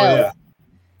Taco Bell. Yeah.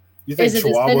 You think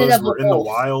Chihuahuas were in the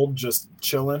wild just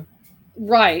chilling?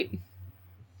 Right.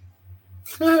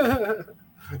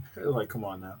 Like, come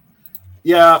on now.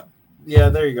 Yeah,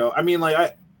 there you go. I mean,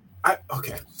 like,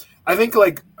 okay. I think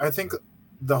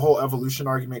the whole evolution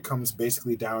argument comes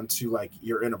basically down to, like,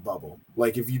 you're in a bubble.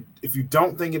 Like, if you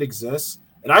don't think it exists,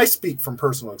 and I speak from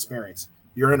personal experience,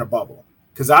 you're in a bubble.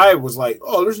 Because I was like,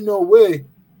 oh, there's no way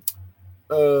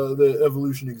the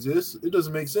evolution exists. It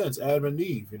doesn't make sense. Adam and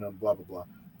Eve, blah, blah, blah.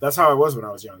 That's how I was when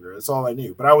I was younger. That's all I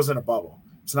knew. But I was in a bubble.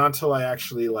 It's not until I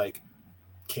actually, like,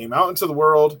 came out into the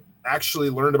world, actually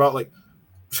learned about, like,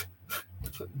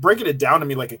 breaking it down to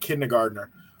me like a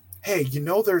kindergartner. Hey,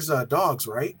 there's dogs,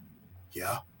 right?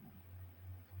 Yeah.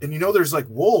 And there's, like,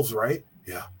 wolves, right?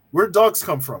 Yeah. Where'd dogs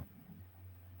come from?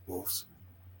 Wolves.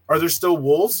 Are there still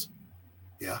wolves?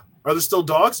 Yeah. Are there still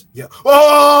dogs? Yeah.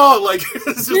 Oh, like,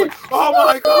 it's just like, oh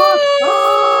my God.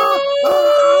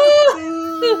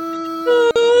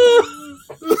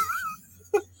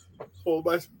 Oh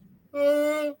my.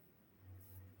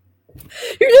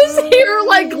 You just hear,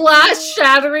 like, glass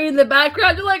shattering in the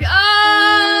background. You're like,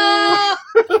 ah!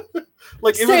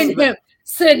 Like,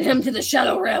 send him to the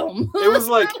shadow realm. It was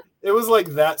like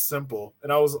that simple.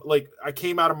 And I was like, I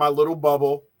came out of my little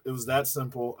bubble. It was that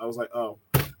simple. I was like, oh,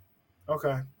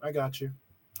 okay, I got you.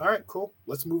 All right, cool.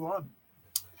 Let's move on.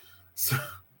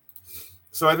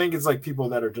 So I think it's like people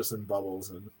that are just in bubbles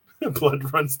and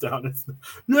blood runs down.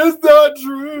 That's not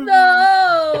true.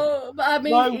 No, I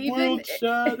mean, my world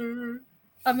shattered.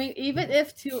 I mean, even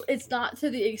if it's not to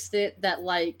the extent that,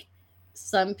 like,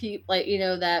 some people, like,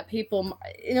 that people,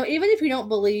 even if you don't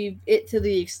believe it to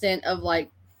the extent of, like,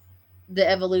 the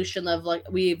evolution of, like,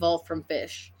 we evolved from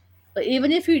fish. But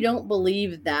even if you don't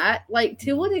believe that, like,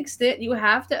 to an extent, you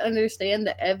have to understand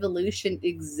that evolution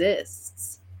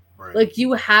exists. Right. Like,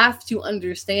 you have to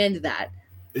understand that.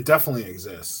 It definitely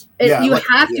exists. You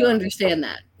have to understand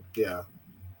that. Yeah.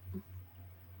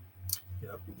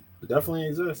 Yep. It definitely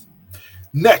exists.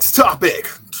 Next topic.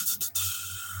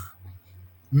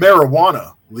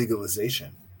 Marijuana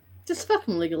legalization. Just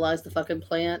fucking legalize the fucking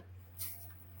plant.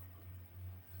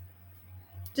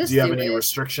 Do you have any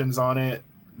restrictions on it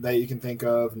that you can think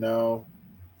of? No.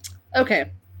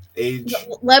 Okay. Age?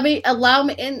 Allow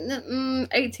me in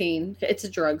 18. It's a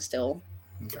drug still.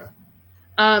 Okay.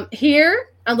 Here,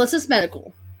 unless it's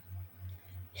medical.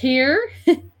 Here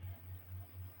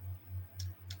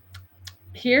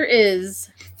is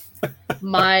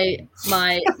my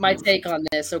take on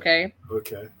this, okay?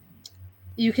 Okay.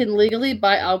 You can legally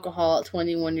buy alcohol at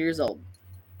 21 years old.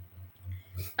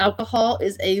 Alcohol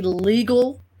is a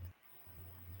legal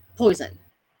poison.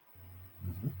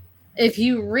 Mm-hmm. If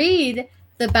you read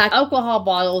the back alcohol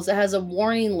bottles, it has a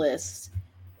warning list.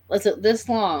 It's this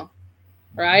long,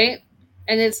 right?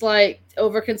 And it's like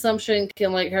overconsumption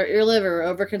can like hurt your liver.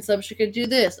 Overconsumption can do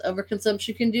this.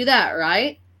 Overconsumption can do that,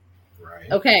 right?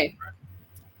 Right. Okay.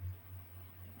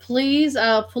 Please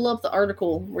pull up the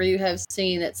article where you have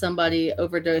seen that somebody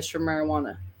overdosed from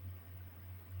marijuana.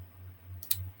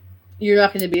 You're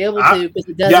not going to be able to because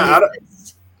it doesn't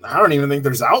exist. I don't even think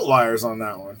there's outliers on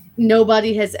that one.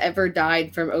 Nobody has ever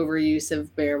died from overuse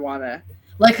of marijuana.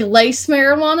 Like lace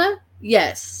marijuana?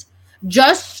 Yes.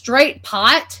 Just straight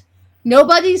pot?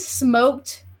 Nobody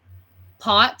smoked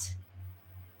pot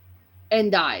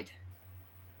and died.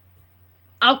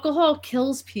 Alcohol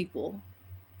kills people.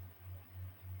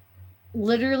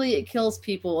 Literally, it kills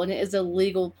people, and it is a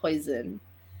legal poison.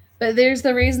 But there's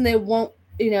the reason they won't,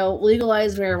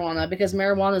 legalize marijuana, because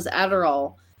marijuana is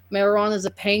Adderall. Marijuana is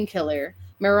a painkiller.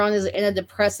 Marijuana is an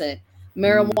antidepressant.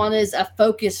 Marijuana is a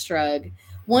focus drug.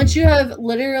 Once you have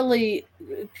literally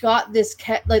got this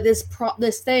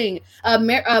thing,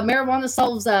 marijuana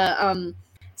solves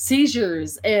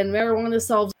seizures, and marijuana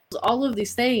solves all of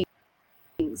these things.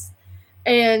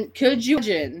 And could you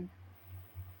imagine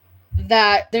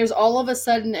that there's all of a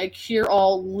sudden a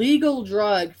cure-all legal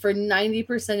drug for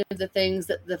 90% of the things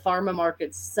that the pharma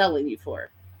market's selling you for?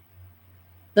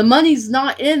 The money's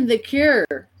not in the cure.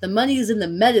 The money's in the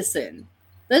medicine.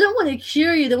 They don't want to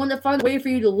cure you. They want to find a way for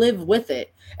you to live with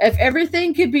it. If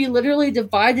everything could be literally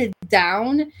divided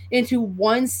down into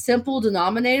one simple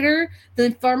denominator,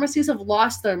 then pharmacies have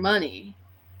lost their money.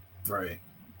 Right.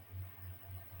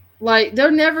 Like,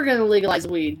 they're never going to legalize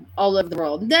weed all over the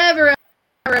world. Never,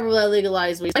 ever will they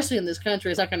legalize weed, especially in this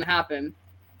country. It's not going to happen.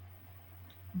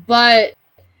 But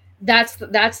that's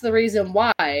the reason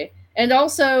why. And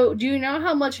also, do you know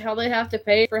how much hell they have to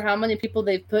pay for how many people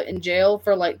they've put in jail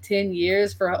for like 10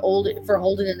 years for holding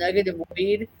a negative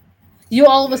weed? You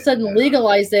all of a sudden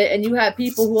legalize it, and you have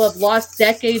people who have lost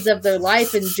decades of their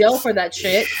life in jail for that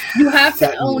shit. You have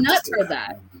to own up for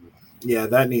that. Yeah,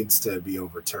 that needs to be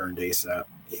overturned ASAP.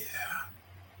 Yeah.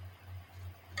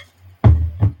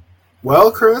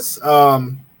 Well, Chris,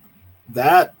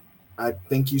 that, I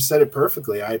think you said it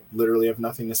perfectly. I literally have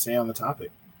nothing to say on the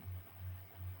topic.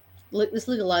 Let's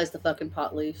legalize the fucking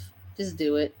pot leaf. Just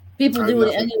do it. People do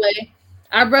it anyway.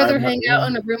 I'd rather hang out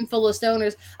in a room full of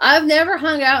stoners. I've never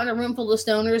hung out in a room full of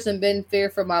stoners and been in fear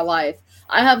for my life.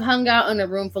 I have hung out in a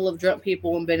room full of drunk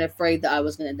people and been afraid that I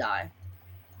was going to die.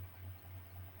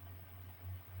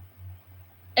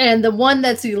 And the one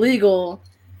that's illegal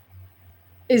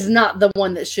is not the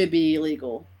one that should be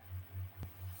illegal.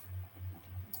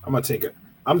 I'm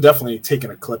definitely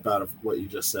taking a clip out of what you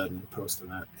just said and posting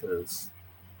that, because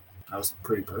that was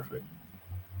pretty perfect.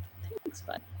 Thanks,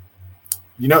 bud.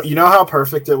 You know how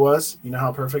perfect it was? You know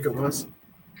how perfect it was?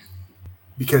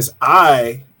 Because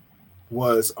I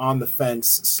was on the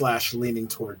fence / leaning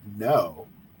toward no,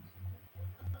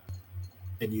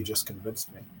 and you just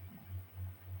convinced me.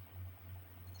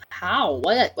 How?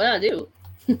 What did I do?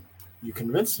 You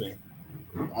convinced me.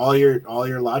 All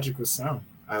your logic was sound.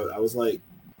 I was like,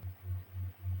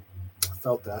 I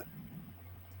felt that.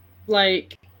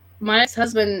 Like, my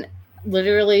ex-husband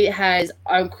literally has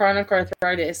chronic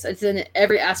arthritis. It's in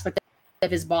every aspect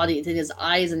of his body. It's in his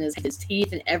eyes and his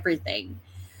teeth and everything.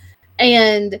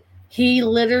 And he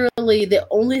literally, the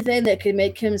only thing that could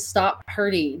make him stop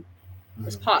hurting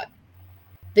was pot.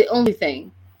 The only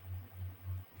thing.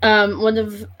 One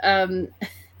of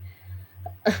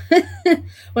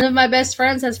my best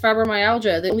friends has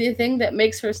fibromyalgia. The only thing that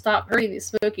makes her stop hurting is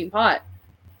smoking pot.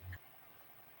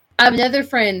 I have another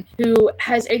friend who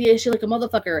has ADHD like a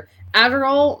motherfucker.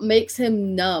 Adderall makes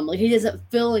him numb. Like, he doesn't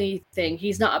feel anything.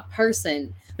 He's not a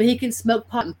person, but he can smoke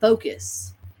pot and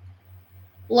focus.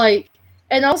 Like,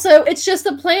 and also, it's just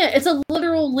a plant. It's a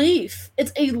literal leaf.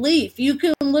 It's a leaf. You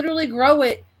can literally grow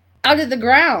it out of the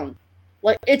ground.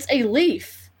 Like, it's a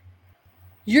leaf.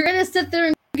 You're going to sit there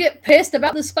and get pissed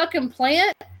about this fucking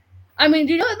plant? I mean,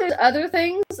 do you know that there's other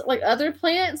things, like other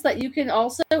plants that you can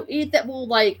also eat that will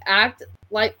like act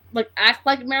like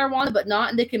marijuana, but not,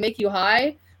 and they can make you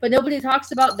high? But nobody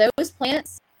talks about those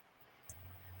plants.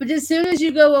 But as soon as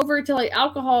you go over to like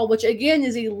alcohol, which again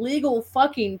is illegal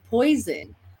fucking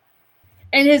poison,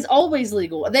 and is always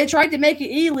legal. They tried to make it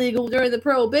illegal during the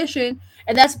prohibition,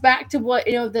 and that's back to what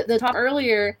the talk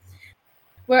earlier,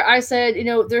 where I said,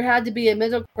 there had to be a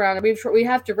middle ground. We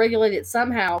have to regulate it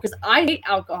somehow, because I hate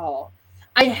alcohol.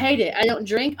 I hate it. I don't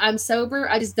drink. I'm sober.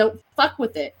 I just don't fuck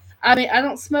with it. I mean, I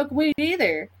don't smoke weed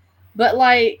either. But,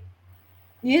 like,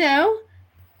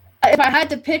 if I had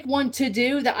to pick one to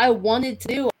do that I wanted to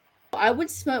do, I would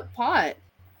smoke pot.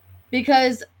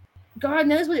 Because God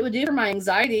knows what it would do for my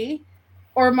anxiety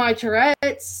or my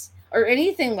Tourette's or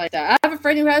anything like that. I have a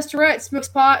friend who has Tourette's, smokes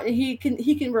pot, and he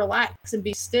can relax and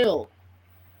be still.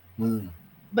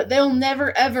 But they'll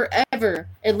never, ever, ever,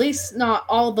 at least not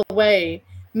all the way,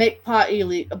 make pot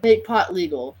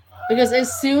legal. Because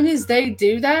as soon as they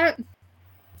do that,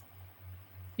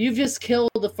 you've just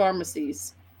killed the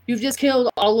pharmacies. You've just killed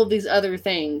all of these other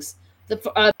things. The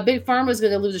big pharma is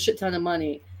going to lose a shit ton of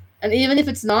money. And even if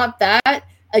it's not that,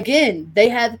 again, they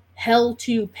have hell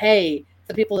to pay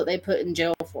the people that they put in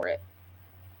jail for it.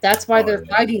 That's why they're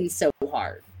fighting so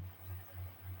hard.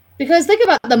 Because think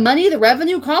about the money, the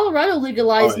revenue. Colorado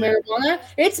legalized marijuana.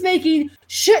 It's making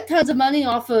shit tons of money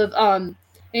off of,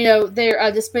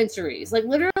 their dispensaries. Like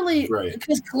literally,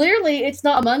 because clearly it's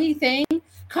not a money thing.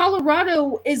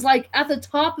 Colorado is like at the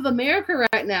top of America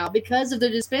right now because of the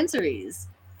dispensaries.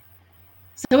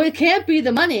 So it can't be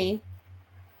the money.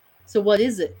 So what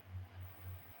is it?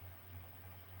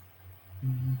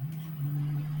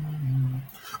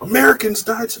 Americans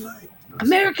die tonight.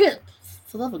 American,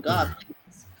 for the love of God.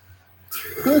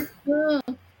 Well,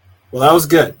 that was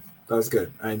good.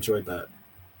 I enjoyed that.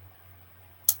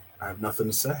 I have nothing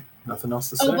to say. Nothing else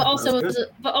to say. But also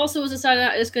as a side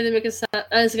note, it's going to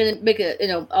make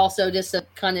it, also just to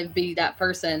kind of be that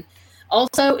person.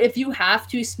 Also, if you have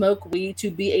to smoke weed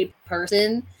to be a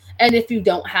person, and if you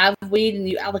don't have weed and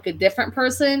you act like a different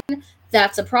person,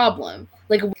 that's a problem.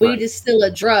 Like weed is still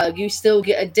a drug. You still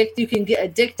get addicted. You can get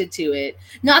addicted to it.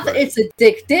 Not that it's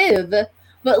addictive,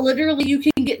 but literally you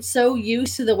can get so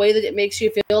used to the way that it makes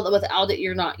you feel that without it,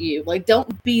 you're not you. Like,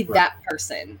 don't be that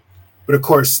person. But of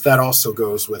course, that also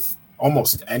goes with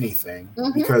almost anything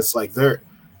because, like, we're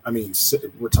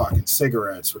talking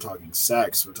cigarettes, we're talking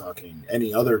sex, we're talking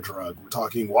any other drug, we're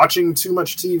talking watching too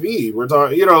much TV, we're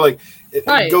talking,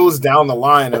 it goes down the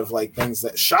line of like things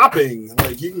that shopping,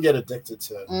 like you can get addicted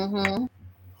to a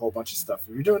whole bunch of stuff.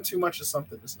 If you're doing too much of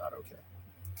something, it's not okay.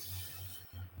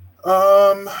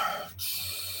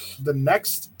 The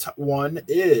next one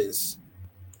is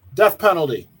death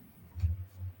penalty.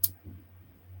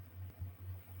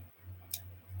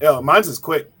 Yeah, mine's is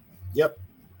quick. Yep.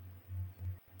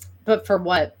 But for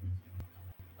what?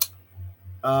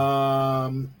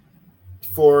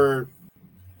 For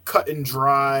cut and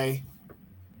dry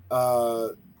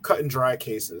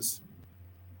cases.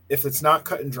 If it's not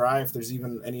cut and dry, if there's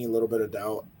even any little bit of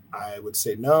doubt, I would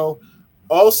say no.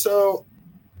 Also,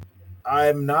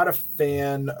 I'm not a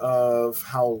fan of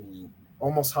how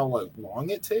long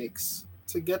it takes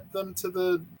to get them to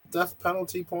the death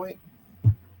penalty point.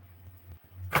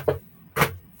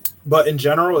 But in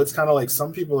general, it's kind of like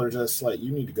some people are just like,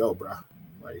 you need to go, bro.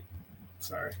 Like,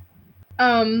 sorry.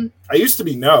 I used to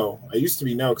be no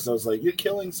because I was like, you're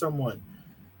killing someone.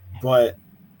 But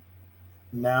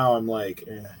now I'm like,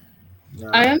 no,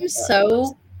 I am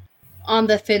so on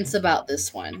the fence about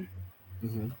this one.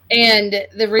 And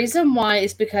the reason why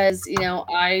is because,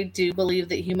 I do believe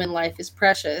that human life is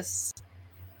precious.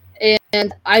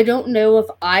 And I don't know if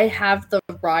I have the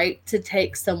right to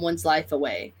take someone's life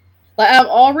away. Like, I'm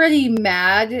already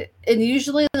mad, and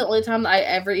usually the only time I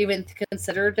ever even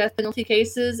consider death penalty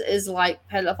cases is like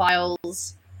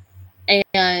pedophiles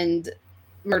and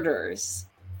murderers.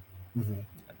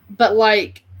 But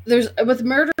like, with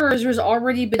murderers, there's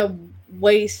already been a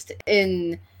waste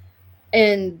a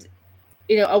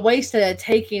waste and a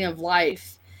taking of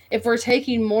life. If we're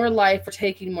taking more life, we're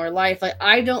taking more life. Like,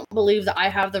 I don't believe that I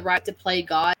have the right to play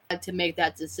God to make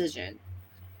that decision.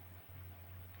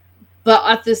 But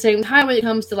at the same time, when it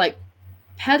comes to like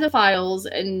pedophiles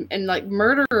and like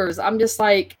murderers, I'm just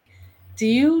like, do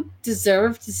you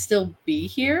deserve to still be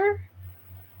here?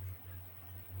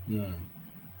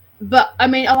 But I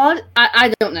mean,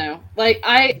 I don't know. Like,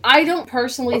 I don't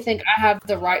personally think I have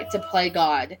the right to play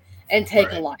God and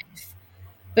take a life.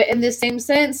 But in the same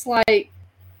sense, like,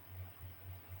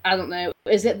 I don't know.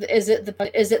 Is it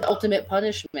the ultimate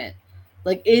punishment?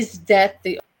 Like, is death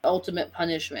the ultimate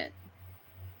punishment?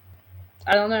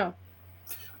 I don't know.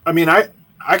 I mean, I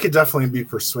could definitely be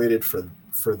persuaded for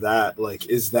that. Like,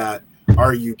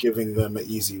 are you giving them an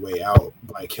easy way out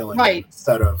by killing them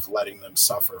instead of letting them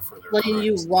suffer for their letting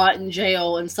crimes? You rot in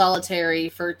jail in solitary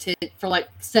for like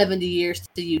 70 years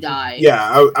till you die?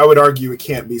 Yeah, I would argue it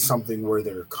can't be something where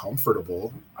they're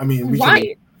comfortable. I mean,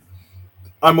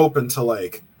 I'm open to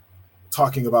like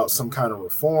talking about some kind of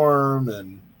reform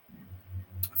and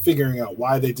figuring out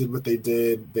why they did what they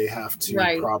did. They have to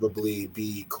probably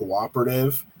be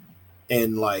cooperative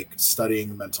in like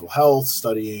studying mental health,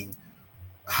 studying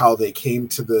how they came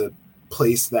to the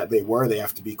place that they were. They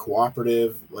have to be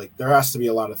cooperative. Like there has to be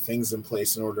a lot of things in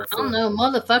place in order for. I don't know,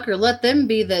 motherfucker. Let them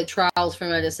be the trials for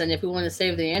medicine if we want to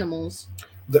save the animals.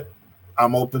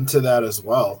 I'm open to that as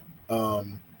well.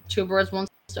 Two birds, one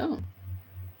stone.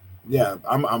 Yeah,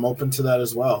 I'm open to that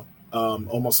as well.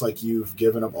 Almost like you've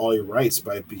given up all your rights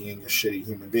by being a shitty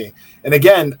human being. And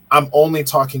again, I'm only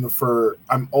talking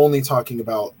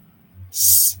about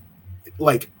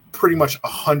like pretty much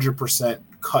 100%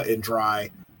 cut and dry.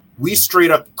 We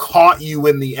straight up caught you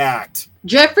in the act.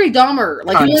 Jeffrey Dahmer,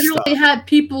 like you literally had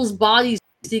people's bodies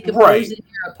decomposed in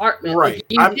your apartment. Right.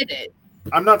 Like, you did it.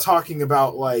 I'm not talking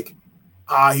about like,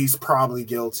 he's probably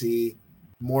guilty,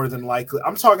 more than likely.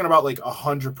 I'm talking about like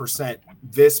 100%.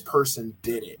 This person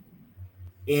did it,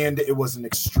 and it was an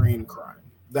extreme crime.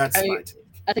 That's my take.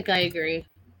 I think I agree.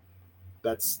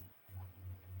 That's.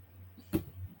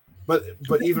 But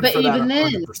even that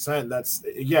 100%, that's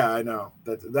I know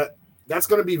that's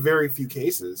going to be very few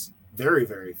cases, very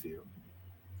very few.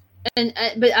 And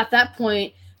but at that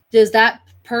point, does that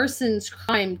person's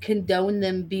crime condone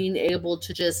them being able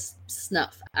to just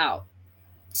snuff out?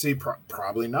 See,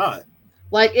 probably not.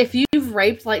 Like if you've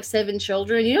raped like 7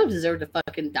 children, you don't deserve to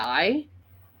fucking die.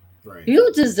 Right. You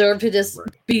don't deserve to just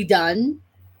be done.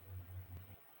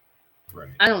 Right.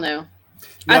 I don't know.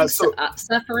 Yeah,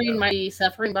 suffering might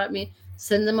me.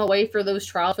 Send them away for those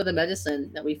trials for the medicine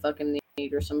that we fucking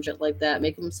need or some shit like that.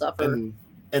 Make them suffer.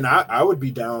 And I would be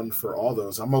down for all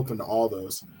those. I'm open to all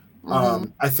those.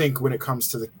 Mm-hmm. I think when it comes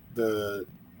to the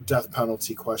death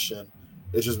penalty question,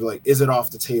 it's just be like, is it off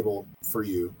the table for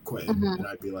you, Quentin? Mm-hmm. And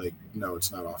I'd be like, no,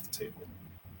 it's not off the table.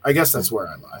 I guess that's where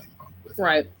I lie.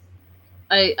 Right.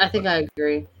 I think I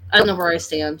agree. I don't know where I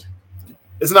stand.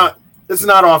 It's not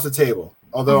off the table.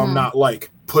 Although I'm not like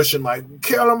pushing like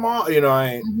kill them all,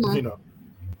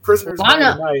 prisoners. Line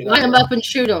them up and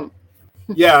shoot them.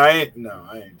 Yeah, I ain't doing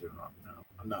it. No,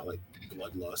 I'm not like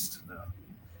bloodlust. No.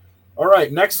 All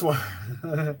right, next one.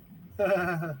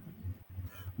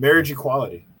 Marriage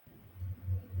equality.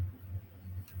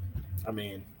 I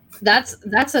mean, that's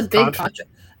a big controversy.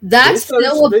 That's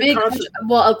still a big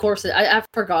well, of course, I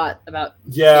forgot about.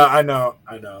 Yeah, I know.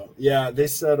 Yeah, they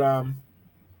said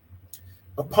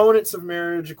opponents of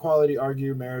marriage equality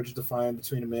argue marriage defined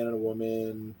between a man and a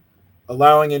woman,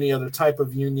 allowing any other type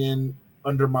of union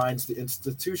undermines the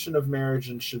institution of marriage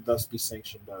and should thus be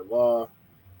sanctioned by law.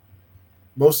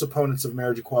 Most opponents of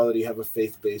marriage equality have a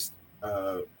faith-based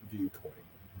viewpoint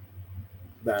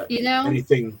that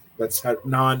anything that's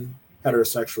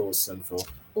non-heterosexual is sinful.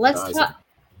 Let's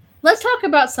talk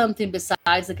about something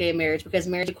besides the gay marriage, because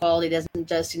marriage equality doesn't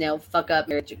just fuck up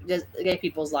gay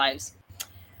people's lives.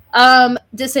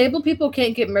 Disabled people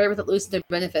can't get married without losing their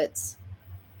benefits.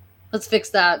 Let's fix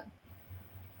that.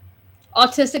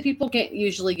 Autistic people can't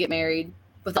usually get married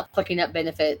without fucking up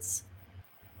benefits.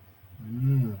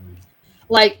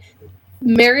 Like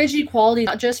marriage equality,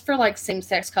 not just for like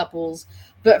same-sex couples,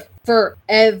 but for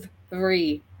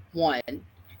everyone.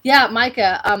 Yeah,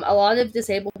 Micah, a lot of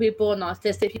disabled people and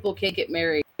autistic people can't get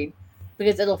married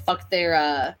because it'll fuck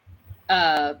their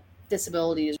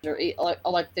disabilities or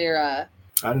like their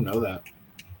I didn't know that.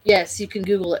 Yes, you can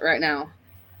Google it right now.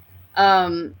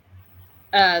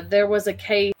 There was a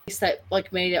case that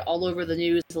like made it all over the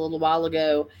news a little while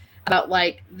ago about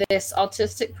like this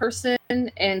autistic person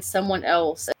and someone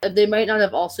else. They might not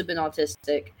have also been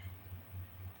autistic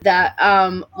that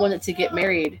wanted to get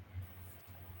married,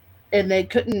 and they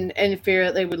couldn't, in fear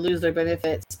that they would lose their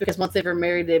benefits because once they were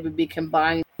married, they would be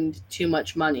combined too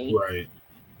much money, right,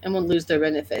 and would lose their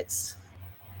benefits.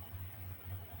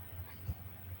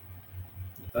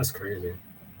 That's crazy.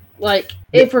 Like,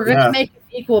 if we're going to make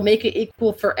it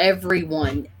equal for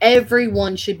everyone.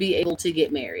 Everyone should be able to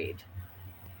get married.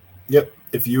 Yep.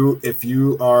 If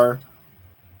you are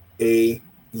a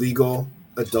legal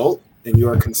adult and you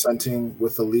are consenting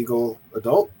with a legal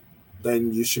adult,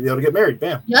 then you should be able to get married.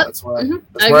 Bam. Yep. That's why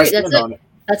I stand on it.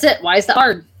 That's it. Why is that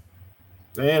hard?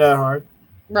 It ain't that hard.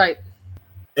 Right.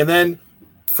 And then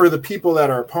for the people that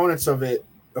are opponents of it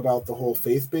about the whole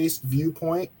faith-based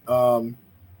viewpoint,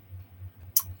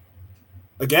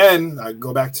 again, I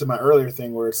go back to my earlier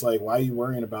thing where it's like, why are you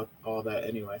worrying about all that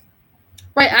anyway?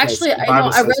 Right. Actually,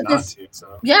 I read this.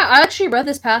 Yeah, I actually read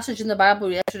this passage in the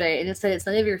Bible yesterday, and it said it's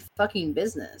none of your fucking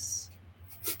business.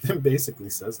 It basically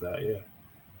says that, yeah.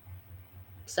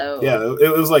 So yeah,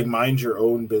 it was like mind your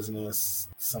own business,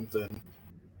 something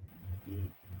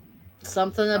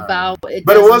about it.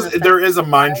 But there is a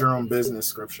mind your own business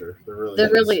scripture. There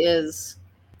really is.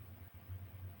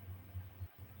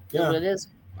 Yeah, what it is.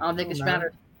 I don't think it should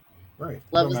matter. Right.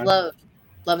 Love is love.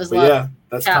 Love is love. Yeah,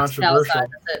 that's controversial.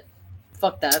 That's it.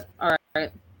 Fuck that. All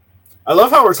right. I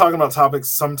love how we're talking about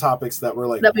some topics that we're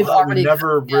like, That we've already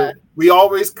we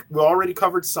already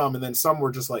covered some, and then some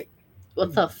were just like,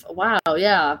 what the wow,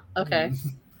 yeah, okay.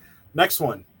 Next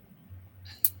one,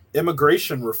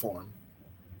 immigration reform.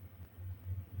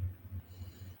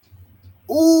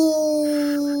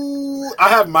 Ooh, I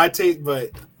have my take, but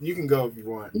you can go if you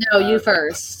want. No, you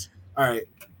first. All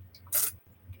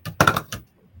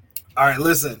right,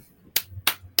 listen.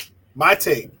 My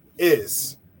take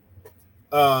is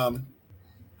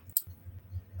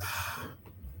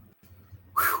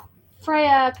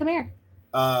Freya, come here.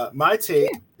 My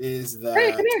take is that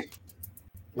Freya, come here.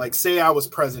 Like, say I was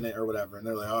president or whatever, and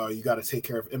they're like, oh, you got to take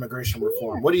care of immigration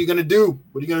reform. What are you going to do?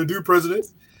 What are you going to do, president?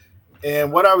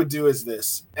 And what I would do is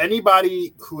this.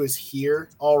 Anybody who is here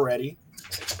already,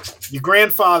 you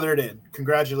grandfathered in.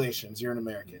 Congratulations, you're an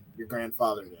American. You're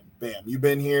grandfathered in. Bam, you've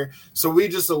been here. So we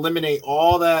just eliminate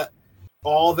all that,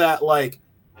 like,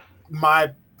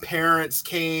 my parents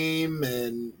came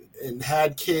and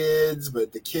had kids,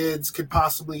 but the kids could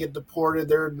possibly get deported.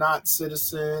 They're not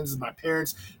citizens. My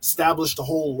parents established a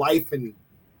whole life and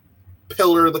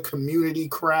pillar of the community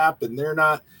crap, and they're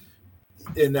not,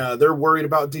 and they're worried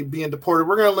about being deported.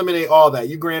 We're going to eliminate all that.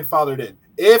 You grandfathered in.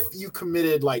 If you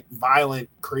committed like violent,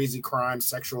 crazy crimes,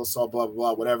 sexual assault, blah, blah,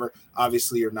 blah, whatever,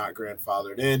 obviously you're not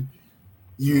grandfathered in.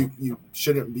 You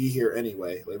shouldn't be here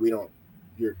anyway. Like,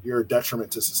 you're a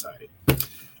detriment to society.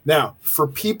 Now, for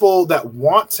people that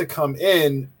want to come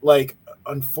in, like,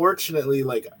 unfortunately,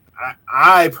 like,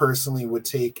 I personally would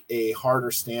take a harder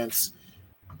stance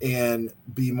and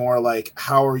be more like,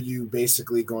 how are you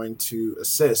basically going to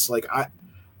assist? Like,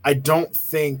 I don't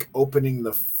think opening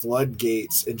the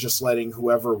floodgates and just letting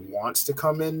whoever wants to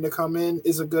come in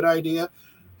is a good idea.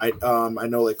 I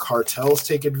know, like, cartels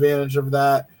take advantage of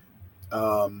that.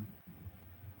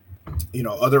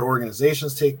 Other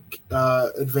organizations take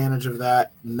advantage of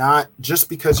that. Not just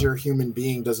because you're a human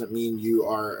being doesn't mean you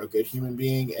are a good human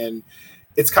being. And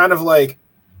it's kind of like,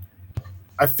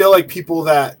 I feel like people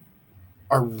that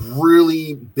are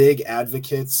really big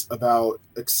advocates about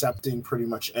accepting pretty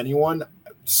much anyone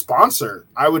sponsor.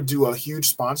 I would do a huge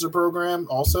sponsor program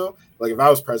also. Like, if I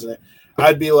was president,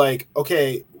 I'd be like,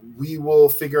 okay, we will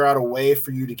figure out a way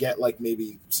for you to get like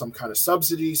maybe some kind of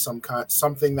subsidy,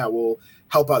 something that will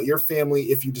help out your family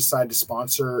if you decide to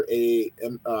sponsor a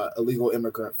illegal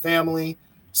immigrant family,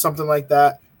 something like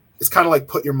that. It's kind of like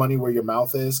put your money where your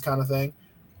mouth is kind of thing.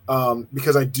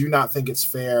 Because I do not think it's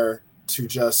fair to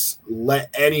just let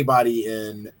anybody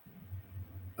in.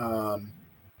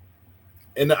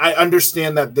 And I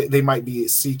understand that they might be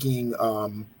seeking,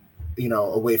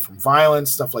 away from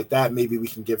violence, stuff like that. Maybe we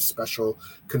can give special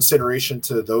consideration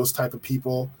to those type of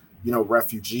people,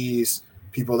 refugees,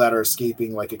 people that are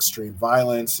escaping like extreme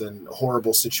violence and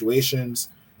horrible situations.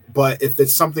 But if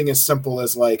it's something as simple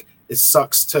as like, it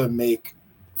sucks to make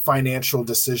financial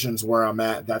decisions where I'm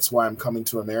at, that's why I'm coming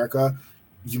to America,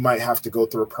 you might have to go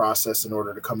through a process in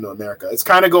order to come to America. It's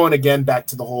kind of going again back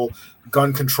to the whole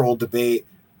gun control debate,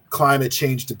 climate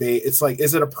change debate. It's like,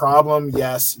 is it a problem?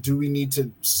 Yes. Do we need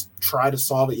to try to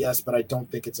solve it? Yes. But I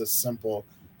don't think it's as simple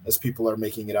as people are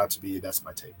making it out to be. That's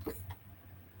my take.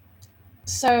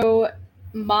 So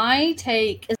my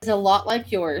take is a lot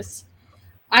like yours.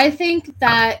 I think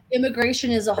that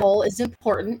immigration as a whole is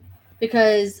important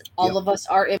because all of us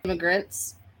are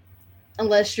immigrants,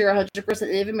 unless you're 100%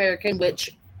 Native American,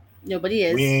 which nobody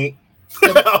is. We ain't.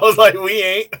 I was like, we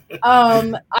ain't.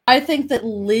 I think that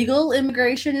legal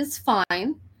immigration is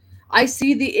fine. I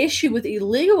see the issue with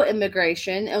illegal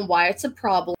immigration and why it's a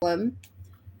problem.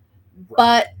 Right.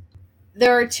 But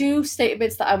there are two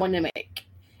statements that I want to make.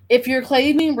 If you're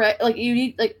claiming, you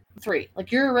need, like, 3.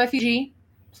 Like, you're a refugee,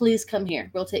 please come here.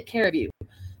 We'll take care of you.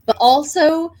 But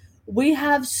also, we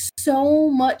have so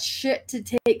much shit to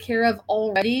take care of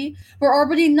already. We're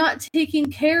already not taking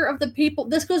care of the people.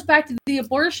 This goes back to the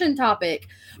abortion topic.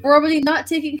 We're already not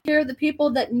taking care of the people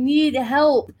that need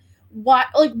help. Why?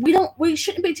 Like, we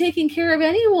shouldn't be taking care of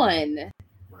anyone.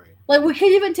 Right. Like, we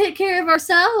can't even take care of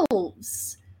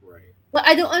ourselves. Right. Like,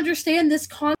 I don't understand this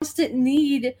constant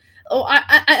need. Oh,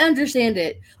 I understand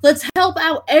it. Let's help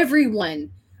out everyone.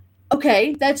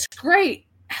 Okay, that's great.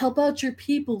 Help out your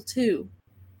people too.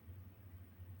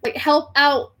 Like, help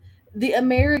out the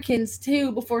Americans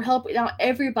too before helping out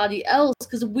everybody else,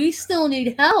 because we still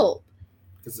need help.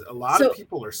 Because a lot of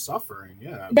people are suffering.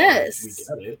 Yeah. Yes. We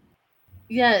get it.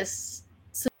 Yes.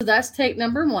 So that's take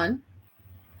number 1.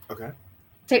 Okay.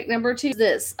 Take number 2 is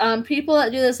this. People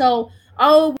that do this,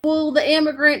 well, the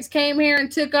immigrants came here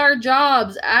and took our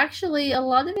jobs. Actually, a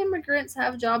lot of immigrants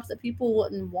have jobs that people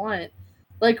wouldn't want.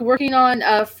 Like working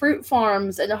on fruit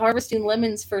farms and harvesting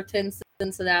lemons for 10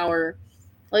 cents an hour.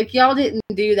 Like, y'all didn't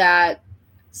do that.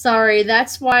 Sorry,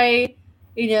 that's why,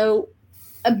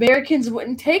 Americans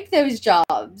wouldn't take those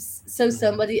jobs. So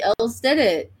somebody else did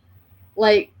it.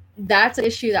 Like, that's an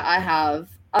issue that I have.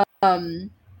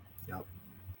 Yep.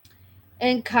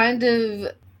 And kind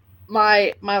of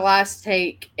my last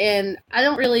take, and I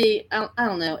don't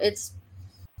know.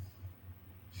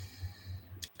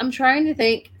 I'm trying to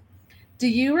think. Do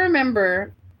you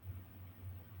remember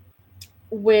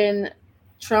when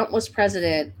Trump was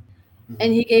president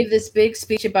and he gave this big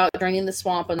speech about draining the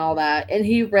swamp and all that, and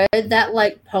he read that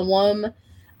like poem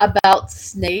about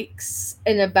snakes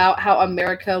and about how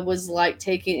America was like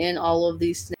taking in all of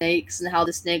these snakes and how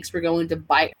the snakes were going to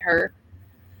bite her,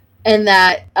 and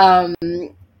that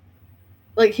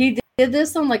like he did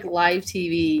this on like live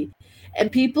TV,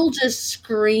 and people just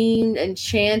screamed and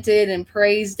chanted and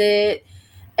praised it,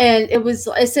 and it was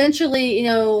essentially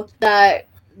that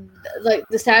like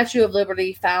the Statue of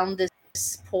Liberty found this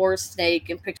poor snake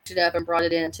and picked it up and brought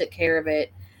it in and took care of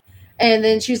it. And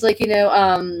then she's like,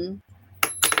 and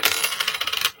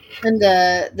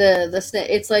the snake,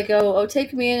 it's like, oh,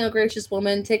 take me in, oh gracious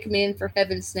woman, take me in for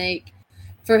heaven's sake,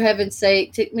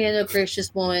 take me in, oh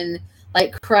gracious woman,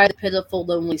 like cried the pitiful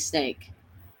lonely snake.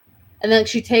 And then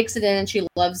she takes it in and she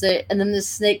loves it, and then the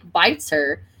snake bites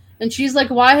her. And she's like,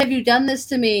 "Why have you done this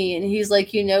to me?" And he's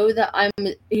like, "You knew that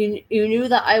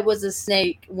I was a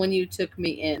snake when you took me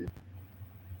in."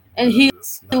 And he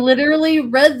literally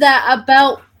read that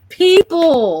about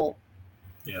people.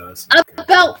 Yeah, that's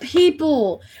about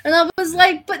people. And I was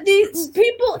like, but these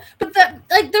people,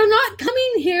 they're not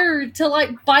coming here to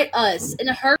like bite us and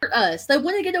hurt us. They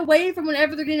want to get away from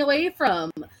whatever they're getting away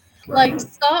from. Right. Like,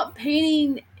 stop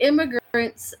painting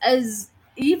immigrants as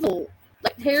evil,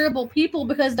 like terrible people,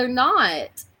 because they're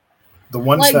not. The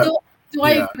ones like, that do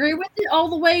I agree with it all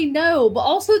the way? No, but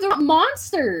also they're not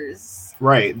monsters.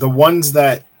 Right. The ones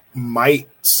that might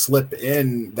slip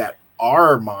in that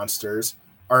are monsters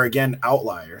are, again,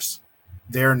 outliers.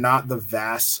 They're not the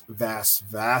vast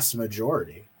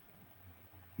majority.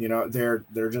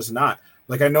 They're just not.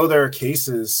 Like, I know there are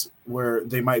cases where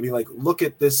they might be like, look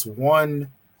at this one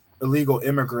illegal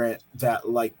immigrant that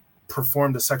like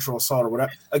performed a sexual assault or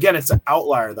whatever. Again, it's an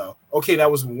outlier though. Okay,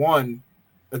 that was one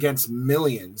against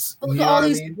millions. Look at all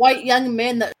these white young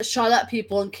men that shot at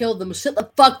people and killed them. Sit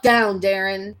the fuck down,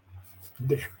 Darren.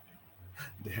 There.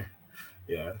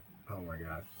 Yeah. Oh my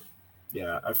God.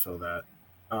 Yeah, I feel that.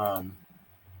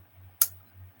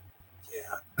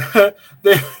 Yeah.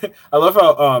 I love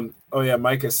how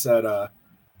Micah said,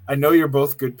 I know you're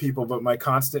both good people, but my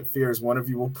constant fear is one of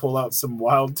you will pull out some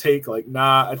wild take like,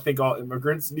 nah, I think all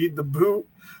immigrants need the boot.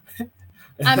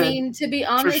 I mean, to be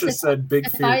honest, Trisha said big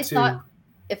fear too.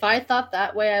 If I thought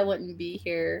that way, I wouldn't be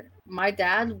here. My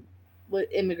dad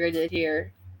immigrated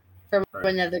here from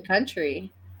another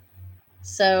country.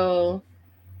 So,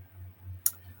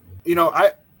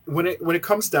 when it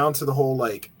comes down to the whole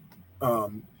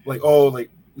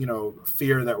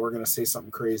fear that we're gonna say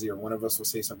something crazy or one of us will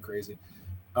say something crazy,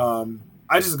 I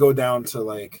just go down to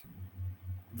like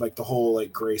the whole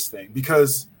like grace thing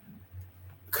because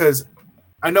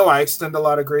I know I extend a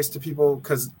lot of grace to people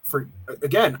because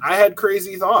I had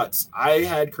crazy thoughts. I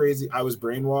was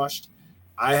brainwashed.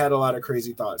 I had a lot of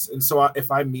crazy thoughts. And so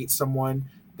if I meet someone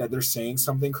that they're saying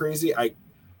something crazy, I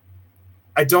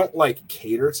don't like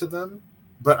cater to them,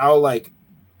 but I'll like,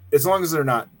 as long as they're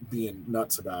not being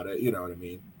nuts about it, you know what I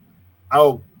mean?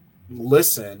 I'll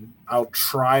listen. I'll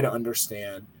try to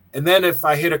understand. And then if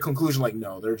I hit a conclusion like,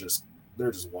 no, they're just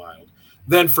wild,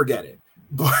 then forget it.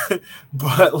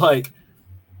 But like,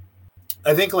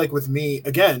 I think like with me,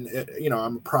 again,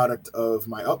 I'm a product of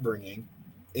my upbringing,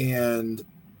 and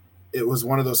it was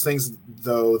one of those things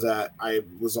though that I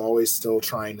was always still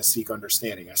trying to seek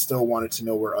understanding. I still wanted to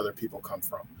know where other people come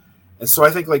from. And so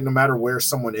I think like no matter where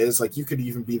someone is, like you could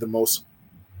even be the most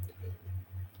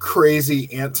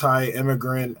crazy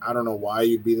anti-immigrant. I don't know why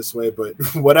you'd be this way, but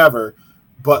whatever.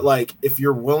 But like, if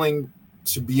you're willing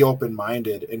to be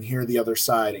open-minded and hear the other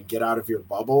side and get out of your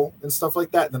bubble and stuff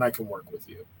like that, then I can work with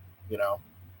you,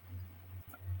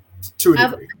 to a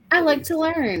degree. I like to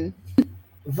learn.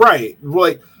 Right.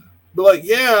 Like,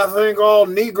 yeah, I think all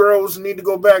Negroes need to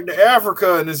go back to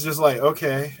Africa. And it's just like,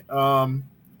 okay,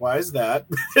 why is that?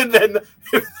 And then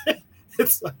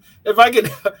it's like,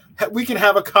 we can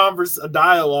have a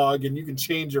dialogue and you can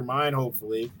change your mind,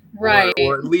 hopefully. Right.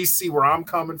 Or at least see where I'm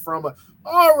coming from.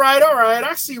 All right.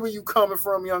 I see where you coming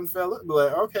from, young fella. Be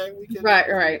like, okay, we can.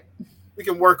 Right. We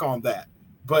can work on that.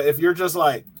 But if you're just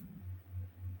like,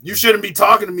 you shouldn't be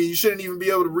talking to me, you shouldn't even be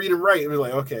able to read and write. And be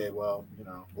like, okay, well,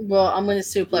 Well, I'm going to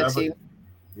suplex you.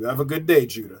 You have a good day,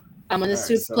 Judah. I'm going to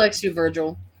suplex you,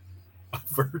 Virgil.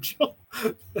 Virgil.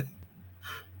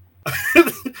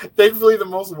 Thankfully, the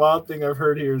most wild thing I've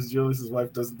heard here is Julius's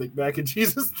wife doesn't think mac and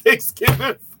cheese is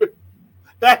Thanksgiving food.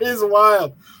 That is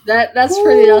wild. That's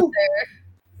pretty out there.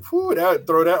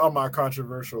 Throw that on my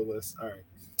controversial list. All right.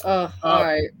 Oh, all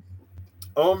right.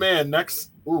 Oh man,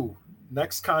 next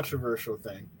controversial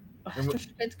thing.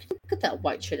 Get that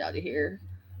white shit out of here.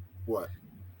 What?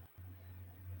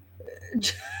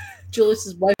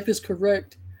 Julius's wife is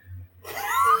correct.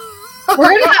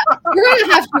 We're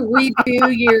gonna have to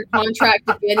redo your contract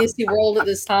to Fantasy World at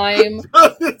this time.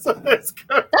 That's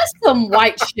some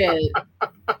white shit.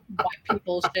 White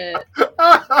people shit.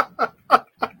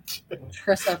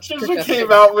 Trisha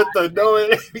came out with the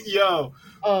yo.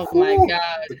 Oh my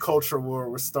god. The culture war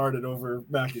was started over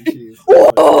mac and cheese.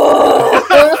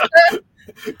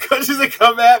 She's gonna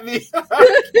come at me.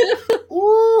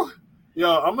 Ooh.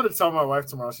 Yo, I'm gonna tell my wife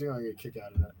tomorrow. She's gonna get a kick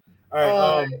out of that.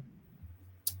 All right.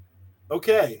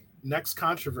 Okay. Next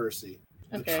controversy: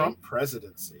 the Trump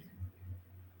presidency.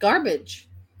 Garbage.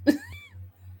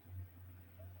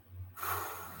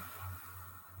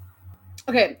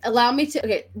 Okay, allow me to.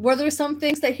 Okay, were there some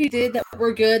things that he did that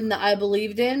were good and that I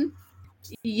believed in?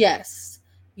 Yes.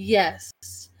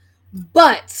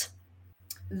 But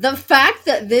the fact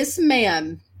that this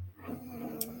man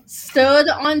stood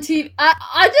on TV,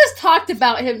 I just talked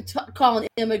about him calling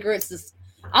immigrants this.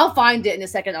 I'll find it in a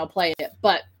second. I'll play it.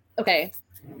 But okay.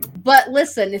 But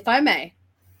listen, if I may,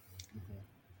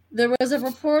 there was a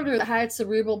reporter that had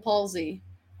cerebral palsy.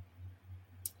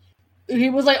 He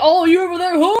was like, "Oh, you over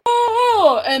there?"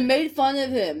 And made fun of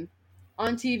him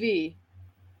on TV.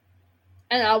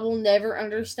 And I will never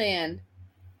understand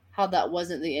how that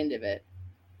wasn't the end of it.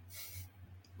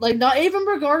 Like, not even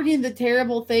regarding the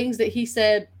terrible things that he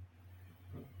said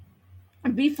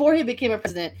before he became a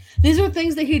president. These are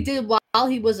things that he did while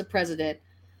he was a president.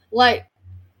 Like,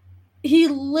 he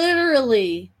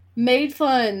literally made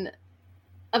fun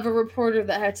of a reporter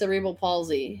that had cerebral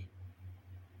palsy.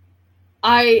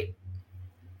 I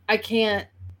can't.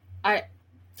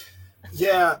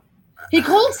 Yeah. He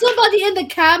called somebody in the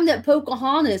cabinet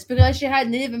Pocahontas because she had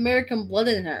Native American blood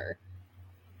in her.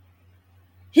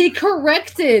 He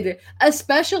corrected a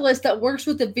specialist that works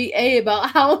with the VA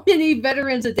about how many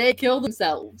veterans a day kill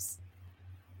themselves.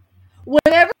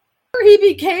 Whenever he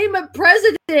became a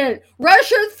president,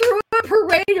 Russia threw a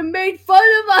parade and made fun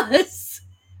of us.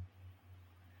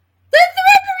 They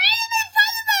threw a parade and made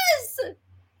fun of us!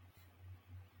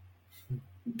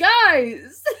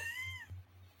 Guys!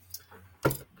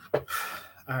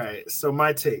 All right, so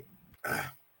my take.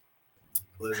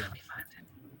 Listen.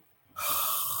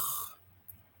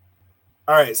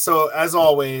 All right, so as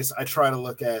always, I try to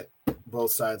look at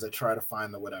both sides. I try to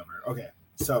find the whatever. Okay,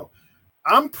 so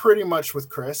I'm pretty much with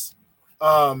Chris.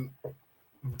 Were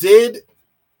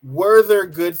there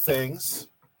good things?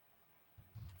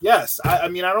 Yes. I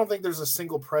mean, I don't think there's a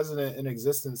single president in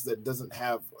existence that doesn't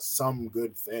have some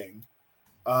good thing.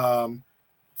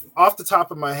 Off the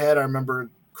top of my head, I remember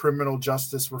criminal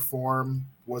justice reform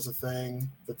was a thing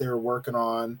that they were working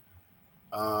on.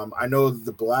 I know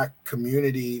the black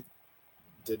community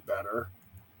did better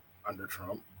under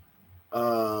Trump.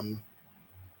 I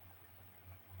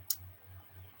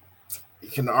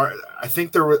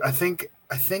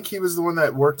think he was the one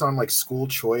that worked on like school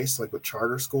choice, like with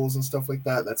charter schools and stuff like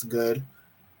that. That's good.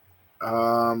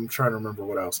 I'm trying to remember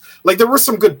what else. Like there were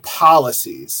some good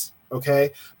policies,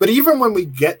 okay? But even when we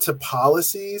get to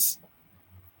policies,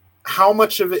 how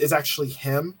much of it is actually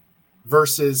him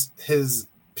versus his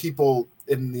people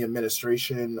in the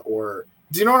administration, or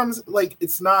do you know what I'm like?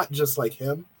 It's not just like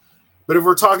him. But if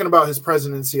we're talking about his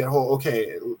presidency at whole,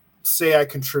 okay, say I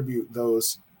contribute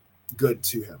those good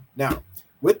to him. Now,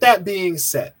 with that being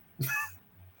said,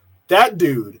 that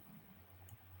dude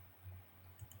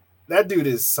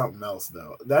is something else,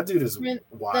 though. That dude is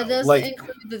wild. That does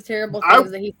include the terrible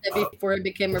things that he said before he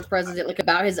became a president, like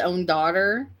about his own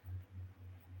daughter,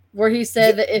 where he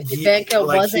said that if Ivanka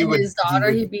wasn't his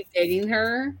daughter, he'd be dating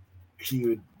her. He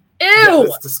would. Ew.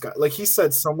 Yeah, like he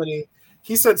said so many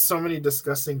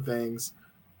disgusting things,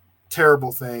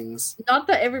 terrible things. Not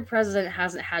that every president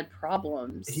hasn't had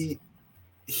problems.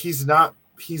 He's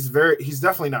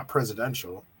definitely not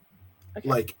presidential. Okay.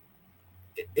 Like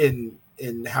in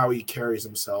how he carries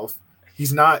himself.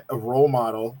 He's not a role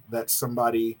model that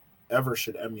somebody ever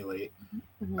should emulate.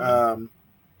 Mm-hmm.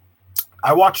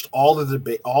 I watched all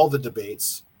the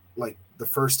debates, like the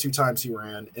first 2 times he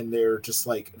ran, and they're just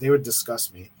like, they would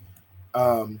disgust me.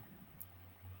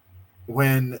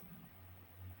 When,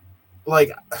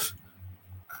 like,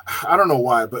 I don't know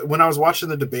why, but when I was watching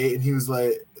the debate and he was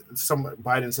like,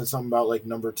 Biden said something about like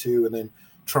number 2, and then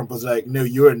Trump was like, no,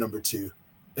 you're number 2.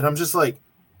 And I'm just like,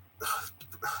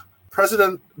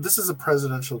 this is a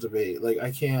presidential debate. Like,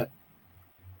 I can't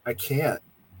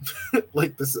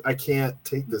like this. I can't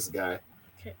take this guy.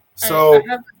 Okay. So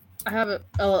I have it.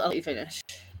 I'll let you finish.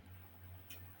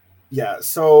 Yeah.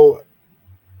 So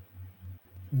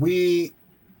we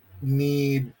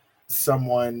need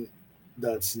someone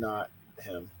that's not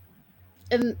him.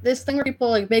 And this thing where people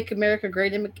like make America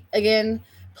great again,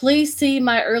 please see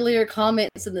my earlier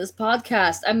comments in this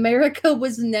podcast. America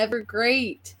was never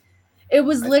great. It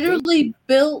was literally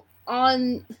built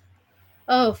on.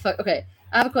 Oh fuck. Okay,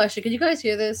 I have a question. Can you guys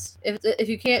hear this? If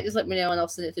you can't, just let me know and I'll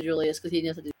send it to Julius because he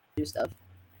knows how to do stuff.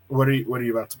 What are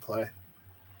you about to play?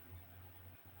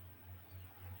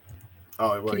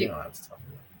 Oh, well, you don't have to tell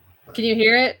me. Can you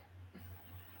hear it?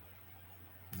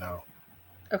 No.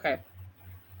 Okay.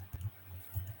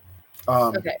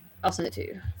 Okay, I'll send it to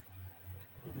you.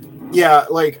 Yeah,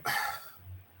 like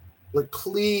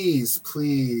please,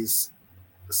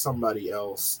 somebody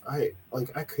else. I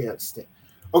can't stand.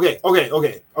 Okay. All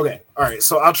right.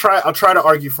 So I'll try to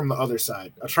argue from the other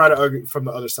side. I'll try to argue from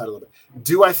the other side a little bit.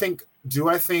 Do I think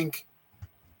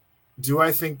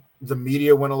the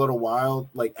media went a little wild,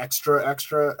 like extra?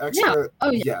 Yeah.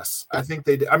 Oh, yeah. Yes, I think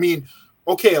they did. I mean,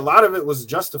 okay, a lot of it was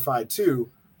justified too,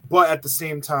 but at the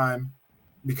same time,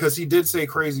 because he did say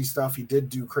crazy stuff, he did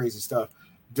do crazy stuff.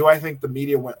 Do I think the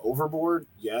media went overboard?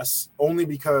 Yes, only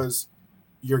because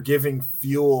you're giving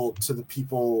fuel to the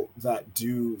people that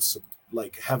do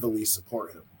like heavily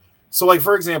support him. So, like,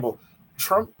 for example,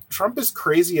 Trump is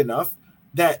crazy enough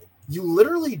that you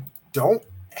literally don't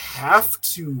have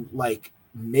to like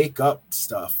make up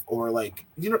stuff or like,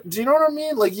 do you know what I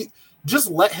mean? Like, you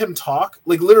just let him talk.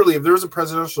 Like, literally, if there was a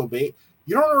presidential debate,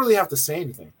 you don't really have to say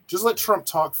anything. Just let Trump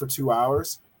talk for 2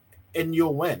 hours and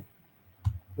you'll win.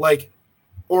 Like,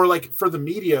 or like for the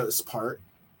media's part,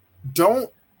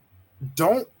 don't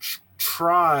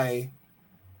try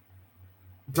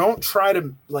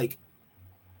to like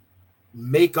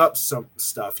make up some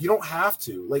stuff. You don't have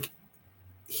to. Like,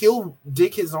 he'll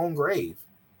dig his own grave,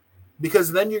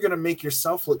 because then you're going to make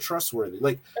yourself look trustworthy.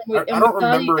 Like, I don't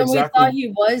remember exactly. We thought he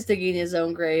was digging his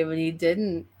own grave, and he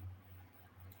didn't.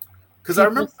 Because I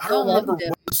don't remember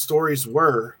what the stories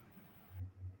were.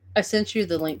 I sent you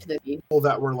the link to the people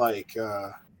that were like,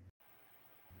 all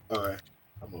right,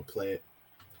 I'm going to play it.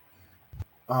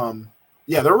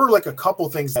 Yeah, there were like a couple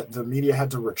things that the media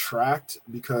had to retract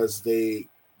because they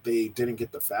didn't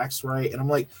get the facts right. And I'm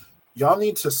like, y'all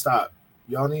need to stop.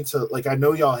 Y'all need to, like, I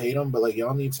know y'all hate him, but like,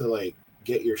 y'all need to like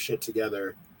get your shit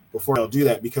together before y'all do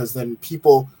that, because then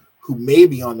people who may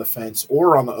be on the fence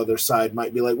or on the other side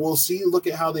might be like, well, see, look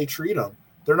at how they treat him.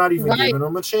 They're not even giving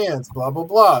him a chance, blah, blah,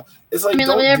 blah. It's like,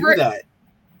 don't do that.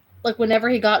 Like, whenever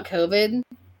he got COVID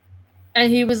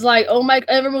and he was like, oh my,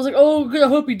 everyone was like, oh, I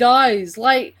hope he dies.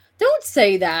 Like, don't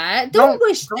say that. Don't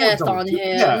wish death on him.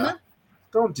 Yeah.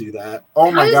 Don't do that.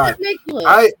 Oh my God.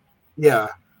 Yeah,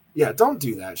 don't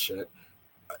do that shit.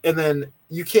 And then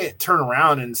you can't turn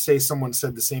around and say someone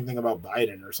said the same thing about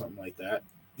Biden or something like that.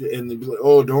 And they'd be like,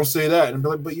 oh, don't say that. And be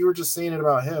like, but you were just saying it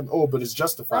about him. Oh, but it's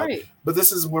justified. Right. But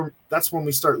that's when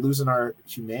we start losing our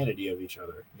humanity of each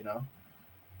other, you know?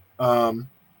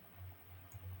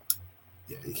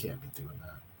 Yeah, you can't be doing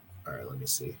that. All right, let me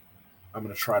see. I'm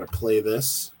going to try to play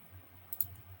this.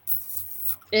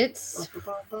 I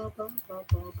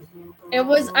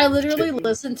literally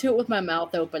listened to it with my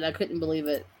mouth open. I couldn't believe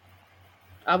it.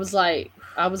 I was like,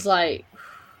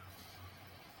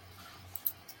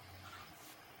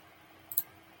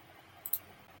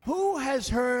 who has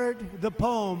heard the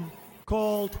poem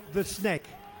called The Snake?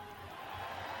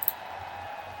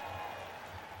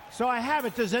 So I have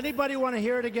it. Does anybody want to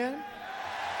hear it again?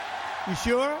 You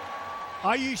sure?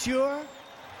 Are you sure?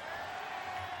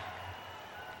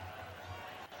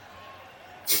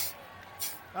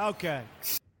 Okay.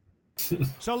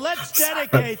 So let's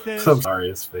dedicate this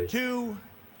to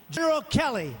General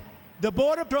Kelly, the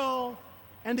Border Patrol,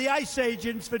 and the ICE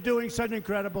agents for doing such an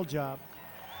incredible job.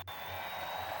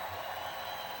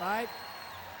 All right?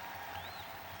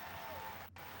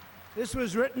 This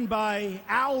was written by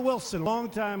Al Wilson a long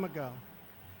time ago.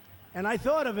 And I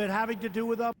thought of it having to do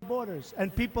with our borders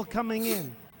and people coming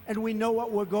in. And we know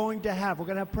what we're going to have. We're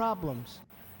going to have problems.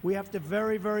 We have to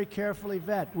very, very carefully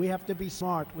vet. We have to be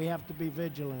smart. We have to be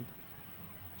vigilant.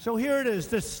 So here it is,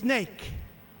 The Snake.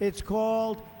 It's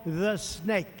called The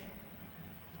Snake.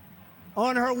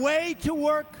 On her way to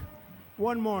work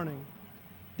one morning,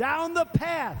 down the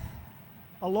path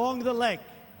along the lake,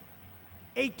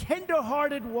 a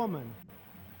tender-hearted woman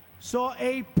saw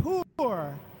a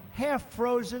poor,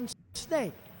 half-frozen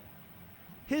snake.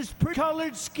 His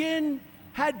colored skin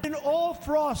had been all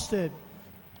frosted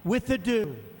with the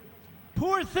dew.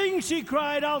 Poor thing, she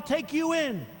cried, I'll take you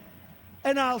in,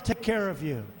 and I'll take care of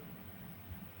you.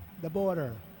 The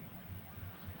border.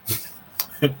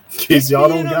 In case y'all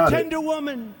don't got it. Tender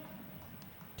woman,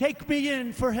 take me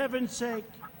in for heaven's sake.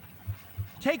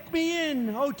 Take me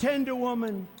in, oh tender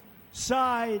woman,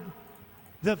 sighed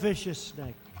the vicious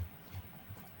snake.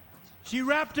 She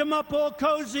wrapped him up all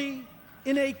cozy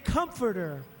in a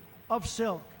comforter of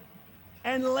silk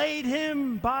and laid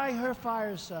him by her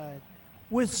fireside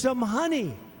with some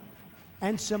honey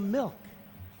and some milk.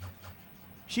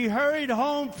 She hurried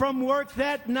home from work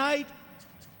that night,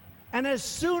 and as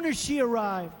soon as she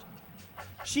arrived,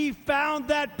 she found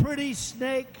that pretty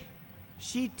snake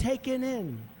she'd taken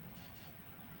in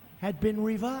had been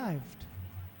revived.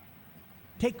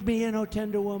 Take me in, O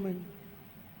tender woman.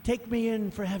 Take me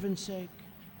in for heaven's sake.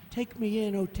 Take me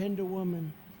in, O tender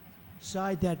woman,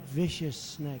 sighed that vicious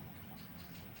snake.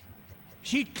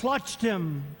 She clutched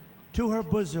him to her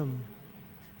bosom.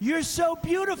 You're so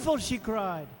beautiful, she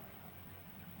cried.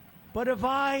 But if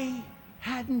I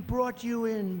hadn't brought you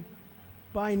in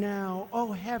by now,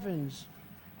 oh heavens,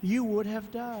 you would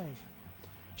have died.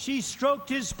 She stroked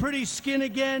his pretty skin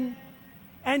again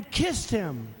and kissed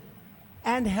him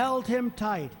and held him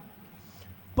tight.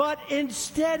 But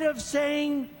instead of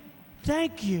saying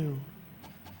thank you,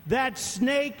 that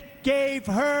snake gave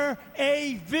her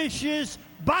a vicious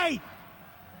bite.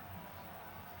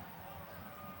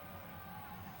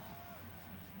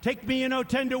 Take me in, O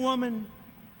tender woman.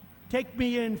 Take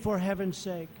me in for heaven's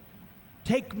sake.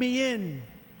 Take me in,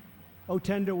 O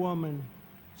tender woman,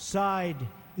 sighed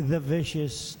the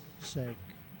vicious snake.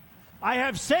 I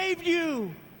have saved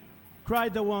you,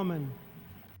 cried the woman,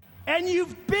 and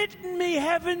you've bitten me,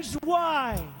 heavens,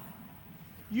 why?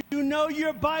 You know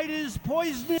your bite is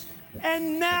poisonous,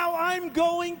 and now I'm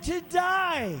going to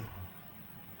die.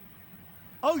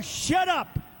 Oh, shut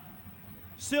up,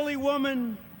 silly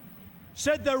woman,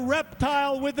 said the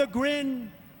reptile with a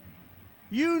grin.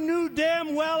 You knew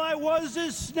damn well I was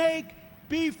a snake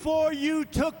before you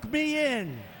took me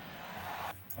in.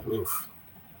 Oof.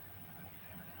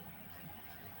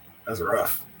 That's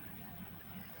rough.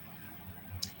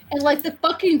 And like the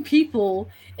fucking people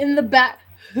in the back,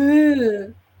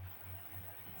 it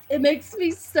makes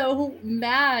me so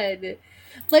mad.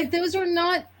 Like, those are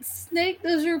not snakes,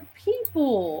 those are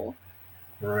people.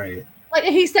 Right. Like,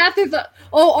 he sat there,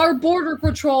 our border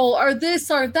patrol, or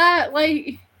this, or that.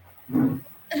 Like,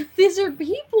 these are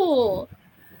people.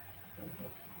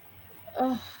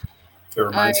 Oh, it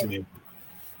reminds me.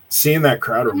 Seeing that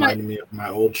crowd reminded me of my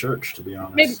old church, to be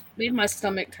honest. Made my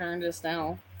stomach turn just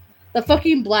now. The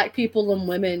fucking black people and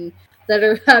women that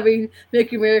are having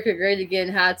Make America Great Again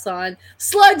hats on.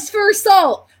 Slugs for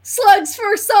assault! Slugs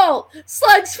for assault!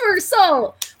 Slugs for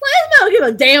assault! Like, I don't give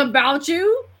a damn about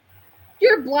you.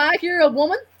 You're black, you're a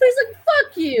woman. He's like,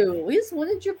 fuck you. He just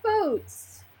wanted your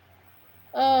votes.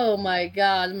 Oh my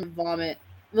god, I'm gonna vomit.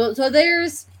 Well, so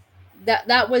there's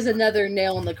that was another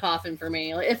nail in the coffin for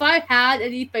me. Like, if I had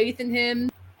any faith in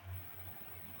him,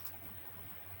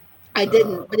 I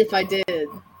didn't, but if I did.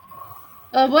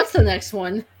 What's the next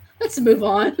one? Let's move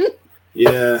on.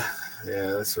 Yeah,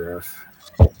 that's rough.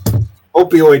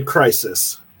 Opioid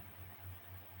crisis.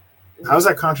 How's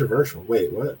that controversial?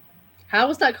 Wait, what? How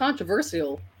is that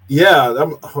controversial? Yeah,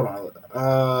 hold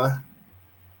on.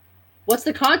 What's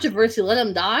the controversy? Let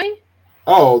him die?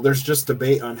 Oh, there's just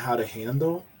debate on how to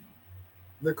handle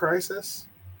the crisis.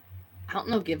 I don't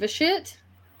know. Give a shit.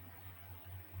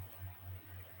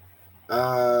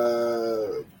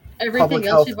 Everything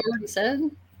else you've already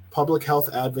said. Public health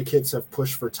advocates have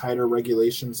pushed for tighter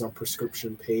regulations on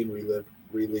prescription pain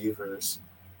relievers,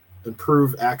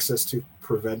 improve access to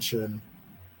prevention.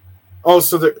 Oh,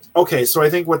 so I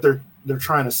think what they're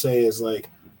trying to say is, like,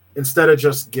 instead of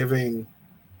just giving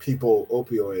people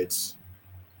opioids,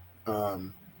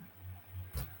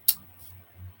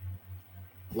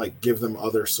 like, give them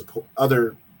other support,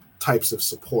 other types of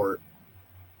support.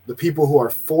 The people who are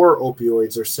for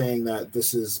opioids are saying that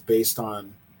this is based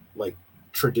on, like,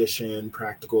 tradition,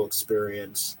 practical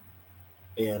experience,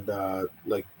 and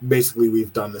like, basically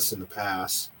we've done this in the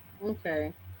past.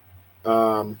 Okay.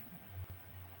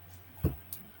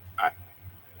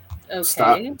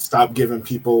 Stop giving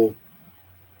people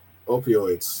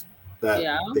opioids that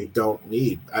they don't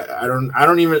need. I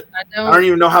don't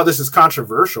even know how this is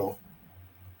controversial.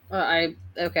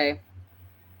 Okay.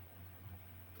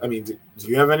 I mean, do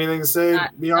you have anything to say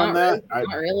beyond that?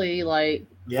 Not really. Like,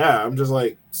 yeah, I'm just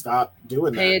like, stop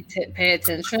doing that. Pay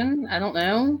attention. I don't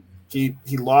know. He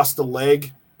lost a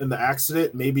leg in the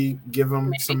accident. Maybe give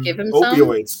him some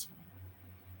opioids.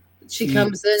 She He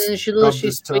comes in and she stubbed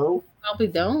his toe. Probably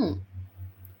don't.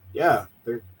 Yeah,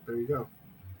 there you go.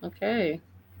 Okay.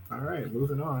 All right,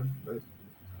 moving on. But,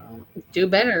 do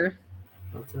better.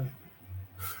 Okay.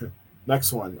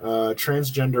 Next one,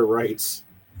 transgender rights.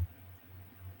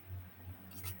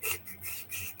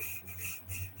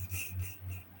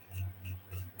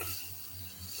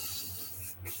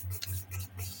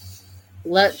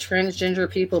 Let transgender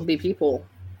people be people.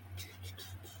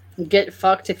 Get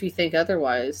fucked if you think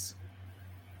otherwise.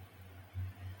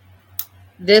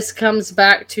 This comes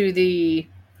back to the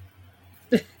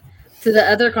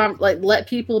other let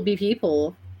people be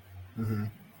people. Mm-hmm.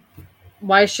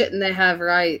 Why shouldn't they have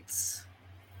rights?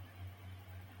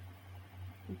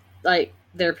 Like,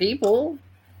 they're people.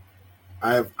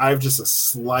 I have just a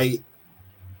slight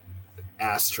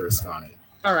asterisk on it.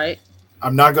 All right.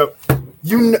 I'm not going.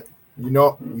 You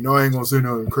know I ain't gonna say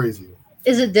nothing crazy.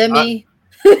 Is it Demi?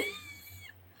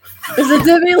 Is it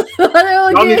Demi?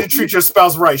 Y'all need to treat your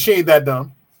spouse right. She ain't that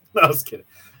dumb. No, I was kidding.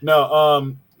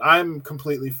 No, I'm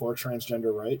completely for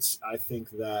transgender rights. I think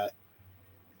that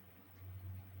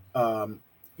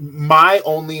my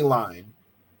only line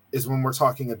is when we're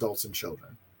talking adults and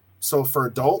children. So for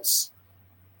adults,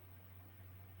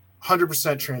 100%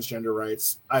 transgender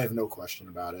rights. I have no question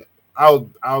about it.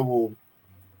 I will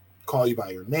call you by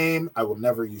your name. I will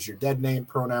never use your dead name,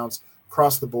 pronouns,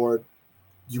 across the board.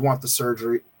 You want the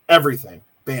surgery, everything.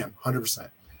 Bam, 100%.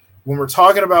 When we're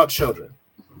talking about children,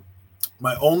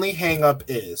 my only hang up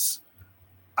is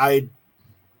I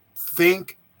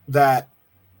think that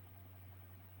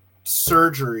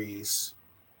surgeries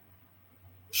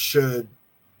should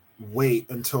wait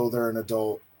until they're an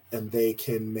adult and they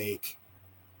can make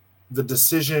the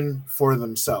decision for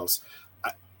themselves.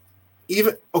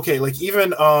 Even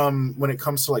when it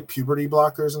comes to like puberty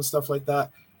blockers and stuff like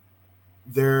that,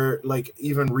 they're like,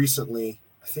 even recently,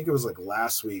 I think it was like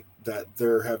last week, that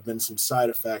there have been some side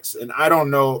effects, and I don't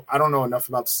know enough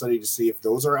about the study to see if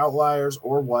those are outliers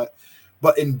or what,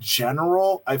 but in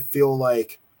general, I feel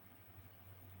like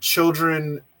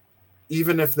children,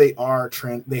 even if they are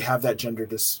they have that gender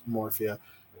dysmorphia,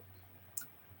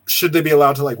 should they be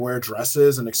allowed to like wear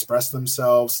dresses and express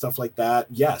themselves, stuff like that?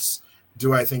 Yes.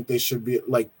 Do I think they should be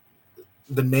like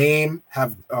the name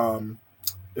have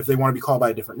if they want to be called by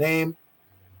a different name?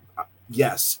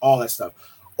 Yes, all that stuff.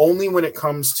 Only when it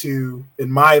comes to, in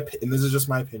my opinion, this is just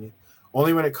my opinion,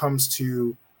 only when it comes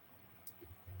to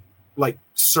like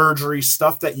surgery,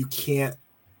 stuff that you can't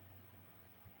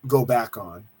go back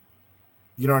on.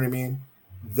 You know what I mean?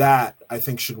 That I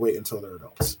think should wait until they're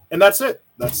adults. And that's it.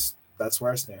 That's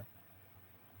where I stand.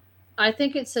 I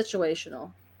think it's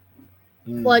situational.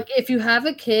 Like, if you have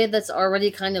a kid that's already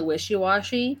kind of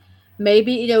wishy-washy,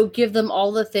 maybe, give them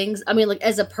all the things. I mean, like,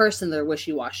 as a person, they're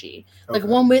wishy-washy. Okay. Like,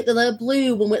 one week they love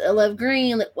blue, one week they love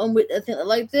green, like, one week they think they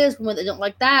like this, one week they don't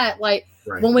like that. Like,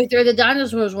 right. One week they're the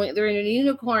dinosaurs, one week they're into the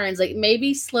unicorns. Like,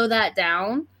 maybe slow that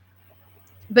down,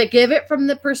 but give it from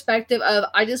the perspective of,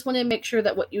 I just want to make sure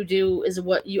that what you do is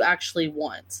what you actually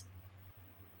want.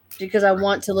 Because I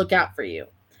want to look out for you.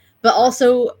 But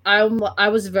also, I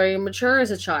was very mature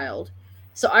as a child.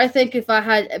 So I think if I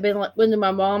had been like, went to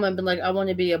my mom and been like, I want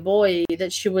to be a boy,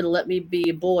 that she would have let me be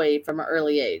a boy from an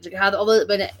early age. Like, had all that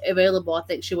been available, I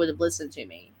think she would have listened to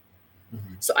me.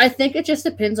 Mm-hmm. So I think it just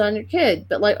depends on your kid.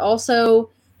 But like, also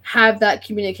have that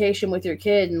communication with your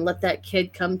kid and let that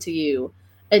kid come to you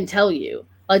and tell you.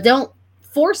 Like, don't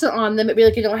force it on them. It'd be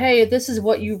like, hey, if this is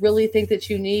what you really think that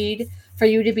you need for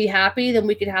you to be happy, then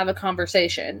we could have a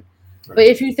conversation. Right. But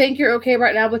if you think you're okay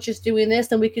right now with just doing this,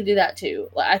 then we can do that too.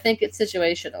 Like, I think it's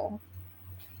situational.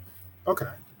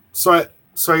 Okay. So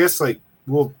I guess like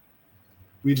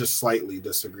we just slightly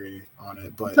disagree on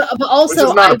it, but also which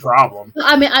is not a problem.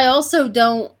 I mean, I also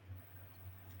don't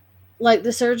like, the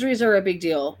surgeries are a big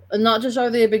deal. And not just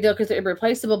are they a big deal because they're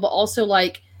irreplaceable, but also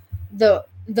like the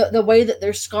way that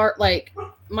they're scarred. Like,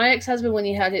 my ex-husband, when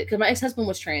he had it, because my ex-husband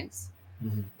was trans.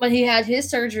 Mm-hmm. When he had his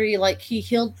surgery, like, he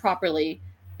healed properly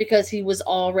because he was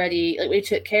already, like, we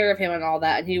took care of him and all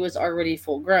that, and he was already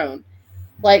full grown.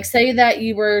 Like, say that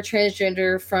you were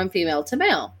transgender from female to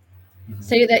male. Mm-hmm.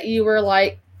 Say that you were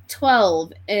like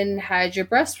 12 and had your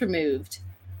breast removed.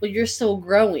 Well, you're still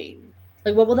growing.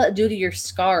 Like, what will that do to your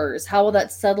scars? How will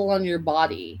that settle on your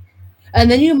body? And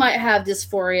then you might have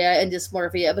dysphoria and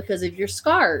dysmorphia because of your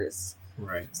scars.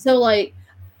 Right. So like,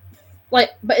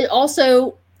 but it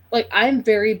also, like, I'm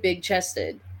very big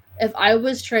chested. If I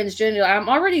was transgender, I'm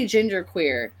already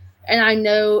genderqueer, and I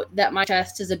know that my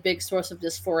chest is a big source of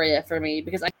dysphoria for me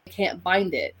because I can't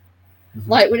bind it. Mm-hmm.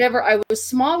 Like, whenever I was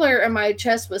smaller and my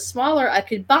chest was smaller, I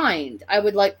could bind. I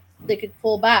would, like, they could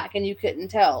pull back and you couldn't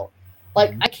tell.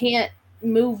 Like, mm-hmm. I can't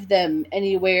move them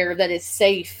anywhere that is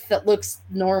safe, that looks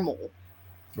normal.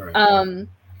 Right.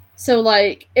 So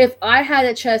like if I had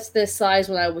a chest this size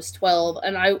when I was 12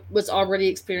 and I was already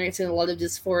experiencing a lot of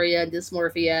dysphoria and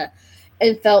dysmorphia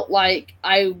and felt like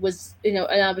I was, and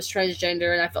I was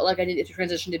transgender and I felt like I needed to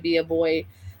transition to be a boy,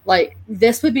 like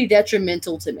this would be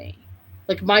detrimental to me.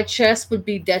 Like my chest would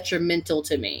be detrimental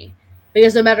to me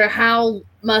because no matter how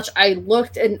much I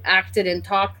looked and acted and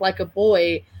talked like a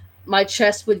boy, my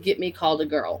chest would get me called a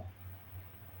girl.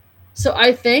 So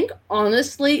I think,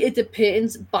 honestly, it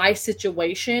depends by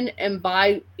situation and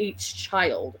by each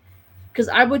child. Because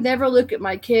I would never look at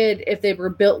my kid if they were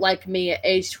built like me at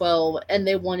age 12 and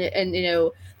they wanted, and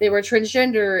they were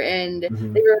transgender and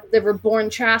they were born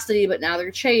chastity, but now they're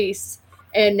chaste,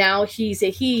 and now he's a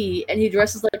he and he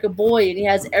dresses like a boy and he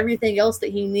has everything else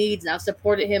that he needs, and I've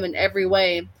supported him in every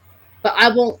way. But I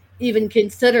won't even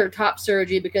consider top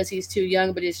surgery because he's too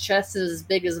young, but his chest is as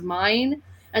big as mine.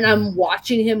 And I'm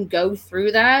watching him go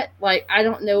through that. Like, I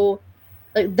don't know.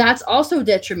 Like, that's also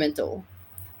detrimental.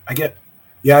 I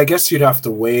guess you'd have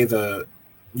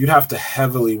to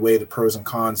heavily weigh the pros and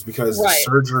cons because the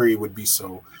surgery would be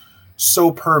so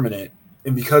permanent.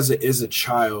 And because it is a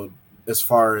child, as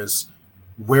far as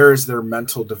where is their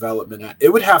mental development at, it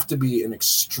would have to be an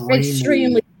extremely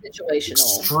situational,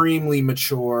 extremely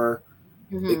mature,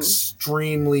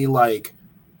 extremely like,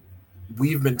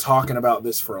 we've been talking about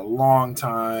this for a long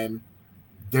time.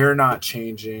 They're not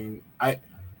changing. I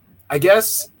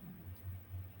guess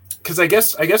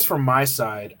from my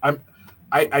side,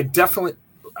 I definitely,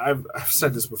 I've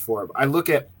said this before. I look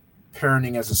at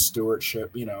parenting as a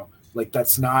stewardship. Like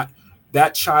that's not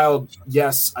that child.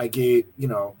 Yes, I gave.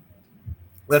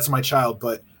 That's my child,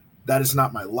 but that is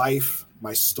not my life,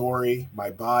 my story, my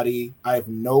body. I have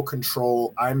no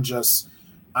control. I am just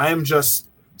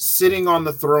sitting on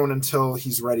the throne until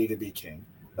he's ready to be king.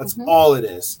 That's all it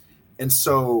is. And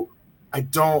so I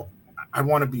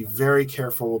want to be very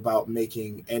careful about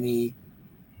making any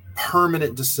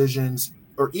permanent decisions,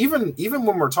 or even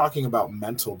when we're talking about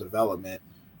mental development,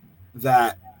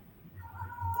 that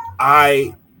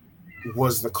I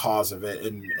was the cause of it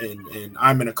and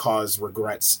I'm going to cause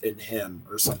regrets in him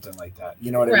or something like that. You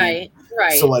know what I mean?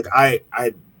 Right.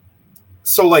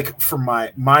 So like for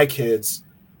my kids,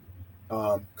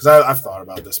 because I've thought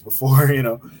about this before,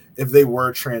 if they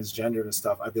were transgendered and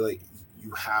stuff, I'd be like,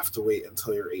 you have to wait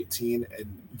until you're 18,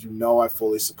 and I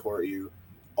fully support you,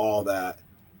 all that.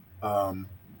 I'm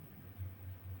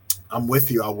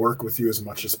with you. I'll work with you as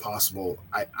much as possible.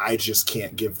 I just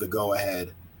can't give the go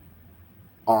ahead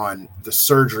on the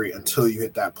surgery until you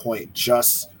hit that point,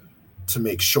 just to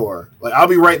make sure. Like, I'll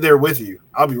be right there with you.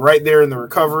 I'll be right there in the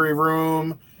recovery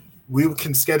room. We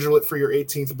can schedule it for your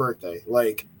 18th birthday.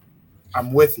 Like,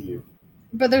 I'm with you.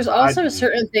 But there's also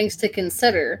certain things to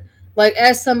consider. Like,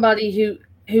 as somebody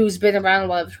who's been around a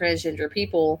lot of transgender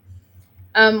people,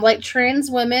 like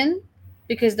trans women,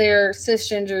 because they're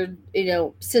cisgendered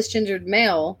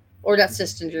male, or not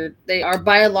cisgendered, they are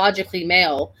biologically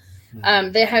male.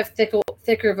 They have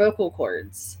thicker vocal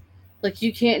cords. Like,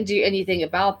 you can't do anything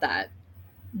about that.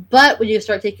 But when you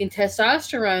start taking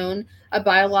testosterone, a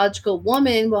biological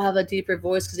woman will have a deeper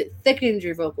voice because it thickens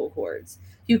your vocal cords.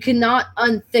 You cannot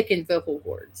unthicken vocal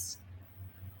cords.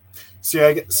 See,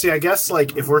 I guess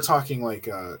like if we're talking like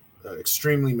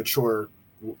extremely mature,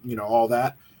 all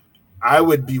that,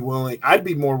 I'd be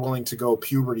more willing to go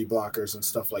puberty blockers and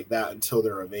stuff like that until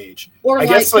they're of age. Or I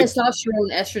guess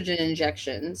testosterone, estrogen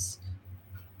injections.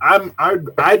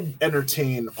 I'd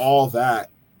entertain all that.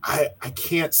 I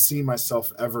can't see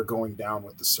myself ever going down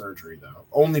with the surgery though,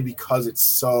 only because it's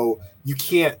so, you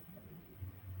can't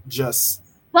just.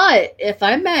 But if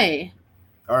I may.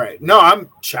 All right. No, I'm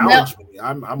challenging me.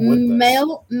 I'm with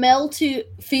this.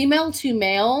 Female to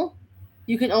male,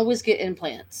 you can always get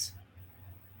implants.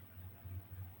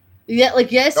 Yeah,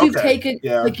 like yes, you've taken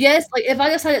like yes, like if I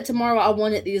decided tomorrow I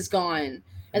wanted these gone,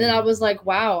 and then I was like,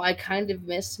 wow, I kind of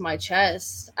missed my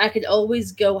chest, I could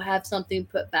always go have something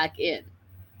put back in.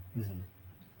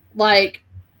 Like,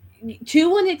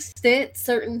 to an extent,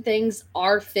 certain things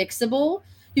are fixable.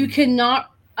 You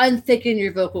cannot unthicken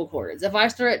your vocal cords. If I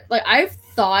start, like, I've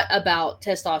thought about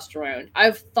testosterone.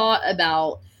 I've thought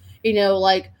about,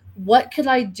 like, what could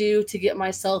I do to get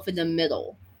myself in the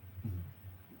middle?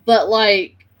 But,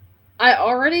 like, I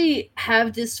already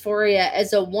have dysphoria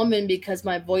as a woman because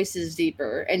my voice is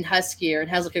deeper and huskier and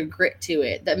has, like, a grit to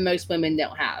it that most women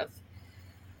don't have.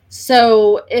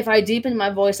 So if I deepen my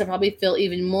voice, I probably feel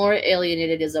even more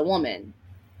alienated as a woman.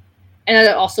 And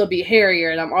I'd also be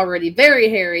hairier, and I'm already very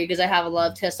hairy because I have a lot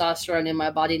of testosterone in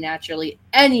my body naturally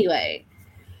anyway.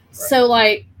 Right. So,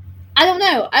 like, I don't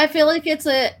know. I feel like it's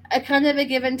a kind of a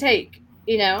give and take,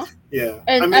 you know? Yeah.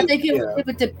 And I think it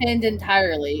would depend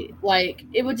entirely. Like,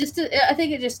 it would just, I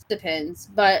think it just depends.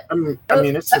 But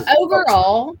it's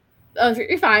overall,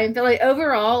 you're fine. But like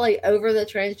overall, like over the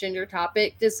transgender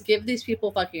topic, just give these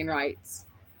people fucking rights.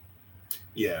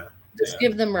 Yeah. Just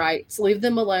give them rights. Leave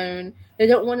them alone. They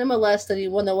don't want to molest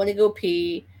anyone. They want to go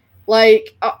pee.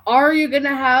 Like, are you going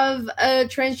to have a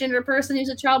transgender person who's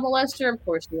a child molester? Of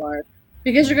course you are.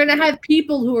 Because you're going to have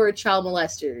people who are child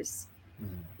molesters.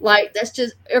 Like, that's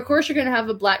just, of course you're going to have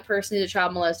a black person who's a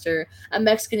child molester, a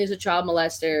Mexican who's a child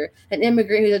molester, an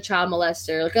immigrant who's a child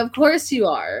molester. Like, of course you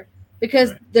are.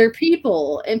 Because they're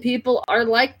people, and people are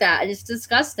like that, and it's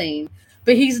disgusting.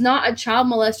 But he's not a child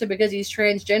molester because he's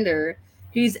transgender.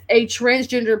 He's a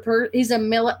transgender he's a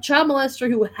child molester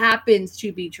who happens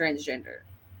to be transgender.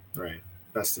 Right.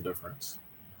 That's the difference.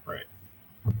 Right.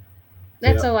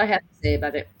 That's all I have to say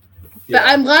about it. But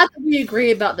I'm glad that we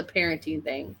agree about the parenting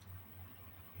thing.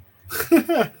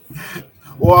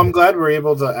 Well, I'm glad we're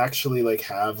able to actually like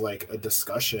have like a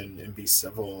discussion and be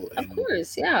civil. Of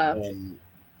course, yeah. And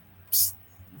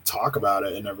talk about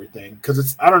it and everything. Because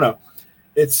it's, I don't know.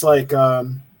 It's like,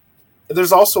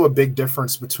 there's also a big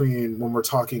difference between when we're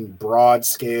talking broad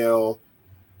scale,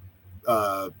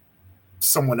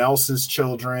 someone else's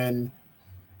children,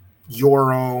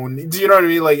 your own. Do you know what I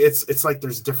mean? Like it's like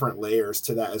there's different layers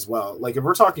to that as well. Like if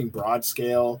we're talking broad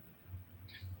scale,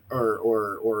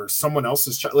 or someone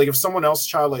else's child, like if someone else's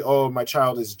child, like, oh, my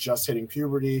child is just hitting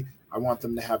puberty, I want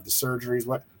them to have the surgeries.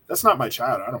 What? That's not my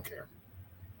child. I don't care.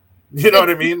 You know what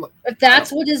I mean? If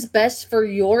that's what is best for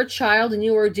your child and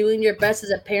you are doing your best as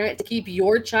a parent to keep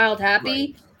your child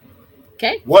happy,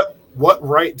 okay. What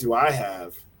right do I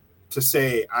have to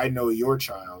say I know your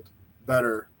child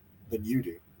better than you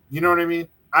do? You know what I mean?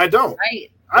 I don't. Right.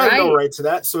 I have no right to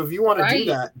that. So if you want to do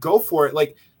that, go for it.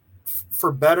 Like,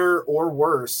 for better or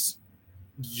worse,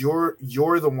 you're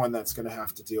the one that's going to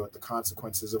have to deal with the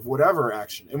consequences of whatever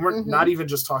action. And we're not even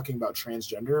just talking about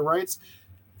transgender rights.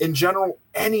 In general,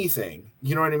 anything.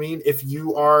 You know what I mean? If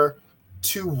you are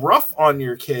too rough on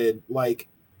your kid, like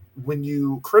when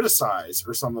you criticize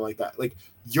or something like that, like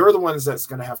you're the ones that's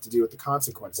going to have to deal with the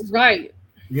consequences. Right.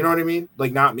 You know what I mean?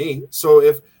 Like, not me. So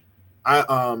if I,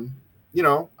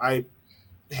 I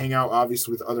hang out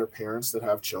obviously with other parents that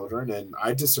have children, and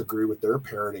I disagree with their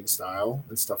parenting style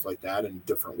and stuff like that in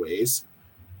different ways,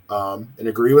 and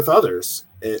agree with others.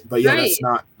 But yeah,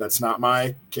 that's not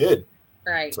my kid.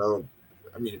 Right. So,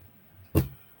 I mean,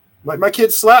 my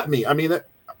kid slapped me. I mean,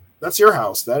 that's your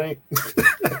house. That ain't.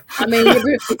 I mean,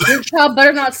 your child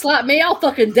better not slap me. I'll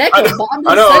fucking deck him.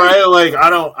 I know, right? Like, I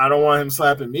don't want him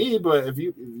slapping me. But if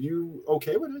you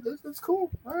okay with it, that's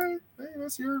cool. All right, hey,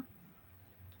 that's your.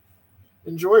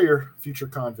 Enjoy your future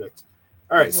convict.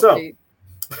 All right, so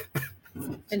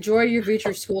enjoy your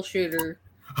future school shooter.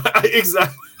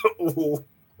 Exactly.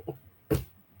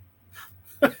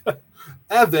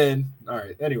 Evan. All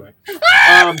right. Anyway.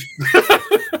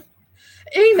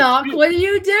 Enoch, what are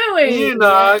you doing?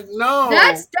 Enoch, no.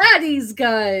 That's Daddy's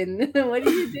gun. What are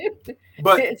you doing?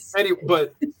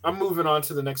 But I'm moving on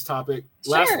to the next topic.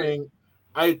 Sure. Last thing,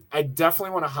 I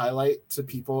definitely want to highlight to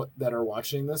people that are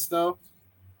watching this though.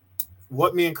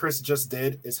 What me and Chris just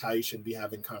did is how you should be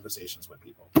having conversations with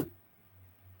people.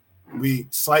 We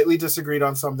slightly disagreed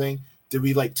on something. Did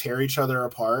we like tear each other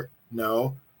apart?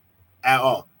 No, at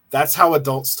all. That's how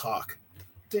adults talk.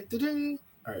 All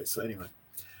right. So anyway,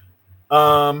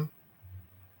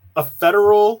 a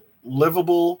federal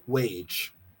livable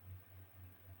wage.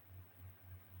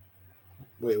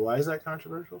 Wait, why is that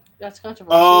controversial? That's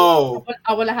controversial. Oh,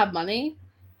 I want to have money.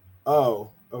 Oh,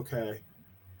 okay.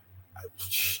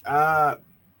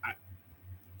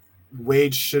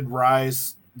 Wage should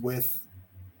rise with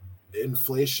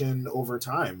inflation over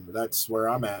time. That's where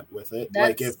I'm at with it.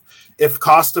 Like if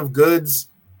cost of goods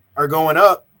are going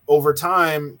up over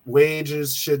time,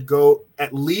 wages should go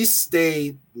at least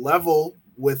stay level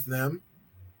with them,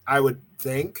 I would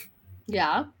think.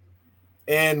 Yeah.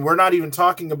 And we're not even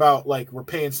talking about like we're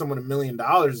paying someone $1 million.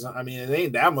 I mean, it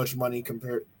ain't that much money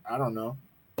compared. I don't know.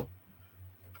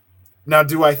 Now,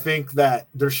 do I think that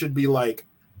there should be like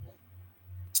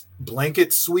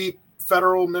blanket sweep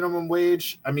federal minimum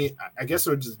wage? I mean, I guess it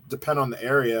would just depend on the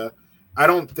area. I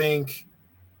don't think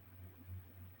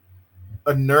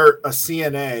a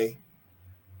CNA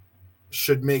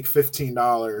should make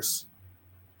 $15,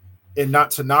 and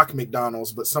not to knock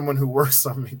McDonald's, but someone who works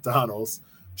on McDonald's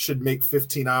should make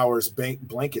 15 hours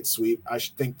blanket sweep. I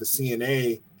should think the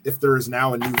CNA, if there is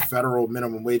now a new federal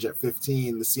minimum wage at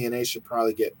 15, the CNA should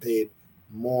probably get paid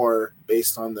more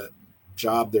based on the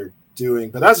job they're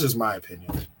doing. But that's just my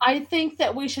opinion. I think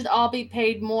that we should all be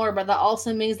paid more, but that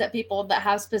also means that people that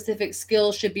have specific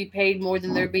skills should be paid more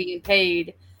than they're being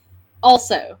paid.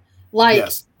 Also, like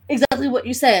Yes. exactly what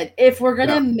you said. If we're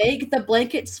gonna Yeah. make the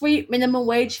blanket sweep minimum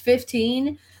wage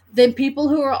 15, then people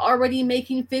who are already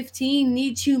making 15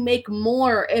 need to make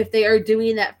more if they are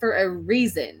doing that for a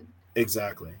reason.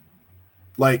 Exactly.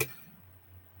 Like,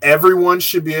 everyone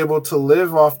should be able to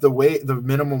live off the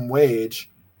minimum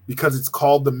wage because it's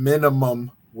called the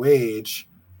minimum wage.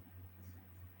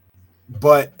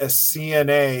 But a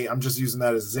CNA, I'm just using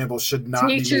that as an example, should not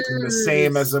be making the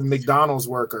same as a McDonald's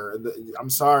worker. I'm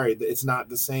sorry, it's not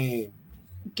the same.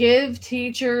 Give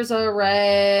teachers a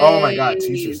raise. Oh my God,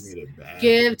 teachers need it bad.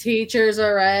 Give teachers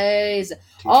a raise.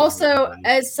 Also,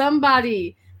 as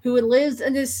somebody who lives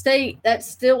in a state that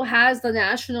still has the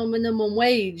national minimum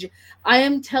wage, I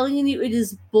am telling you it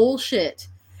is bullshit.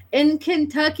 In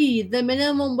Kentucky, the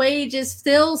minimum wage is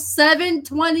still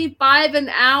 $7.25 an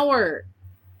hour.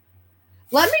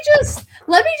 Let me just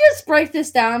break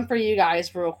this down for you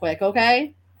guys real quick,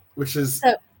 okay? Which is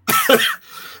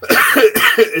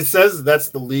it says that's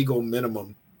the legal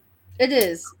minimum. It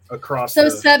is across so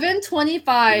the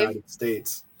 $7.25 United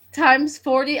States times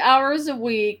 40 hours a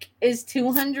week is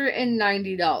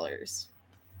 $290.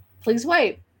 Please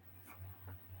wait.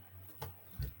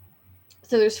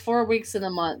 So there's 4 weeks in a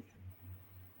month.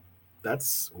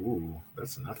 That's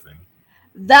nothing.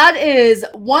 That is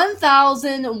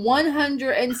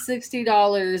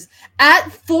 $1,160 at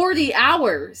 40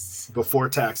 hours. Before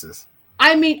taxes.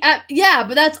 I mean,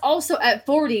 but that's also at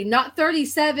 40, not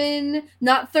 37,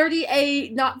 not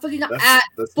 38, not 50, at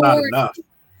that's 40. Not enough.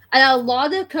 And a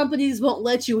lot of companies won't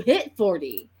let you hit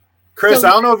 40. Chris,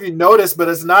 I don't know if you noticed, but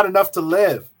it's not enough to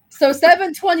live. So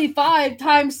 $7.25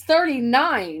 times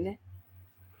 39.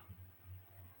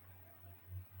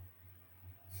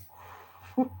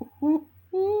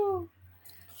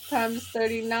 Times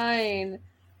 39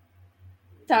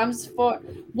 times 4,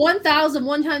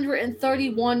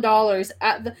 $1,131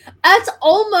 that's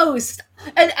almost,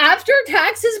 and after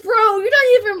taxes, bro, you're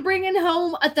not even bringing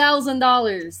home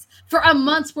 $1,000 for a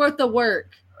month's worth of work.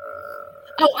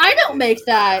 Oh, I don't make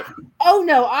that. Oh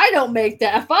no, I don't make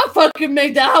that. If I fucking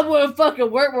make that, I wouldn't fucking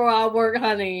work where I work,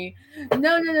 honey.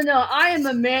 No. I am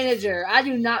a manager. I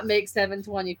do not make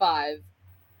 $7.25.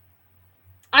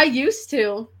 I used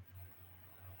to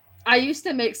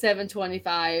make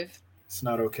 $7.25. It's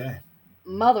not okay.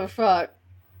 Motherfuck.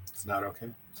 It's not okay.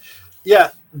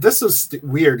 Yeah, this is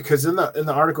weird because in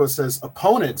the article it says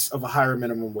opponents of a higher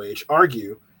minimum wage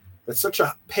argue that such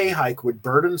a pay hike would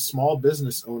burden small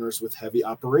business owners with heavy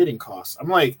operating costs. I'm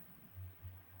like,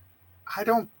 I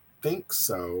don't think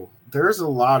so. There's a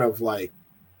lot of like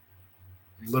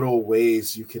little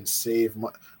ways you can save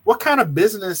money. What kind of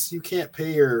business you can't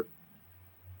pay your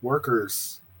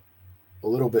workers a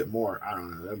little bit more? I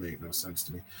don't know. That makes no sense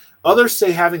to me. Others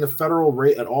say having a federal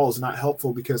rate at all is not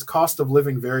helpful because cost of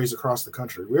living varies across the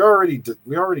country. We already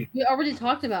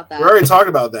talked about that. We already talked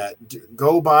about that.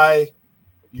 Go by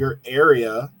your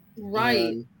area.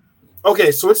 Right.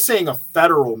 Okay, so it's saying a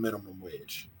federal minimum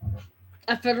wage.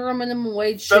 A federal minimum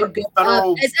wage should go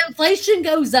up as inflation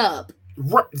goes up.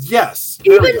 Right, yes.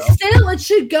 Even still, it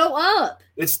should go up.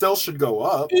 It still should go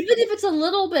up. Even if it's a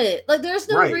little bit. Like, there's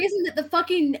no reason that the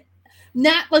fucking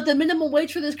the minimum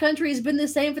wage for this country has been the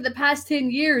same for the past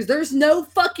 10 years. There's no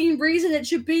fucking reason it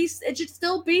should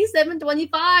still be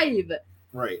 $7.25.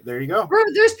 Right, there you go. Bro,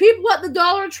 there's people at the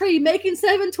Dollar Tree making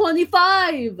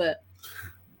 $7.25.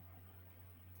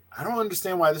 I don't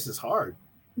understand why this is hard.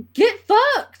 Get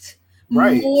fucked.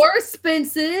 Right. More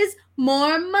expenses,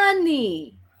 more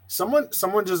money. Someone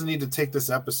just need to take this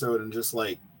episode and just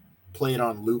like play it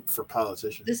on loop for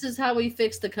politicians. This is how we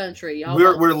fix the country. Y'all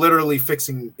we're literally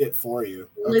fixing it for you.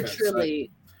 Literally. Okay,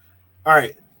 all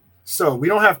right. So we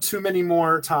don't have too many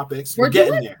more topics. We're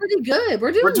getting doing there. Pretty good.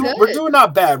 We're doing good. We're doing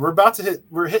not bad.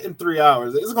 We're hitting 3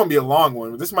 hours. This is going to be a long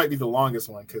one. This might be the longest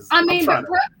one because what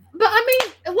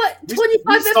 25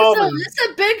 episodes? It's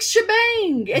a big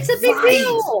shebang. It's a big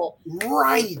deal.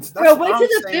 Right. Bro, wait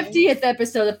to the 50th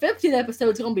episode. The 50th episode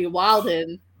is going to be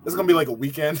wildin'. It's going to be like a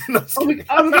weekend. Are we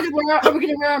going to wear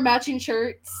our matching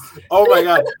shirts? Oh my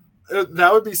God.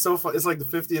 That would be so fun. It's like the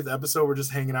 50th episode. We're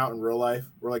just hanging out in real life.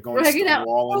 We're like going to the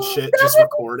wall and shit, just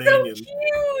recording. So and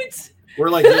cute. We're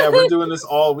like, yeah, we're doing this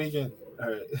all weekend. All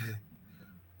right.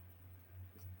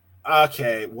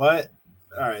 Okay, what?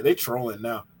 All right, they trolling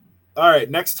now. All right,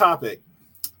 next topic.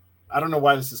 I don't know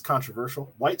why this is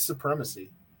controversial. White supremacy.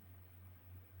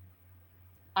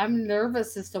 I'm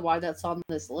nervous as to why that's on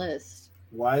this list.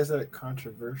 Why is that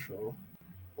controversial?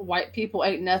 White people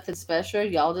ain't nothing special.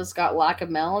 Y'all just got lack of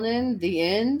melanin. The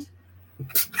end.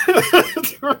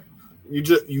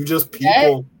 you just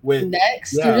people with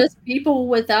next. You're just people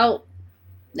without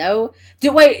no.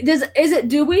 Do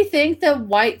we think that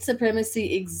white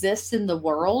supremacy exists in the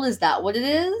world? Is that what it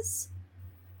is?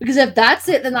 Because if that's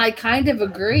it, then I kind of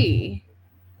agree.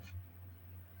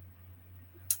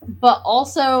 But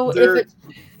also,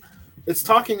 it's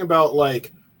talking about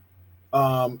like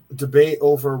debate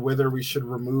over whether we should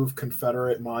remove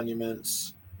Confederate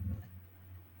monuments.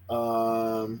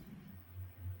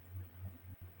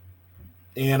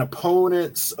 And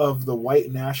opponents of the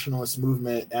white nationalist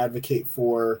movement advocate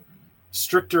for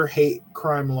stricter hate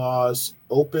crime laws,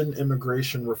 open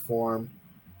immigration reform,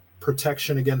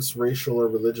 protection against racial or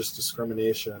religious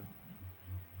discrimination.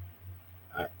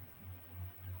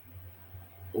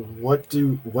 What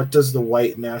does the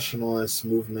white nationalist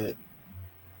movement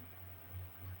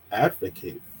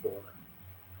advocate for?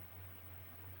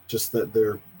 Just that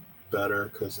they're better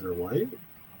because they're white?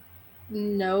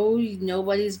 No,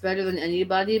 nobody's better than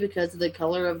anybody because of the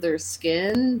color of their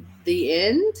skin. The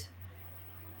end.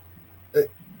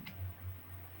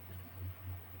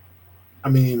 I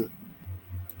mean,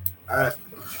 I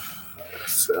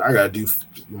gotta do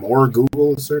more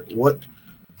Google search. What?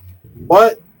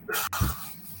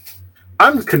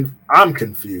 I'm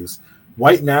confused.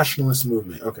 White nationalist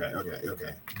movement. Okay.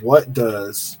 What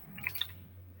does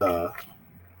the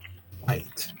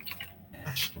white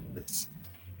nationalist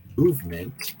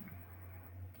movement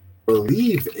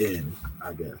believe in?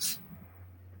 I guess.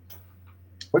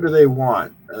 What do they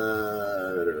want?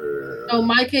 Oh,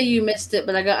 Micah, you missed it,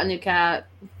 but I got a new cat.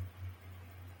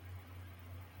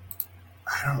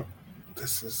 I don't.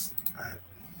 This is.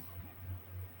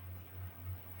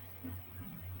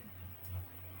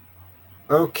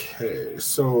 Okay,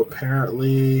 so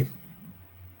apparently,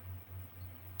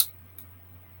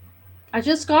 I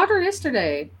just got her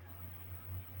yesterday.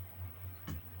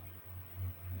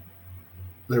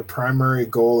 Their primary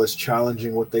goal is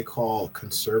challenging what they call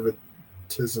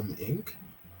conservatism, Inc.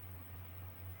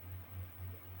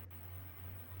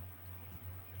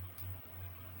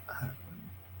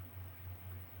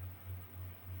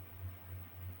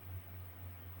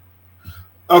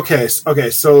 Okay.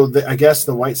 So I guess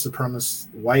the white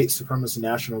supremacist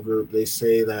national group, they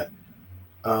say that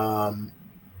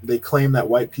they claim that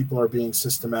white people are being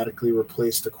systematically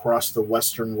replaced across the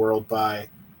Western world by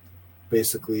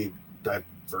basically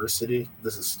diversity.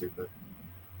 This is stupid.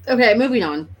 Okay, moving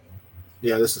on.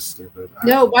 Yeah, this is stupid.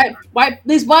 No,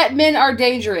 these white men are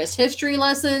dangerous. History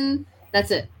lesson.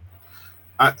 That's it.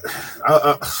 All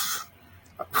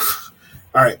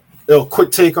right.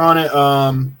 Quick take on it.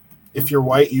 If you're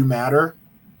white, you matter,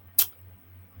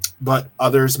 but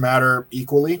others matter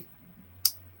equally.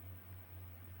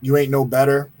 You ain't no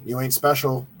better. You ain't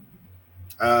special.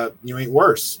 You ain't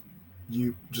worse.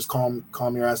 You just calm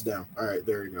your ass down. All right,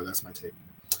 there you go. That's my take.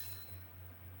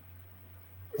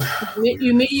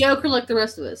 You mediocre like the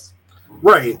rest of us.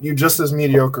 Right. You just as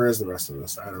mediocre as the rest of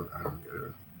us. I don't get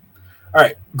it. All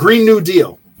right. Green New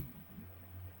Deal.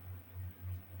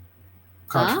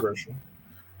 Controversial. Huh?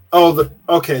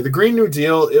 The Green New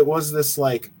Deal, it was this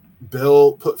like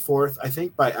bill put forth, I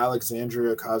think by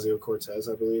Alexandria Ocasio-Cortez,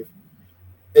 I believe.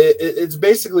 It's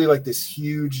basically like this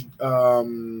huge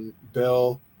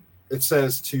bill. It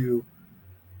says to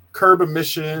curb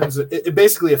emissions. It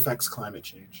basically affects climate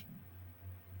change.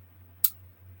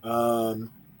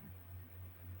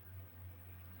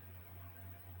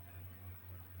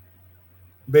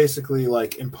 Basically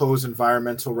like impose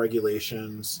environmental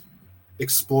regulations,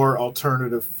 explore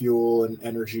alternative fuel and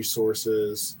energy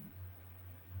sources,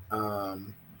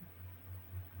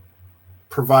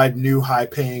 provide new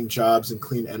high-paying jobs in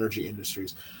clean energy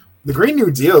industries. The Green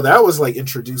New Deal, that was like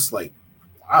introduced like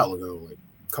a while ago, like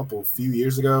a few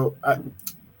years ago.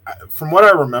 From what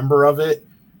I remember of it,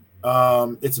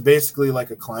 it's basically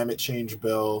like a climate change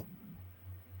bill,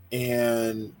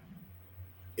 and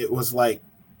it was like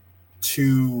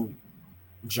too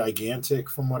gigantic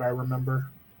from what I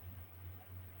remember.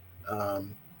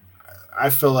 I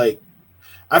feel like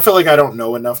I don't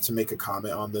know enough to make a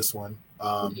comment on this one.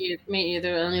 Me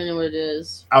either. I don't even know what it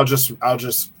is. I'll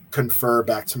just confer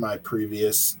back to my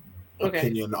previous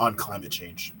opinion on climate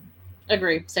change.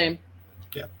 Agree. Same.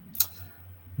 Yeah.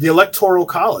 The Electoral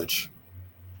College.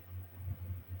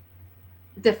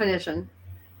 Definition.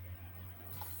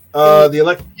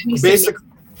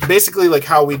 Basically like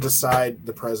how we decide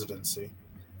the presidency.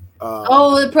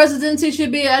 The presidency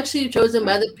should be actually chosen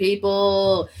by the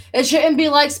people. It shouldn't be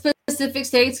like specific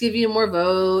states give you more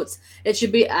votes. It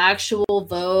should be actual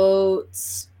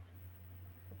votes.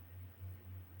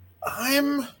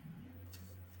 I'm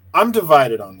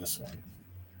divided on this one.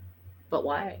 But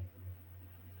why?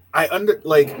 my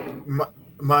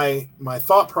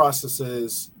thought process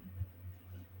is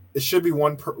it should be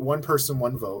one person,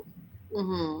 one vote.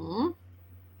 Mm-hmm.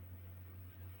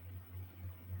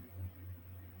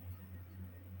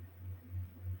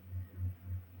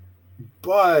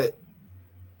 But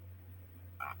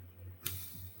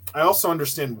I also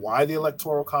understand why the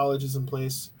Electoral College is in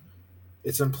place.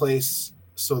 It's in place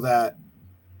so that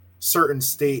certain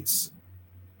states,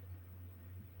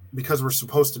 because we're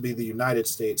supposed to be the United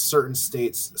States, certain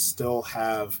states still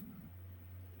have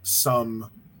some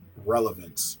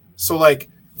relevance. So, like,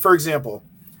 for example,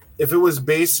 if it was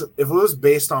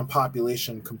based on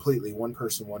population completely, one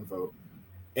person, one vote,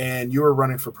 and you were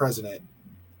running for president,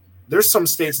 there's some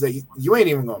states that you ain't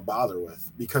even going to bother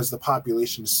with because the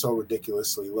population is so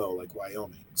ridiculously low, like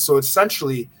Wyoming. So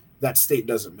essentially, that state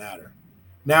doesn't matter.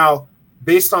 Now,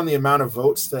 based on the amount of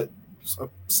votes that a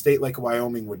state like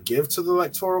Wyoming would give to the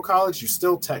Electoral College, you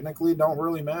still technically don't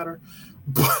really matter.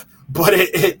 But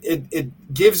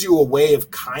it gives you a way of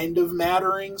kind of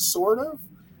mattering, sort of.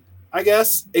 I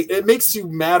guess it makes you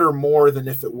matter more than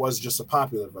if it was just a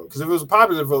popular vote. Because if it was a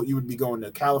popular vote, you would be going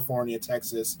to California,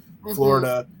 Texas,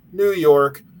 Florida, New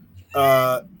York.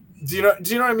 Do you know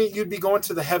what I mean? You'd be going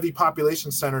to the heavy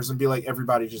population centers and be like,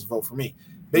 everybody just vote for me.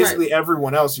 Basically,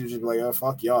 everyone else you'd just be like, oh,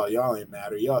 fuck y'all. Y'all ain't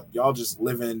matter. Y'all just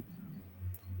live in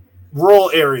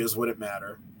rural areas wouldn't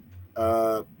matter.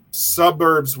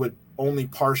 Suburbs would only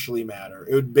partially matter.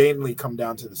 It would mainly come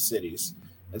down to the cities.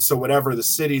 And so whatever the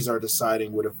cities are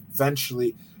deciding would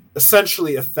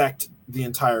essentially affect the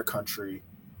entire country,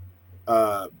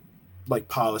 like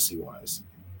policy-wise.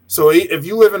 So if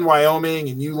you live in Wyoming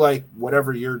and you like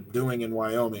whatever you're doing in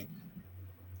Wyoming,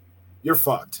 you're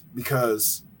fucked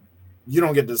because you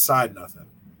don't get to decide nothing.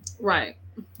 Right.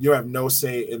 You have no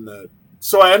say in the...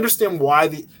 So I understand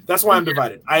why that's why I'm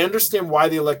divided. I understand why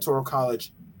the Electoral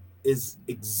College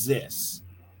exists.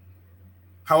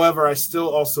 However, I still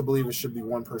also believe it should be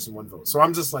one person, one vote. So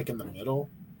I'm just like in the middle.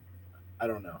 I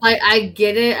don't know. I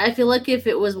get it. I feel like if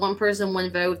it was one person,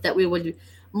 one vote, that we would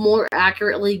more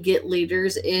accurately get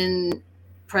leaders in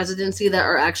presidency that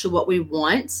are actually what we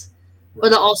want. Right.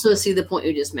 But I also see the point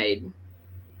you just made.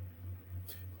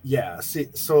 Yeah. See,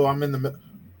 so I'm in the middle.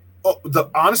 Oh,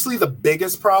 honestly, the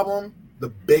biggest problem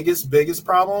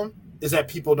is that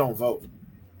people don't vote.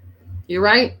 You're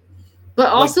right. But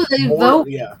also they vote.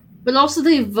 Yeah. But also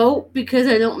they vote because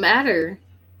they don't matter.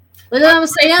 You know what I'm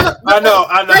saying? I know.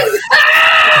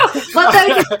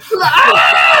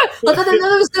 But then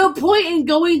there's no point in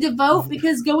going to vote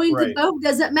because going to vote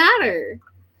doesn't matter.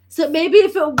 So maybe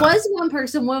if it was one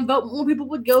person, one vote, more people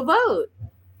would go vote.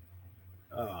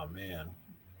 Oh, man.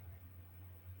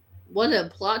 What a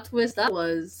plot twist that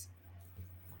was.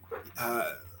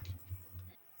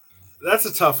 That's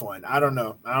a tough one. I don't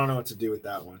know what to do with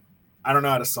that one. I don't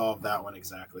know how to solve that one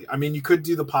exactly. I mean, you could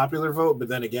do the popular vote, but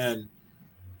then again,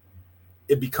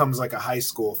 it becomes like a high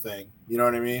school thing. You know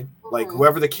what I mean? Mm-hmm. Like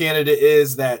whoever the candidate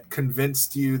is that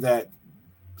convinced you that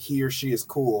he or she is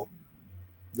cool,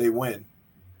 they win.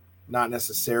 Not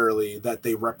necessarily that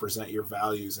they represent your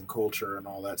values and culture and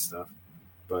all that stuff.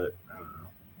 But I don't know.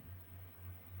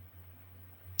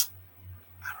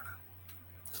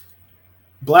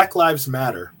 Black Lives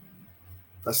Matter.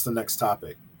 That's the next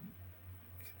topic.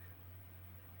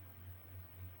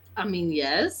 I mean,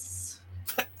 yes.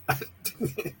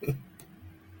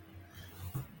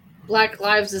 Black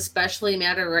lives especially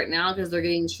matter right now because they're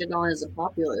getting shit on as a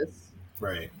populace.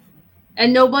 Right.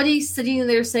 And nobody's sitting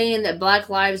there saying that Black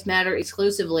Lives Matter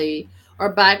exclusively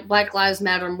or Black Lives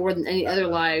Matter more than any other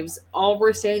lives. All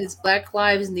we're saying is Black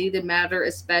lives need to matter,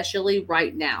 especially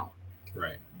right now.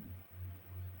 Right.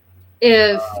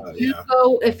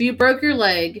 If you broke your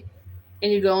leg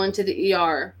and you go into the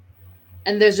ER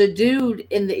and there's a dude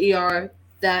in the ER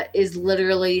that is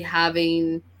literally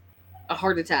having a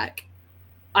heart attack,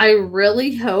 I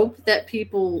really hope that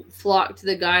people flock to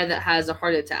the guy that has a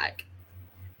heart attack.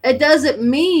 It doesn't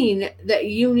mean that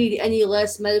you need any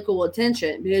less medical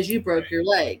attention because you broke your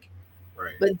leg.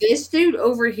 Right. But this dude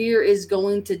over here is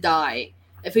going to die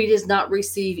if he does not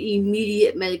receive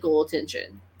immediate medical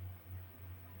attention.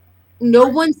 No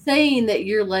one's saying that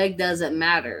your leg doesn't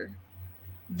matter.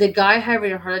 The guy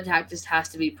having a heart attack just has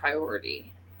to be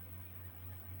priority.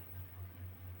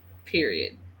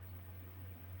 Period.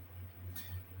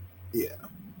 Yeah.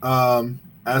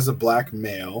 As a black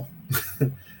male,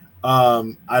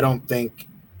 I don't think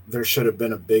there should have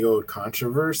been a big old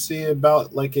controversy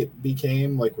about like it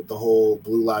became like with the whole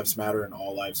Blue Lives Matter and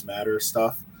All Lives Matter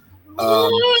stuff.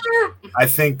 I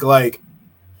think like,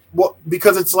 well,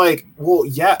 because it's like, well,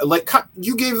 yeah, like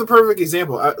you gave the perfect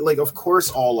example. Like, of course,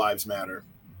 all lives matter.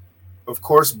 of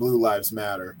course, Blue Lives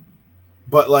Matter,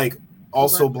 but like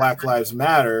also Black Lives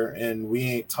Matter, and we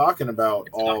ain't talking about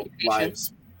all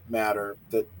lives matter.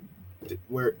 That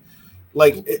we're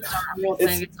like it's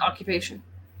occupation.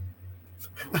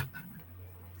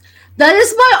 That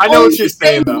is my. I know what you're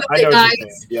saying, though. I know what you're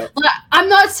saying. Yep. I'm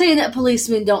not saying that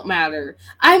policemen don't matter.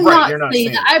 I'm not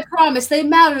saying that. I promise they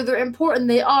matter. They're important.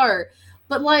 They are.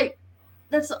 But like,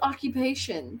 that's an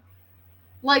occupation.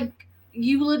 Like,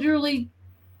 you literally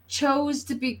chose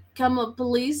to become a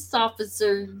police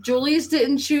officer. Julius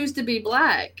didn't choose to be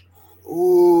black.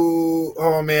 Ooh,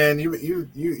 oh man,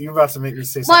 you about to make me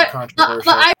say something controversial.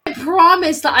 But I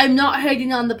promise that I'm not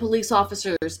hating on the police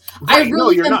officers. Right, I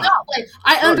really am not. Like,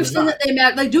 I understand that they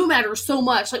matter. They do matter so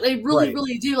much. Like, they really,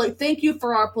 really do. Like, thank you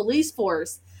for our police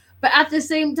force. But at the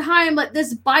same time, like,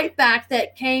 this bite back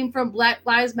that came from Black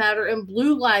Lives Matter and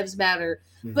Blue Lives Matter.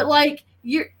 Mm-hmm. But like,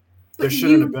 you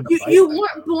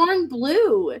weren't born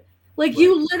blue. Like,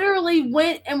 you literally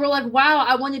went and were like, wow,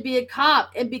 I want to be a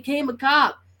cop, and became a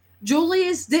cop.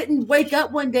 Julius didn't wake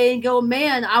up one day and go,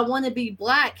 man, I want to be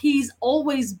black. He's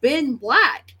always been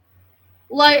black.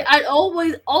 Like, I'd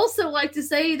always also like to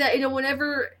say that,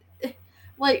 whenever,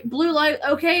 like, blue light,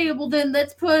 okay, well then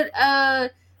let's put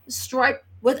a stripe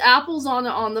with apples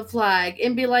on the flag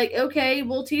and be like, okay,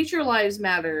 well, teacher lives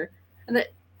matter. And that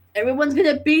everyone's going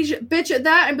to bitch at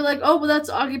that and be like, oh, well, that's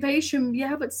occupation.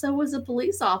 Yeah, but so is a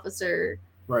police officer.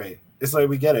 Right. It's like,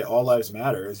 we get it. All lives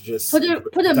matter. It's just put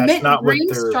a mint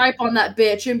green stripe on that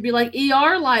bitch and be like,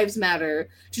 ER lives matter.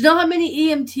 Do you know how many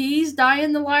EMTs die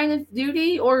in the line of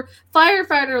duty? Or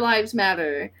firefighter lives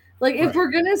matter? Like, if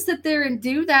we're gonna sit there and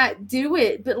do that, do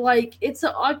it. But like, it's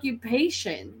an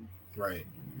occupation. Right.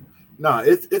 No,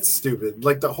 it's stupid.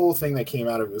 Like, the whole thing that came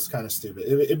out of it was kind of stupid.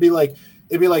 It'd be like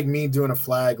me doing a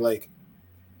flag like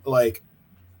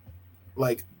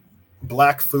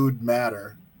black food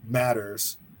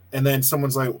matters. And then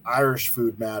someone's like, Irish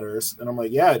food matters, and I'm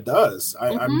like, yeah, it does.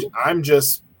 I'm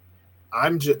just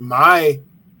my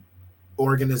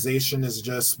organization is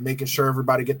just making sure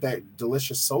everybody get that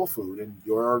delicious soul food, and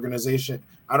your organization,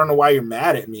 I don't know why you're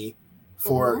mad at me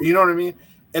for, you know what I mean?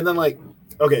 And then, like,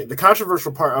 okay, the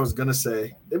controversial part I was gonna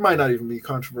say, it might not even be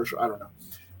controversial, I don't know,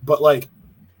 but like,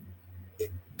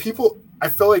 I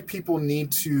feel like people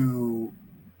need to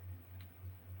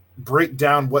break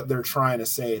down what they're trying to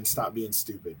say and stop being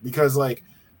stupid, because like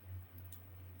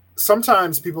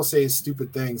sometimes people say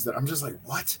stupid things that I'm just like,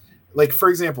 what? Like, for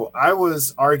example, I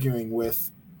was arguing with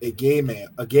a gay man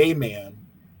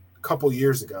a couple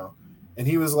years ago, and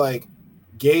he was like,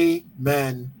 he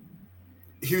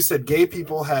said gay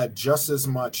people had just as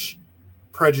much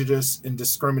prejudice and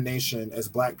discrimination as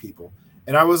black people.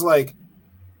 And I was like,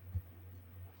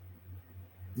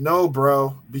 no,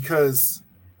 bro, because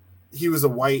he was a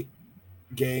white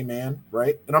gay man,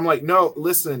 right? And I'm like, no,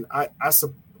 listen, I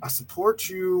support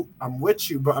you, I'm with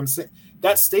you, but I'm saying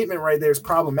that statement right there is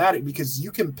problematic, because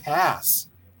you can pass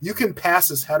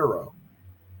as hetero.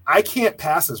 I can't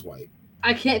pass as white.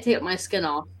 I can't take my skin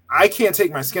off. I can't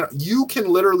take my skin off. You can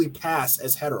literally pass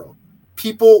as hetero.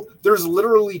 People, there's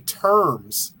literally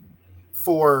terms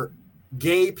for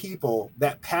gay people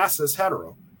that pass as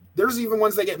hetero. There's even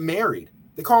ones that get married.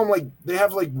 They call them, like, they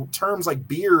have like terms like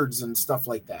beards and stuff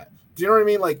like that. Do you know what I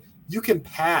mean? Like, you can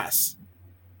pass.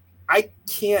 I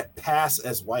can't pass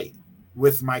as white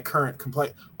with my current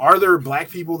complexion. Are there black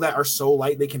people that are so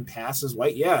light they can pass as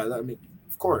white? Yeah, I mean,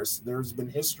 of course, there's been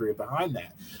history behind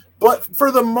that. But for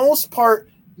the most part,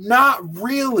 not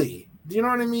really. Do you know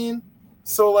what I mean?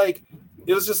 So, like,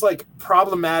 it was just like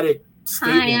problematic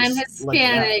statements. Hi, I'm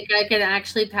Hispanic. Like, I can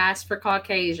actually pass for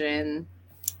Caucasian.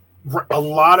 A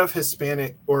lot of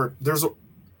Hispanic, or there's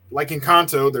like in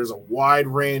Kanto, there's a wide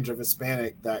range of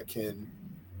Hispanic that can.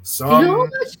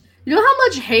 You know how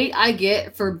much hate I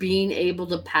get for being able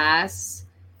to pass?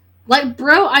 Like,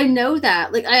 bro, I know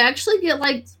that. Like, I actually get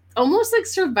like almost like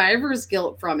survivor's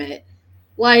guilt from it.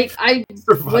 Like, I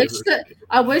wish that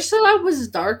I was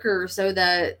darker so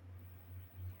that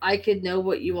I could know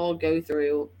what you all go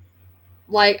through.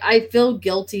 Like, I feel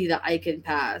guilty that I can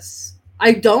pass.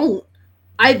 I don't.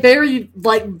 I very,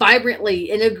 like,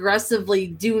 vibrantly and aggressively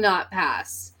do not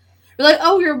pass. You're like,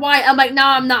 oh, you're white. I'm like, no,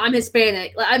 I'm not. I'm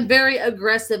Hispanic. Like, I'm very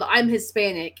aggressive. I'm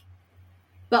Hispanic.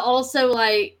 But also,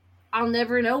 like, I'll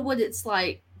never know what it's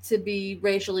like to be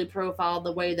racially profiled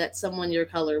the way that someone your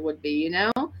color would be, you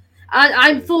know?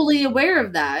 I'm fully aware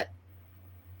of that.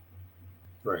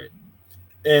 Right.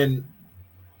 And,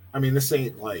 I mean, this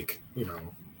ain't like, you know,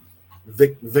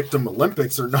 victim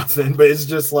Olympics or nothing, but it's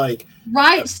just like,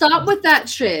 right, stop with that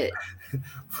shit.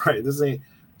 Right, this ain't.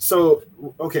 So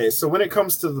okay, so when it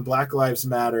comes to the Black Lives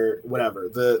Matter, whatever,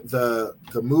 the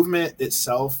movement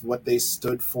itself, what they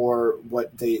stood for,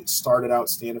 what they started out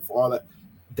standing for, all that,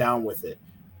 down with it.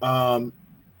 The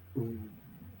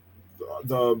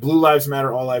Blue Lives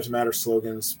Matter, All Lives Matter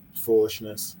slogans,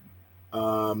 foolishness.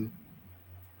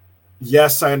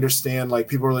 Yes, I understand. Like,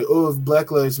 people are like, oh, if Black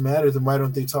Lives Matter, then why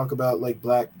don't they talk about like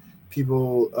black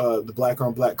people, the black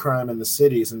on black crime in the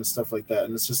cities and stuff like that?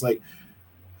 And it's just like,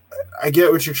 I get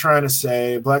what you're trying to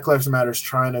say. Black Lives Matter is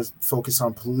trying to focus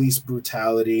on police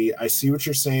brutality. I see what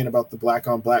you're saying about the black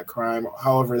on black crime.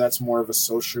 However, that's more of a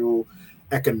social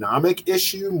economic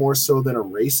issue more so than a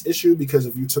race issue, because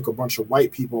if you took a bunch of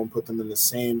white people and put them in the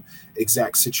same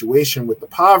exact situation with the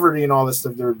poverty and all this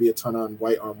stuff, there would be a ton of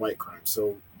white on white crime.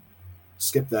 So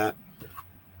skip that.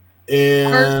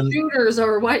 And our shooters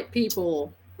are white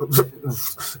people.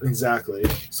 Exactly.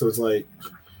 So it's like,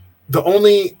 the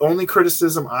only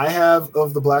criticism I have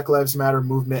of the Black Lives Matter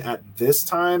movement at this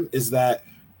time is that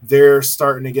they're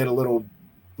starting to get a little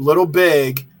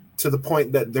big, to the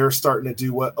point that they're starting to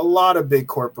do what a lot of big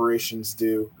corporations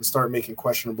do and start making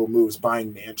questionable moves,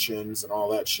 buying mansions and all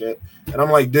that shit. And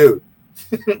I'm like, dude.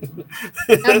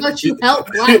 How about you help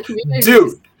black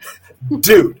communities?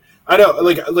 Dude. I know,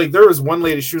 like there was one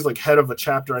lady, she was like head of a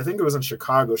chapter, I think it was in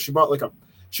Chicago. She bought like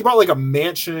a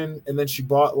mansion, and then she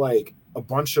bought like a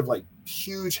bunch of like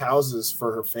huge houses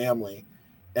for her family.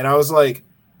 And I was like,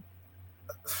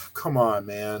 come on,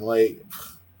 man, like,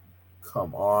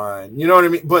 come on, you know what I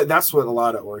mean? But that's what a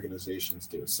lot of organizations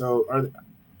do. So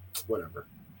whatever.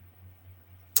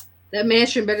 That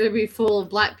mansion better be full of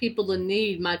black people in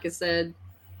need, Micah said.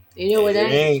 You know, it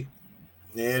ain't.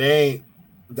 It ain't.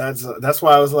 That's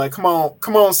why I was like, come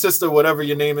on, sister, whatever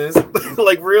your name is.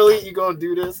 Like, really, you gonna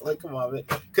do this? Like, come on, man.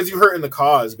 Because you hurting the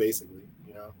cause, basically,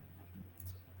 you know,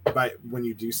 by when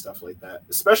you do stuff like that.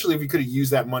 Especially if you could have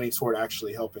used that money toward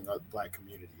actually helping black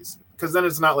communities. Because then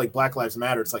it's not like Black Lives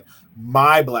Matter. It's like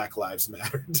my Black Lives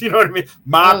Matter. Do you know what I mean?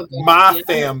 My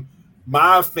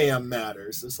fam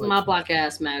matters. It's like, my black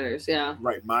ass matters. Yeah.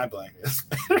 Right. My black ass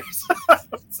matters.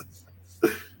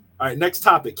 All right. Next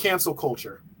topic: cancel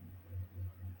culture.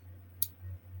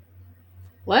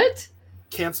 What?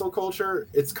 Cancel culture.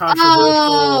 It's controversial.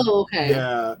 Oh, okay.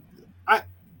 Yeah.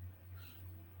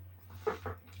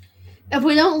 If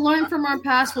we don't learn from our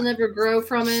past, we'll never grow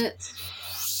from it.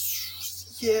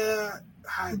 Yeah.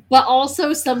 But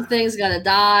also, some things gotta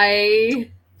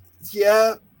die.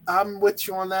 Yeah, I'm with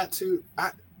you on that too.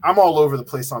 I'm all over the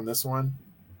place on this one.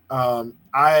 I'm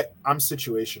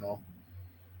situational.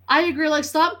 I agree. Like,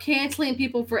 stop canceling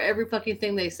people for every fucking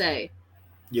thing they say.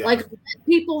 Yeah. Like,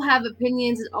 people have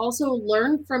opinions, and also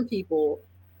learn from people.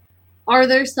 Are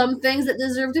there some things that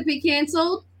deserve to be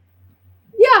canceled?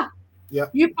 Yeah. Yep.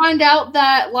 You find out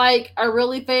that, like, a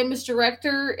really famous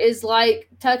director is, like,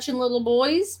 touching little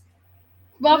boys.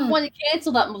 Probably want to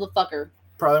cancel that motherfucker.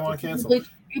 Probably want to cancel.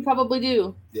 You probably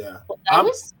do. Yeah. Well, that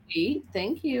was sweet.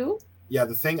 Thank you. Yeah,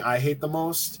 the thing I hate the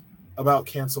most about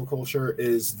cancel culture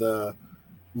is the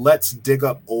let's dig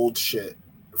up old shit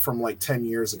from like 10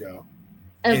 years ago.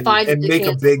 And make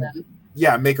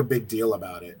a big deal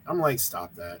about it. I'm like,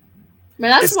 stop that. Man,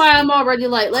 that's why I'm already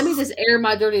like, let me just air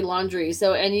my dirty laundry.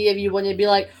 So any of you want to be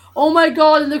like, oh my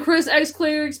god, in the Chris X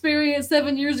Claire experience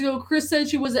 7 years ago, Chris said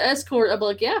she was an escort. I'd be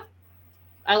like, yeah,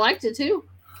 I liked it too.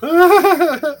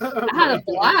 I had a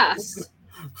blast.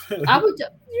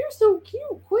 You're so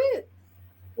cute. Quit.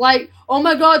 Like, oh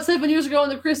my god, 7 years ago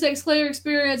in the Chris X Claire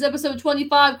experience, episode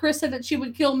 25, Chris said that she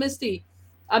would kill Misty.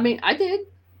 I mean, I did.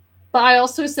 But I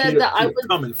also said that I was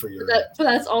coming for you. But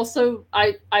that's also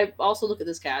I also look at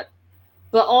this cat.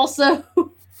 But also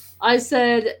I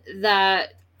said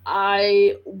that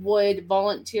I would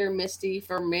volunteer Misty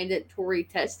for mandatory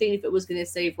testing if it was going to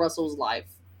save Russell's life.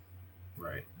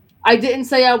 Right. I didn't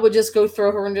say I would just go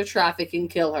throw her into traffic and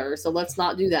kill her, so let's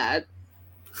not do that.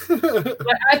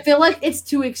 But I feel like it's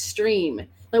too extreme.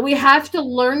 Like, we have to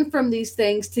learn from these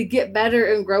things to get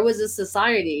better and grow as a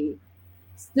society.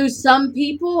 So some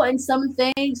people and some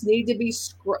things need to be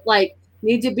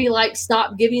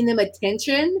stop giving them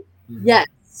attention. Mm-hmm.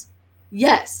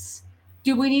 Yes.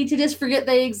 Do we need to just forget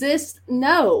they exist?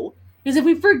 No. Because if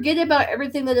we forget about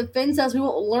everything that offends us, we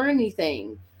won't learn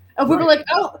anything. If we were like,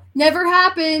 oh, never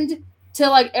happened, to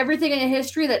like everything in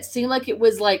history that seemed like it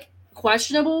was like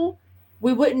questionable,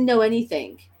 we wouldn't know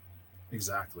anything.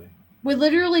 Exactly. We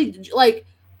literally the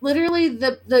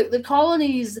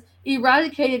colonies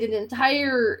eradicated an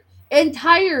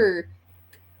entire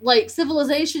like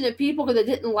civilization of people because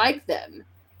they didn't like them.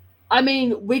 I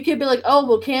mean, we could be like, oh,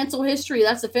 we'll cancel history,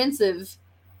 that's offensive.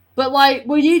 But like,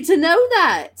 we need to know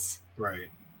that. Right.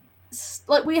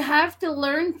 like we have to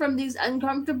learn from these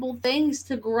uncomfortable things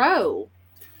to grow.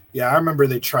 Yeah, I remember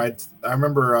they tried. I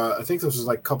remember. I think this was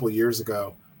like a couple of years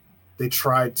ago. They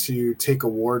tried to take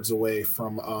awards away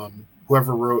from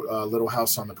whoever wrote Little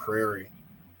House on the Prairie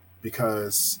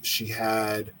because she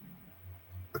had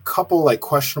a couple like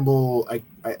questionable.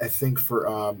 I think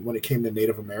for when it came to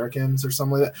Native Americans or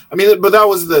something like that. I mean, but that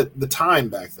was the time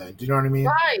back then. Do you know what I mean?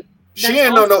 Right. She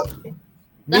ain't no.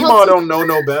 Meemaw don't know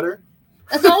no better.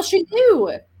 That's all she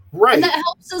knew. Right. And that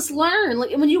helps us learn.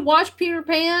 Like when you watch Peter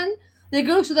Pan, they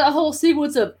go through that whole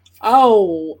sequence of,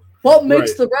 oh, what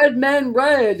makes the red man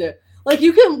red? Like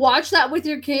you can watch that with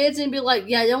your kids and be like,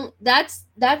 yeah, that's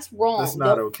wrong. That's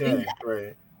not okay.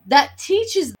 Right. That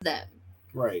teaches them.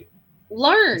 Right.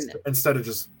 Learn. Instead of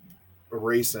just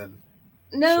erasing.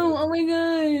 No, shit. oh my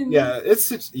god. Yeah, it's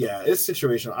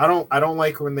situational. I don't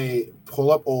like when they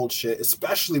pull up old shit,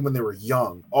 especially when they were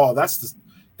young. Oh,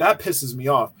 that pisses me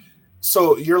off.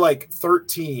 So you're like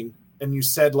 13 and you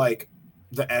said like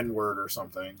the N-word or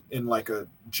something in like a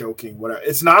joking whatever.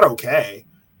 It's not okay.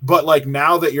 But like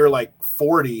now that you're like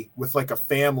 40 with like a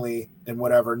family and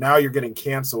whatever, now you're getting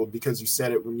canceled because you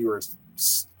said it when you were a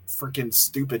freaking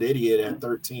stupid idiot at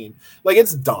 13. Like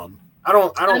it's dumb. I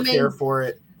don't care for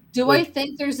it. I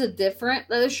think there's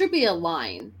there should be a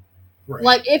line. Right.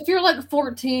 Like if you're like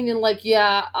 14 and like,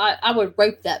 yeah, I would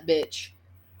rape that bitch.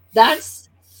 That's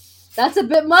a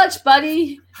bit much,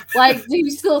 buddy. Like, do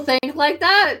you still think like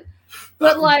that?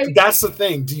 But like that's the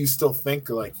thing. Do you still think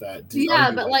like that?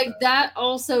 But like that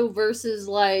also versus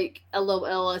like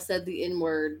LOL, I said the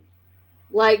N-word.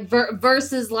 Like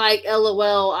versus like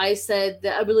LOL, I said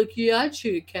that I'd be like, yeah, I'd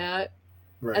shoot a cat.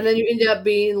 Right. And then you end up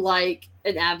being like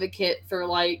an advocate for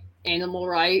like animal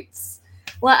rights.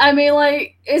 Well, I mean,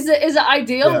 like, is it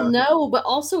ideal? Yeah. No, but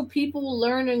also people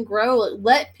learn and grow.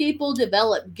 Let people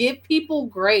develop. Give people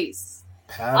grace.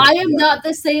 I am not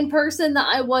the same person that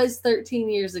I was 13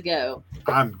 years ago.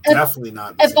 I'm definitely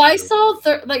not. If I saw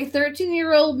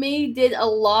 13-year-old me did a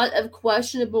lot of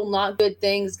questionable, not good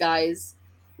things, guys.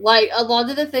 Like a lot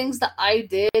of the things that I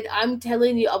did, I'm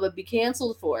telling you, I would be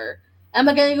canceled for. Am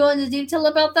I going to go into detail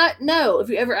about that? No. If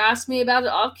you ever ask me about it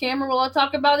off camera, will I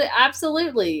talk about it?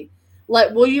 Absolutely.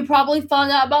 Like, will you probably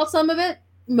find out about some of it?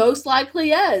 Most likely,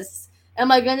 yes.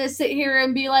 Am I going to sit here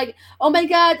and be like, oh my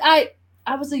God, I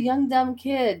was a young, dumb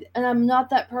kid, and I'm not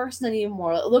that person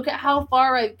anymore. Look at how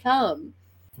far I've come.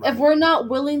 Right. If we're not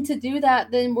willing to do that,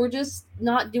 then we're just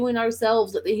not doing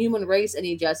ourselves, the human race,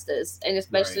 any justice, and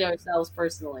especially ourselves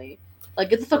personally.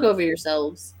 Like, get the fuck over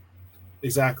yourselves.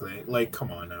 Exactly. Like,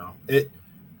 come on now.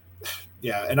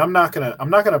 And I'm not gonna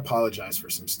apologize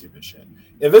for some stupid shit.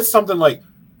 If it's something like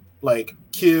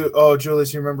cute, oh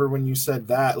Julius, you remember when you said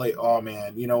that? Like, oh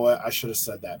man, you know what? I should have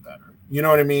said that better. You know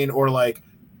what I mean? Or like,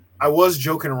 I was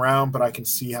joking around, but I can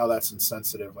see how that's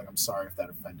insensitive. Like, I'm sorry if that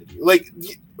offended you. Like,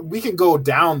 we can go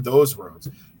down those roads,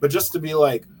 but just to be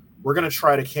like, we're gonna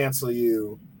try to cancel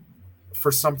you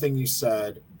for something you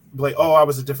said. Like, oh, I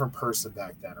was a different person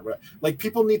back then, or what? Like,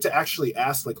 people need to actually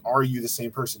ask, like, are you the same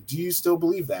person? Do you still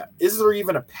believe that? Is there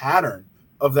even a pattern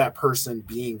of that person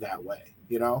being that way?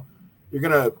 You know, you're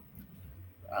gonna,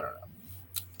 I don't know.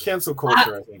 Cancel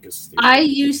culture, I think, is stupid. I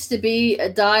used to be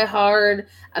a diehard.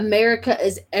 America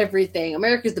is everything.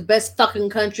 America is the best fucking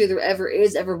country there ever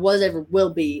is, ever was, ever will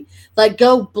be. Like,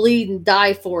 go bleed and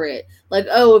die for it. Like,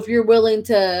 oh, if you're willing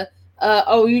to.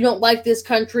 Oh, you don't like this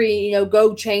country, you know,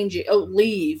 go change it. Oh,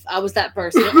 leave. I was that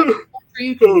person.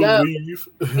 You can go. Leave.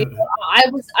 You know,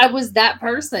 I was that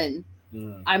person.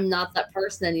 I'm not that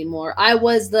person anymore. I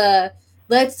was the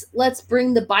let's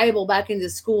bring the Bible back into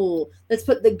school. Let's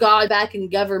put the God back in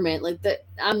government. Like that.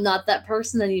 I'm not that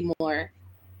person anymore.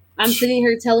 I'm sitting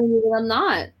here telling you that I'm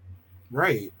not.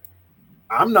 Right.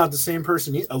 I'm not the same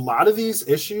person. A lot of these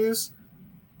issues,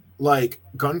 like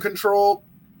gun control,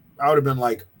 I would have been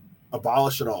like,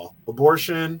 abolish it all.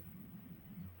 Abortion,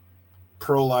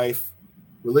 pro-life,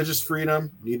 religious freedom,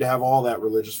 need to have all that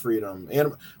religious freedom.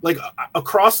 And like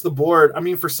across the board, I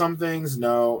mean, for some things,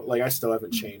 no, like I still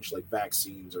haven't changed like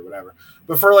vaccines or whatever.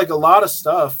 But for like a lot of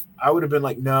stuff, I would have been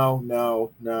like, no,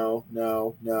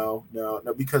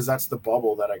 because that's the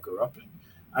bubble that I grew up in.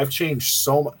 I've changed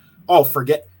so much. Oh,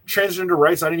 forget transgender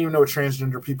rights. I didn't even know what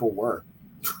transgender people were.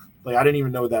 Like, I didn't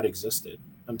even know that existed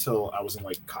until I was in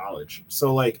like college.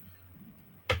 So like,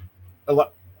 a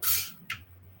lot.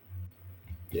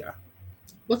 Yeah.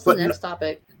 What's the next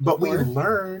topic? But we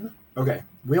learn. Okay.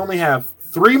 We only have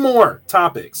 3 more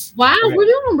topics. Wow, okay. We're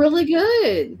doing really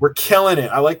good. We're killing it.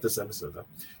 I like this episode though.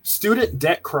 Student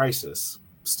debt crisis.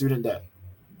 Student debt.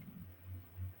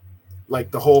 Like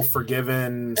the whole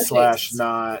forgiven /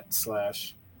 not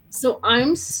 /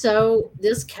 So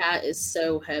this cat is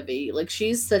so heavy. Like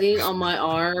she's sitting on my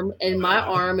arm and my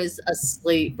arm is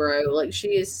asleep, bro. Like she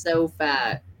is so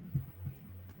fat.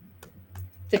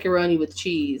 Thickeroni with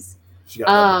cheese. She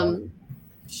got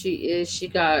She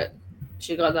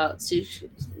got that.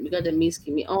 We got the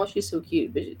me. Oh, she's so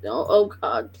cute. But oh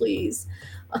God, please.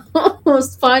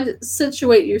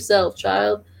 Situate yourself,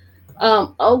 child.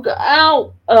 Oh God,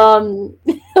 ow.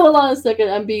 Hold on a second.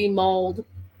 I'm being mauled.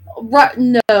 Right?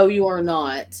 No, you are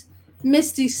not,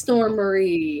 Misty Storm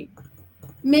Marie.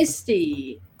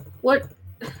 Misty, what?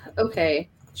 Okay,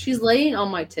 she's laying on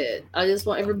my tit. I just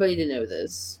want everybody to know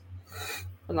this.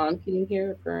 Hold on, can you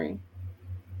hear it purring?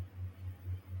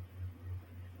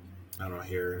 I don't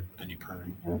hear any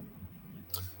purring.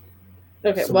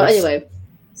 Okay, so well, anyway.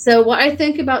 So what I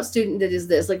think about student debt is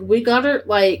this. Like, we gotta,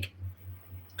 like,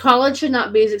 college should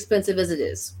not be as expensive as it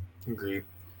is. Agreed.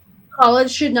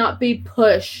 College should not be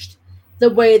pushed the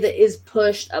way that is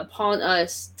pushed upon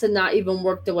us to not even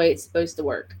work the way it's supposed to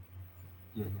work.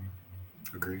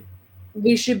 Mm-hmm. Agreed.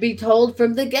 We should be told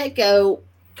from the get-go,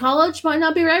 college might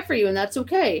not be right for you, and that's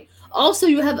okay. Also,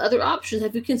 you have other options.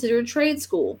 Have you considered trade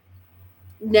school?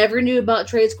 Never knew about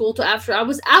trade school till after I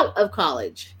was out of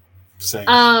college. Same.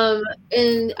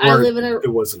 And I live in it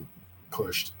wasn't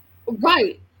pushed.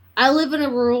 Right. I live in a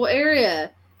rural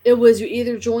area. It was you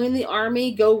either join the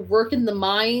army, go work in the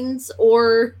mines,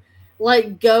 or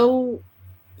like go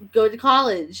to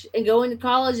college. And going to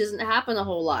college doesn't happen a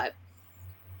whole lot.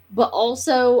 But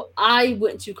also, I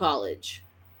went to college.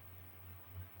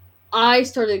 I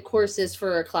started courses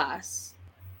for a class.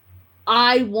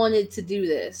 I wanted to do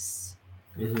this.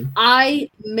 Mm-hmm. I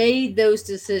made those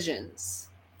decisions.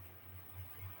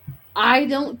 I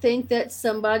don't think that's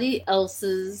somebody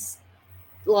else's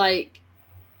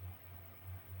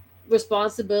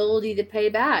responsibility to pay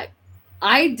back.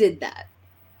 I did that.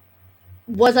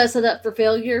 Was I set up for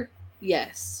failure?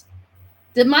 Yes.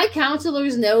 Did my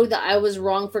counselors know that I was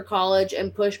wrong for college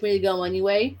and push me to go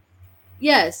anyway?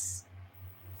 Yes.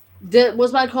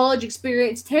 Was my college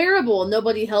experience terrible and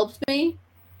nobody helped me?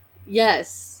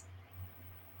 Yes.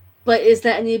 But is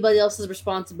that anybody else's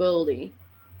responsibility?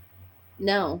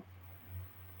 No.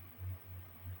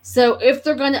 So if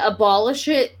they're going to abolish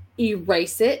it,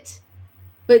 erase it,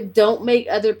 but don't make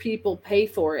other people pay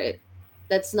for it.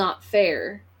 That's not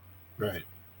fair. Right.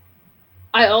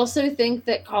 I also think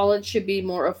that college should be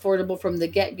more affordable from the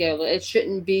get-go. It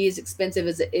shouldn't be as expensive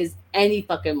as it is any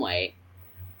fucking way.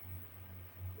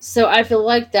 So I feel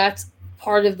like that's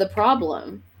part of the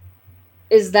problem,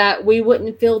 is that we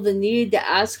wouldn't feel the need to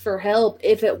ask for help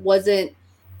if it wasn't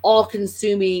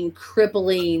all-consuming,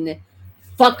 crippling,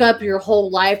 fuck up your whole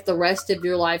life, the rest of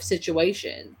your life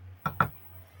situation.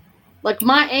 Like,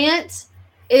 my aunt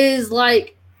is,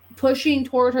 like, pushing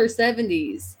toward her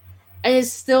 70s and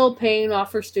is still paying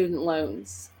off her student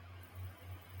loans.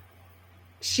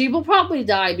 She will probably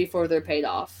die before they're paid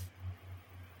off.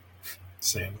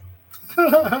 Same.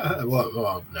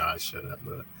 well, no, I shouldn't,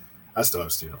 but I still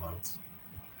have student loans.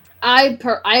 I've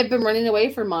been running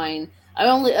away from mine. I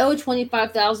only owe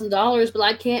 $25,000, but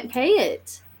I can't pay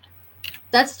it.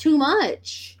 That's too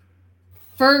much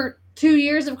for 2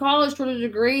 years of college toward a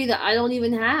degree that I don't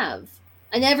even have.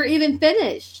 I never even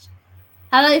finished.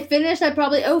 Had I finished, I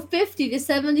probably owe $50 to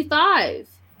 $75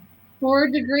 for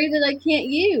a degree that I can't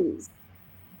use.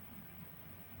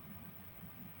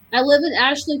 I live in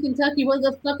Ashland, Kentucky. What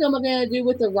the fuck am I going to do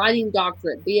with a writing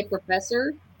doctorate? Be a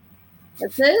professor?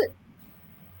 That's it?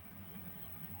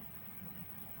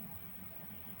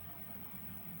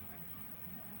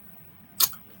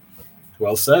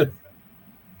 Well said.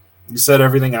 You said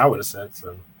everything I would have said.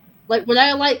 So, like, would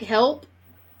I like help?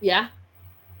 Yeah.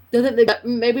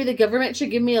 Maybe the government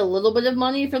should give me a little bit of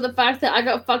money for the fact that I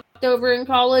got fucked over in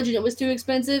college and it was too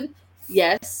expensive?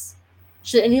 Yes.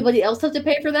 Should anybody else have to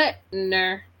pay for that?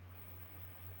 Nah.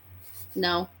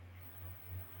 No.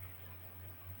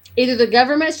 Either the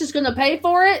government's just going to pay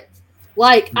for it,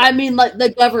 like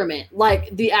the government,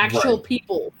 like the actual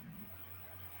people,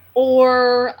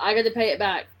 or I got to pay it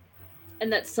back.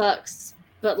 And that sucks.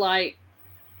 But, like,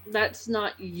 that's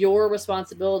not your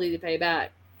responsibility to pay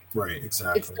back. Right,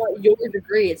 exactly. It's not your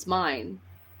degree, it's mine.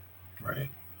 Right.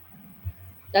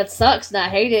 That sucks, and I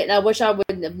hate it, and I wish I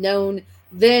wouldn't have known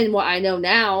then what I know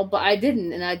now, but I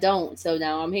didn't, and I don't, so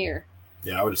now I'm here.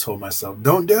 Yeah, I would have told myself,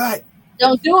 don't do it.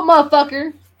 Don't do it,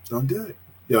 motherfucker. Don't do it.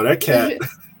 Yo, that cat.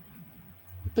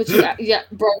 But yeah,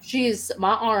 bro,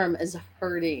 my arm is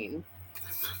hurting.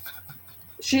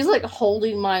 She's like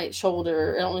holding my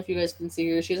shoulder. I don't know if you guys can see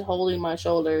her. She's holding my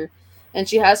shoulder, and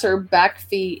she has her back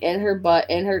feet and her butt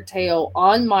and her tail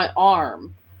on my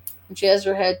arm, and she has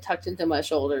her head tucked into my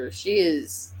shoulder. She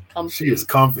is comfy. She is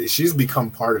comfy. She's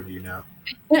become part of you now.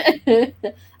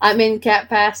 I'm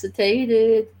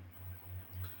incapacitated.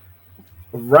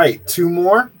 Right. 2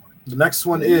 more. The next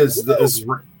one is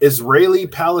the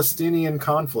Israeli-Palestinian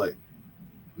conflict.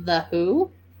 The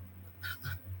who?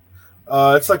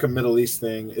 It's like a Middle East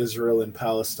thing. Israel and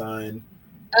Palestine.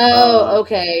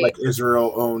 Okay. Like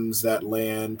Israel owns that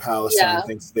land. Palestine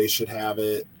thinks they should have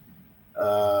it.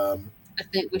 I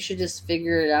think we should just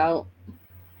figure it out.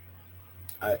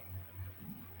 I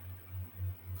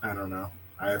don't know.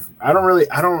 I don't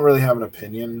really have an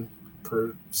opinion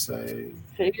per se.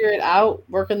 Figure it out.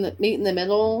 Meet in the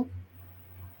middle.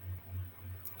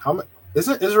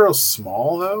 Isn't Israel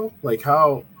small though? Like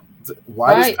how?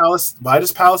 Why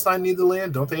does Palestine need the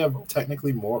land? Don't they have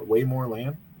technically way more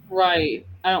land? Right.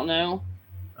 I don't know.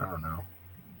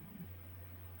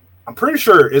 I'm pretty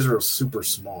sure Israel's super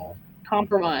small.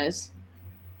 Compromise.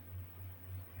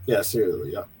 Yeah,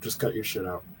 seriously. Yeah, just cut your shit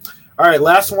out. All right,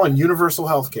 last one. Universal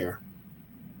health care.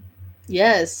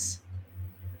 Yes.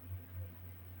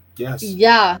 Yes.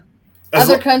 Yeah.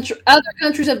 Other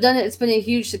countries have done it. It's been a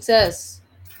huge success.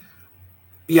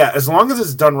 Yeah, as long as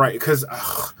it's done right. Because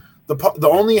the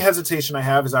only hesitation I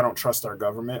have is I don't trust our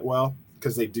government well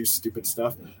because they do stupid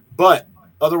stuff. But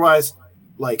otherwise,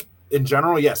 like in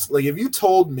general, yes. Like if you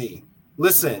told me,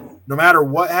 listen, no matter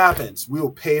what happens, we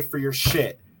will pay for your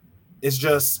shit. It's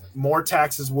just more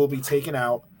taxes will be taken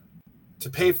out to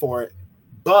pay for it.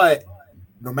 But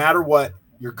no matter what,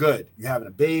 you're good. You're having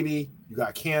a baby, you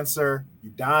got cancer,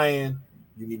 you're dying,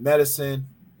 you need medicine,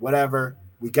 whatever.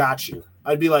 We got you.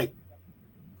 I'd be like,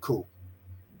 cool.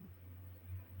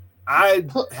 I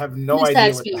have no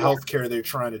idea what the healthcare they're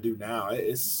trying to do now.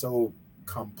 It's so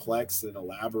complex and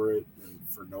elaborate and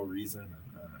for no reason.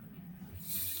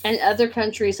 And other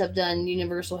countries have done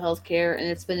universal health care, and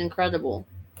it's been incredible.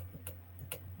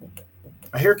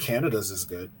 I hear Canada's is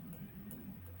good.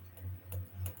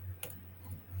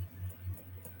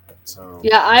 So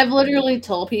yeah, I've literally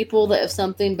told people that if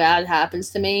something bad happens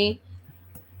to me,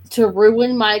 to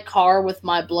ruin my car with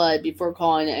my blood before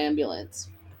calling an ambulance.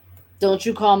 Don't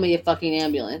you call me a fucking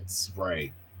ambulance.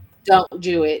 Right. Don't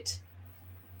do it.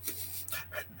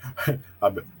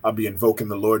 I'll be invoking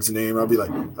the Lord's name. I'll be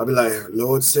like,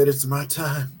 Lord said it's my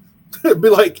time. Be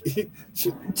like,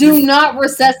 do not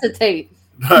resuscitate.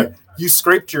 You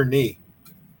scraped your knee.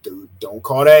 Dude, don't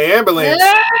call that ambulance.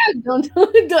 Yeah, don't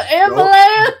do the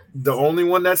ambulance. The only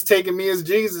one that's taking me is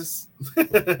Jesus.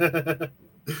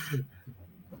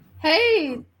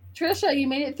 Hey, Trisha, you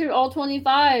made it through all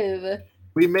 25.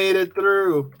 We made it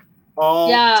through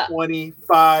all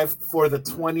 25 for the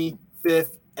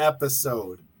 25th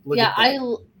episode. Look at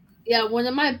that. One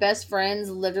of my best friends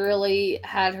literally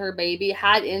had her baby,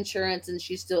 had insurance, and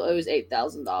she still owes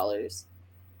 $8,000.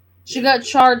 She got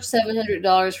charged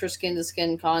 $700 for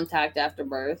skin-to-skin contact after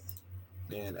birth.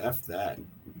 Man, F that.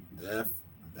 F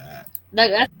that.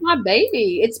 That's my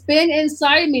baby. It's been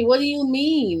inside me. What do you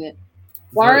mean?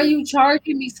 Why are you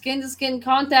charging me skin-to-skin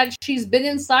contact? She's been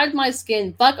inside my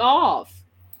skin. Fuck off.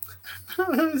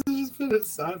 She's been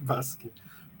inside my skin.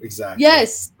 Exactly.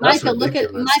 Yes, Micah, look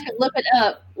it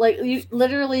up. Like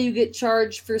you get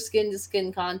charged for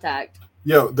skin-to-skin contact.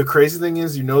 Yo, the crazy thing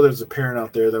is, there's a parent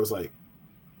out there that was like,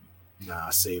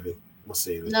 nah, save it. We'll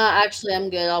save it. Nah, actually, I'm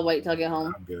good. I'll wait till I get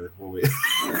home. I'm good. We'll wait.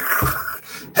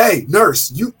 Hey,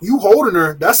 nurse, you holding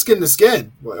her. That's skin to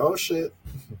skin. Like, oh, shit.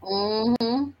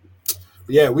 Mm-hmm.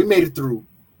 Yeah, we made it through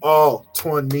all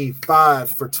 25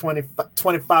 for 25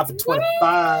 for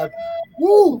 25.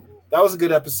 Woo! That was a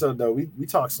good episode, though. We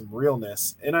talked some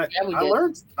realness, and I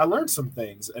learned some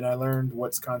things, and I learned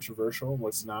what's controversial and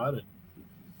what's not, and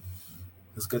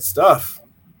it's good stuff.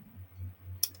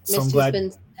 So Misty's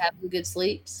been having good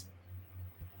sleeps.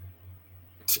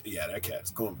 Yeah, that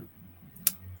cat's going.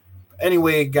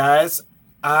 Anyway, guys,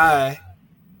 I'm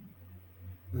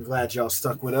glad y'all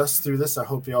stuck with us through this. I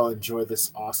hope y'all enjoyed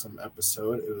this awesome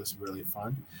episode. It was really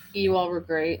fun. You all were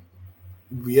great.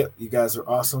 Yep, you guys are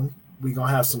awesome. We're going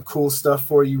to have some cool stuff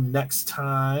for you next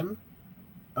time.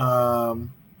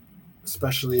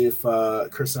 Especially if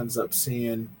Chris ends up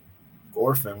seeing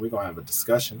Orphan. We're going to have a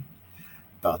discussion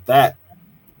about that.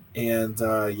 And,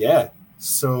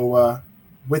 so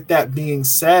with that being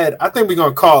said, I think we're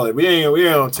going to call it. We ain't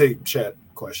going to take chat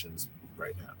questions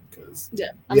right now. Because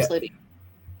I'm sleepy.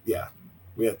 Yeah,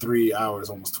 we had 3 hours,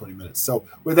 almost 20 minutes. So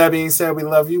with that being said, we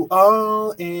love you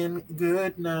all and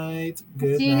good night.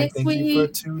 Good night. Thank you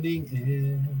for tuning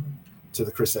in to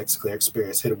the Chris X Claire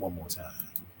Experience. Hit it one more time.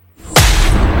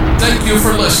 Thank you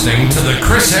for listening to the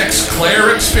Chris X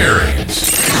Claire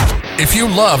Experience. If you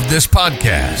loved this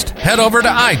podcast, head over to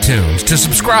iTunes to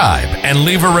subscribe and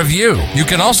leave a review. You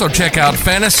can also check out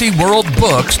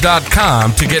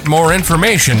fantasyworldbooks.com to get more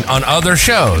information on other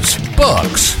shows,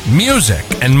 books, music,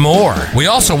 and more. We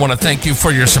also want to thank you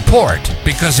for your support,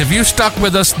 because if you stuck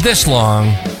with us this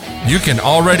long, you can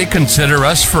already consider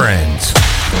us friends.